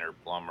 painter,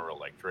 plumber,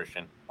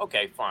 electrician.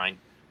 Okay, fine.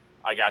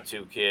 I got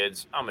 2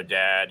 kids. I'm a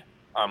dad.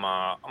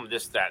 I'm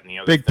this, that, and the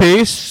other. Big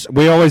piece.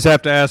 We always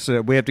have to ask.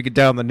 We have to get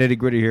down the nitty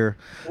gritty here.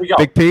 Here we go.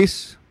 Big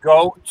piece.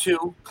 Go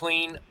to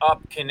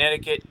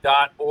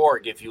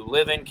cleanupconnecticut.org if you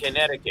live in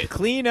Connecticut.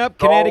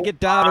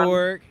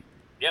 Cleanupconnecticut.org.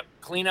 Yep,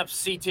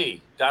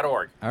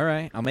 cleanupct.org. All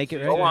right, I'll make it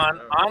Go right.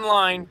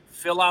 online,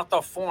 fill out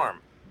the form,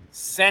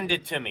 send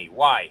it to me.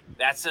 Why?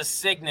 That's a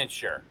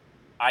signature.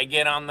 I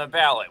get on the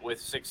ballot with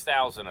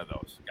 6,000 of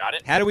those. Got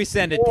it? How do we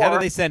send it? How do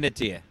they send it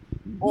to you?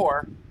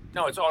 Or,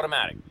 no, it's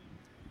automatic.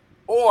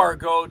 Or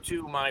go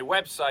to my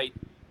website,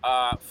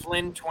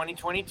 Flynn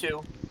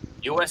 2022,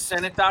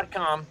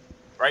 USSenate.com,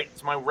 right?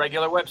 It's my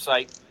regular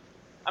website.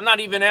 I'm not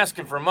even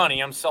asking for money.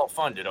 I'm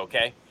self-funded,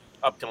 okay?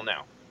 Up till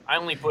now. I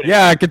only put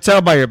Yeah, I can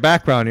tell by your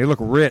background. You look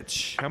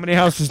rich. How many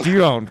houses do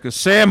you own? Because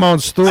Sam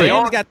owns 3.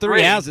 Sam's got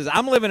 3 houses.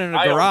 I'm living in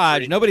a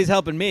garage. Nobody's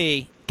helping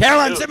me.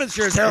 Caroline Simmons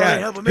sure is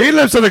helping me. He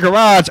lives in a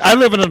garage. I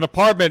live in an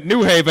apartment in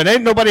New Haven.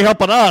 Ain't nobody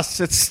helping us.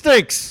 It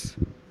stinks.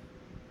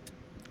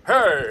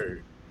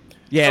 Hey.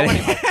 Yeah, So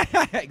anyway,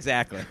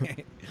 exactly.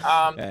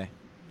 okay.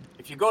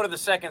 If you go to the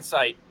second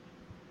site,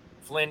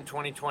 Flynn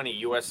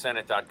 2020,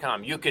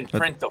 USSenate.com, you can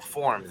print the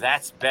form.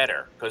 That's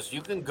better because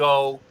you can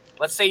go,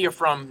 let's say you're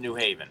from New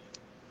Haven.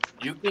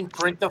 You can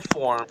print the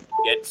form,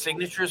 get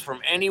signatures from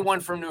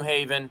anyone from New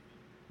Haven,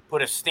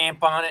 put a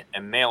stamp on it,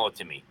 and mail it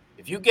to me.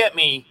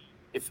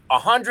 If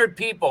 100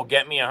 people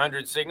get me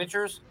 100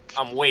 signatures,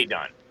 I'm way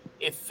done.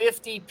 If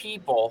 50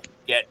 people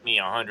get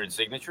me 100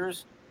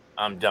 signatures,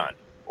 I'm done.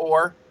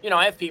 Or,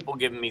 I have people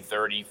giving me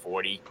 30,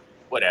 40,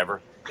 whatever.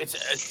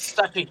 It's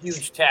such a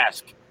huge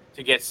task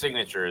to get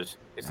signatures.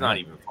 It's not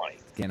even funny.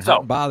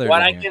 So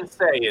what I can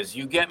say is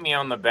you get me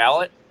on the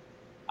ballot,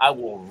 I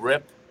will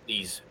rip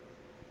these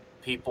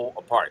people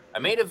apart. I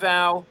made a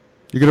vow.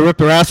 You're going to rip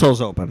their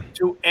assholes open.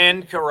 To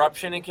end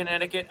corruption in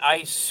Connecticut.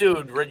 I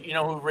sued, you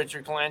know who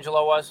Richard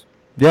Colangelo was?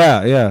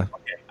 Yeah.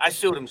 Okay. I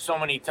sued him so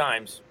many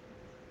times.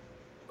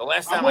 The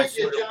last time I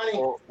sued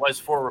him was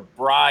for a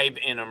bribe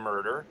in a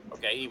murder.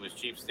 Okay, he was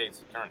chief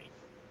state's attorney.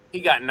 He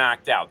got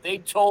knocked out. They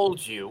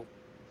told you,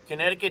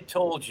 Connecticut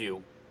told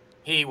you,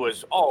 he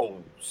was,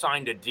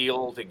 signed a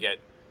deal to get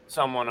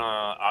someone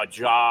a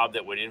job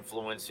that would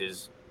influence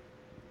his.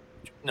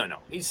 No,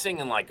 he's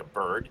singing like a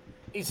bird.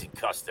 He's in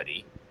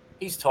custody.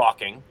 He's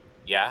talking.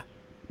 Yeah.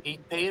 He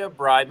paid a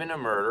bribe in a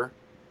murder.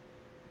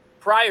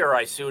 Prior,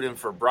 I sued him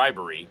for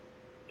bribery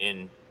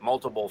in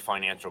multiple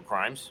financial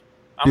crimes.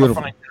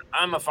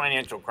 I'm a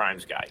financial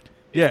crimes guy.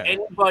 Yeah. If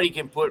anybody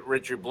can put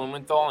Richard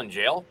Blumenthal in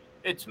jail,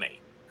 it's me.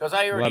 Because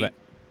I already,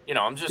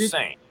 I'm just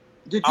saying.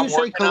 Did you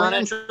say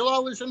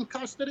Colangelo is in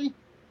custody?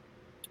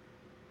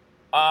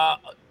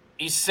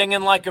 He's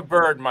singing like a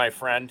bird, my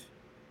friend.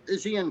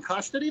 Is he in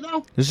custody,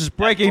 though? This is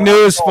breaking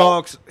news,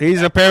 folks.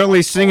 He's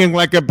apparently singing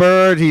like a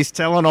bird. He's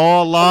telling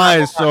all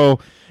lies. So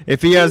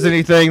if he has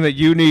anything that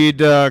you need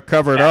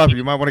covered up,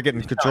 you might want to get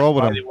in control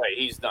with him. By the way,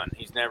 he's done.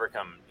 He's never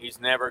coming.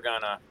 He's never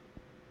going to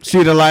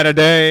see the light of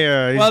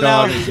day. He's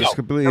done. He's just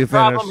completely the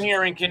problem finished.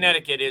 here in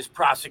Connecticut is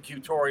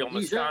prosecutorial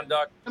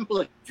misconduct,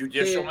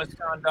 judicial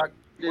misconduct.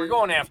 We're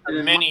going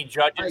after many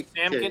judges.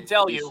 Sam can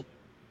tell you,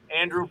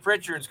 Andrew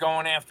Pritchard's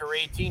going after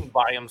 18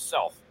 by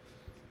himself.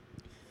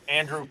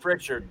 Andrew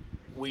Pritchard,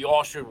 we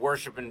all should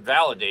worship and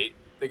validate.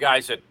 The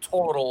guy's a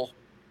total.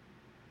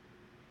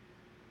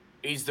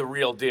 He's the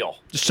real deal.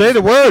 Just say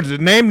the words.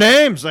 Name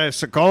names. I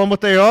call them what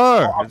they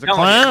are. He's a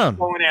clown. He's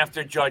going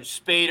after Judge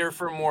Spader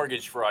for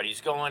mortgage fraud. He's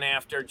going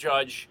after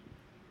Judge,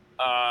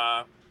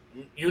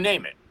 you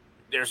name it.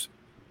 There's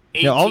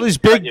all these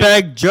big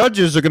bag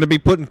judges are going to be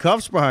putting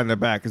cuffs behind their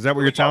back. Is that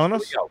what you're telling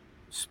us?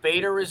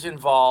 Spader is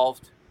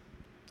involved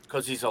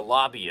because he's a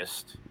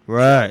lobbyist.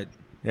 Right.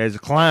 Yeah, he's a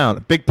clown. A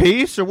big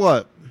piece or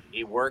what?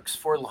 He works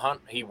for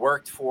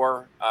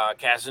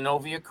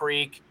Cazenovia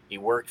Creek. He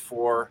worked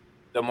for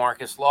the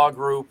Marcus Law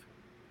Group.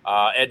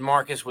 Ed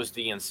Marcus was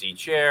DNC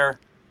chair.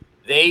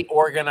 They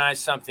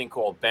organized something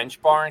called Bench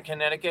Bar in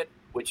Connecticut,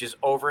 which is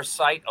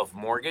oversight of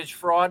mortgage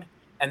fraud,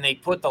 and they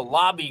put the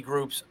lobby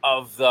groups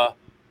of the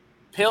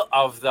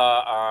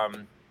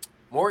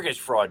mortgage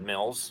fraud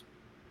mills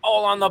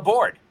all on the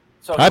board.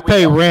 So I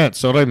pay rent,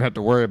 so I don't even have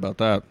to worry about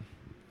that.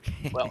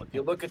 Well, if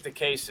you look at the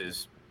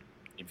cases,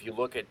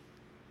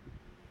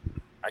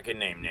 I can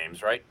name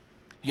names, right?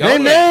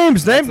 Name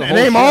names.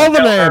 Name all the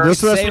names.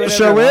 That's what the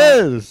show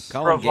is.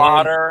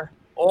 Provider.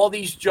 All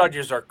these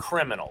judges are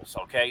criminals,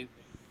 okay?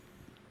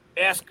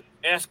 Ask.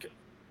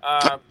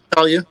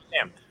 Tell you.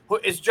 Sam,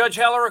 is Judge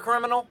Heller a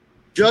criminal?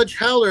 Judge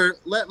Heller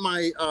let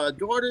my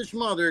daughter's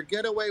mother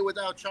get away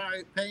without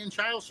paying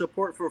child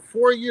support for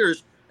 4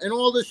 years, and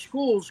all the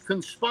schools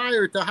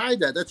conspired to hide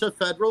that. That's a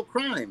federal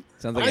crime.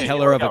 Sounds like a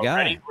Heller of a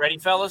guy. Ready,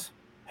 fellas?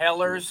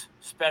 Heller's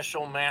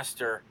special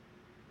master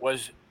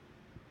was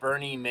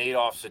Bernie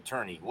Madoff's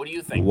attorney. What do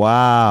you think?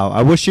 Wow.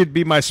 I wish you'd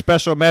be my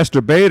special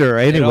masturbator.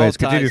 Anyways,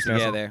 continue.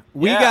 Together.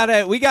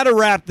 We gotta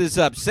wrap this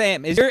up.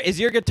 Sam, is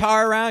your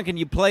guitar around? Can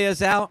you play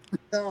us out?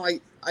 No,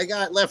 I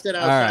got left it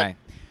outside.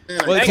 All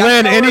right. Well,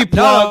 Glenn, any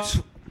plugs?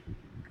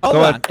 Hold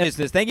on.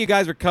 Thank you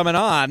guys for coming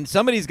on.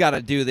 Somebody's got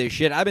to do this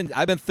shit.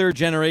 I've been third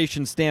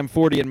generation Stam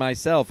 40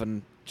 myself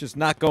and just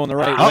not going the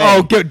right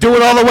way. Do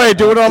it all the way.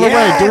 Do it all the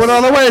way. Do it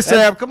all the way,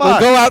 Sam. Come on. We'll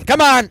go out.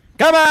 Come on.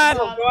 Go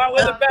out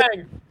with a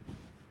bang.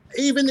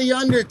 Even the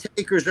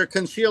Undertakers are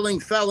concealing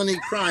felony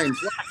crimes.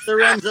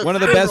 Lorenzo One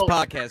of the best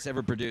Farrell, podcasts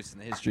ever produced in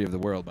the history of the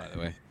world, by the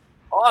way.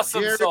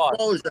 Awesome Jerry sauce.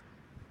 Bozak.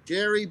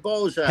 Jerry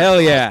Bozak.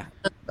 Hell yeah.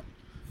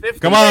 58.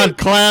 Come on,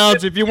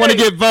 clowns. If you want to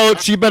get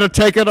votes, you better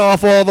take it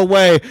off all the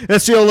way.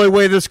 That's the only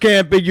way this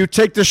can't be. You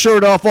take the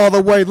shirt off all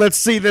the way. Let's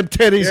see them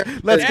titties.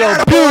 Let's go.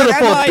 Yeah,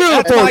 Beautiful, that's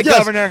beautiful. my Yes.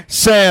 governor.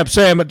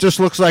 Sam, it just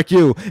looks like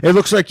you. It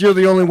looks like you're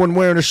the only one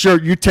wearing a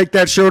shirt. You take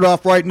that shirt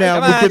off right now.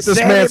 Come We on, get this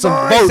Sammy man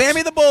some boy. votes.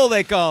 Sammy the Bull,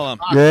 they call him.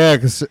 Yeah,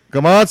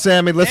 come on,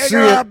 Sammy. Let's see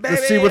There you it. go,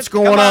 Let's see baby. what's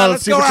going Come on.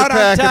 Let's see go what you're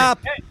out on packing. top.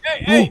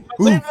 Hey,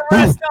 leave the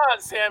rest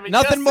on, Sammy.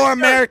 Nothing Just more the shirt.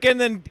 American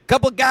than a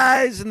couple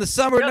guys in the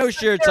summer with Just no the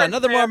shirts shirt, on.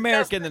 Nothing more Sam.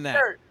 American Just than the that.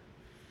 shirt.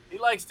 He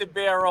likes to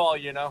bear all,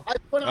 you know. I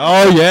put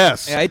on Oh,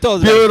 yes. Yeah, he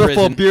told us about beautiful,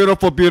 prison.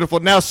 beautiful, beautiful.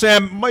 Now,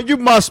 Sam, you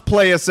must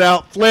play us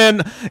out.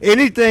 Flynn,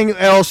 anything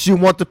else you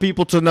want the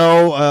people to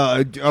know?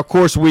 Of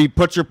course, we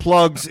put your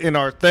plugs in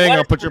our thing.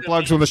 I'll put your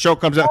plugs when the show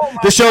comes out. Oh, my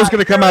The show's God,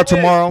 going to come there out it is.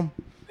 tomorrow.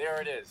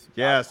 There it is.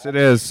 Yes, it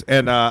is.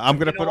 And I'm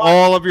going to You put know what?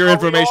 all of your Are we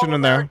information all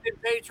in there. American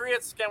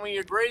Patriots, can we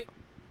agree?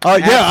 Yeah,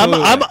 I'm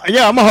Absolutely.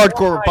 a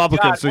hardcore Oh my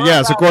Republican. God, So we're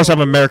yes, of about course, to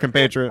I'm an lose American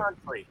this patriot.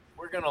 country.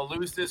 We're gonna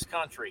lose this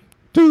country.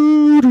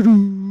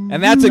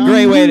 And that's a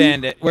great way to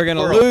end it. We're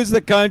gonna lose the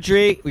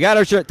country. We got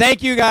our shirt.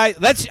 Thank you guys.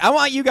 I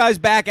want you guys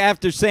back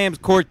after Sam's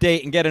court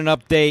date and get an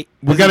update.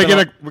 We got to get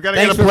a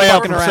play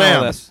out from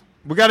Sam.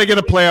 We got to get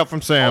a play out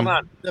from Sam. Hold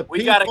on. The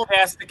We got to people-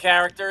 cast the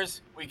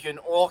characters. We can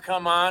all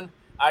come on.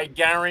 I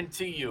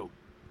guarantee you.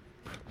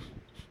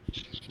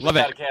 Love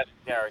We got it. to cast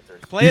the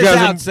characters. Play You us guys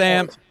out, are-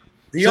 Sam.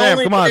 The Sam,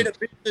 only come way on. to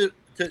beat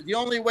the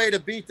only way to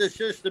beat the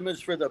system is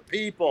for the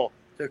people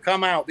to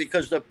come out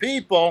because the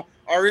people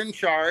are in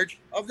charge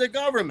of the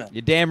government.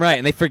 You're damn right,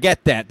 and they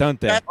forget that, don't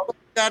they? That's what we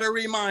got to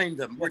remind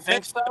them. We're You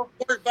think taking so?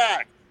 our court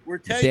back. We're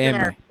taking Damn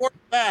our right. court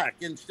back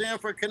in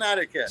Stamford,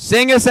 Connecticut.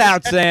 Sing us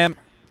out, Sam.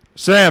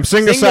 Sam,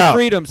 sing us Sing the out.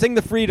 freedom. Sing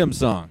the freedom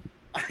song.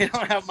 I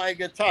don't have my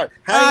guitar.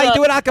 You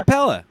do it a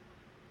cappella.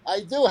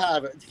 I do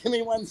have it. Give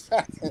me 1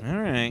 second. All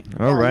right.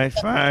 All right,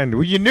 fine.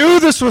 Well, you knew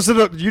this was on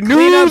the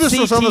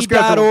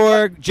schedule.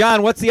 Cleanupct.org.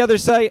 John, what's the other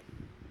site?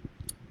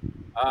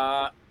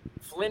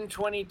 Flynn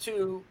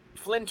 2022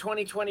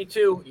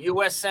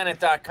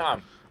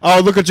 USSenate.com. Oh,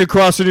 look at you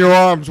crossing your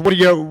arms. What are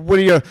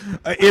you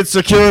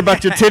insecure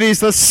about your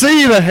titties? Let's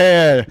see the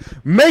hair.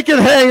 Make it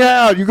hang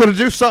out. You're going to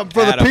do something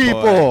for the Attaboy.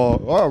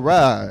 people. All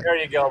right. There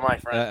you go, my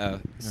friend.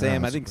 Uh-oh.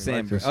 Sam, I think we Sam.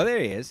 like this. Oh, there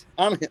he is.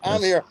 I'm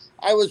here.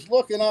 I was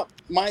looking up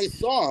my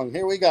song.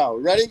 Here we go.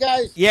 Ready,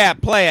 guys? Yeah,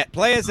 play it.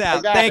 Play us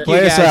out. got Thank it. you,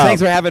 Play guys. us out.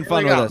 Thanks for having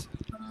fun Here with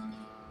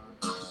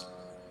we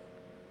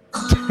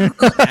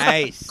us.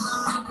 Nice.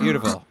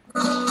 Beautiful.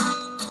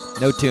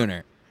 No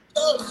tuner.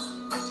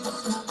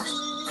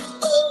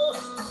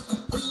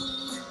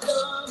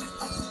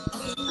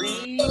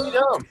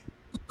 Freedom.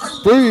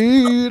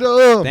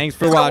 Freedom. Thanks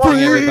for watching,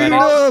 everybody.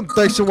 Freedom.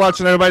 Thanks for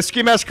watching, everybody.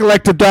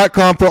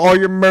 SkiMaskCollective.com for all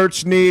your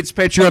merch needs.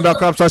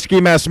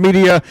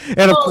 Patreon.com/SkiMaskMedia.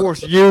 And, of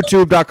course,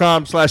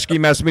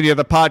 YouTube.com/SkiMaskMedia.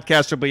 The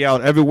podcast will be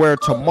out everywhere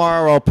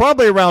tomorrow,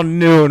 probably around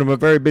noon. I'm a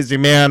very busy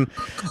man.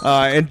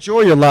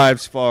 Enjoy your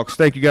lives, folks.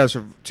 Thank you guys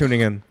for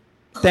tuning in.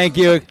 Thank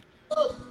you.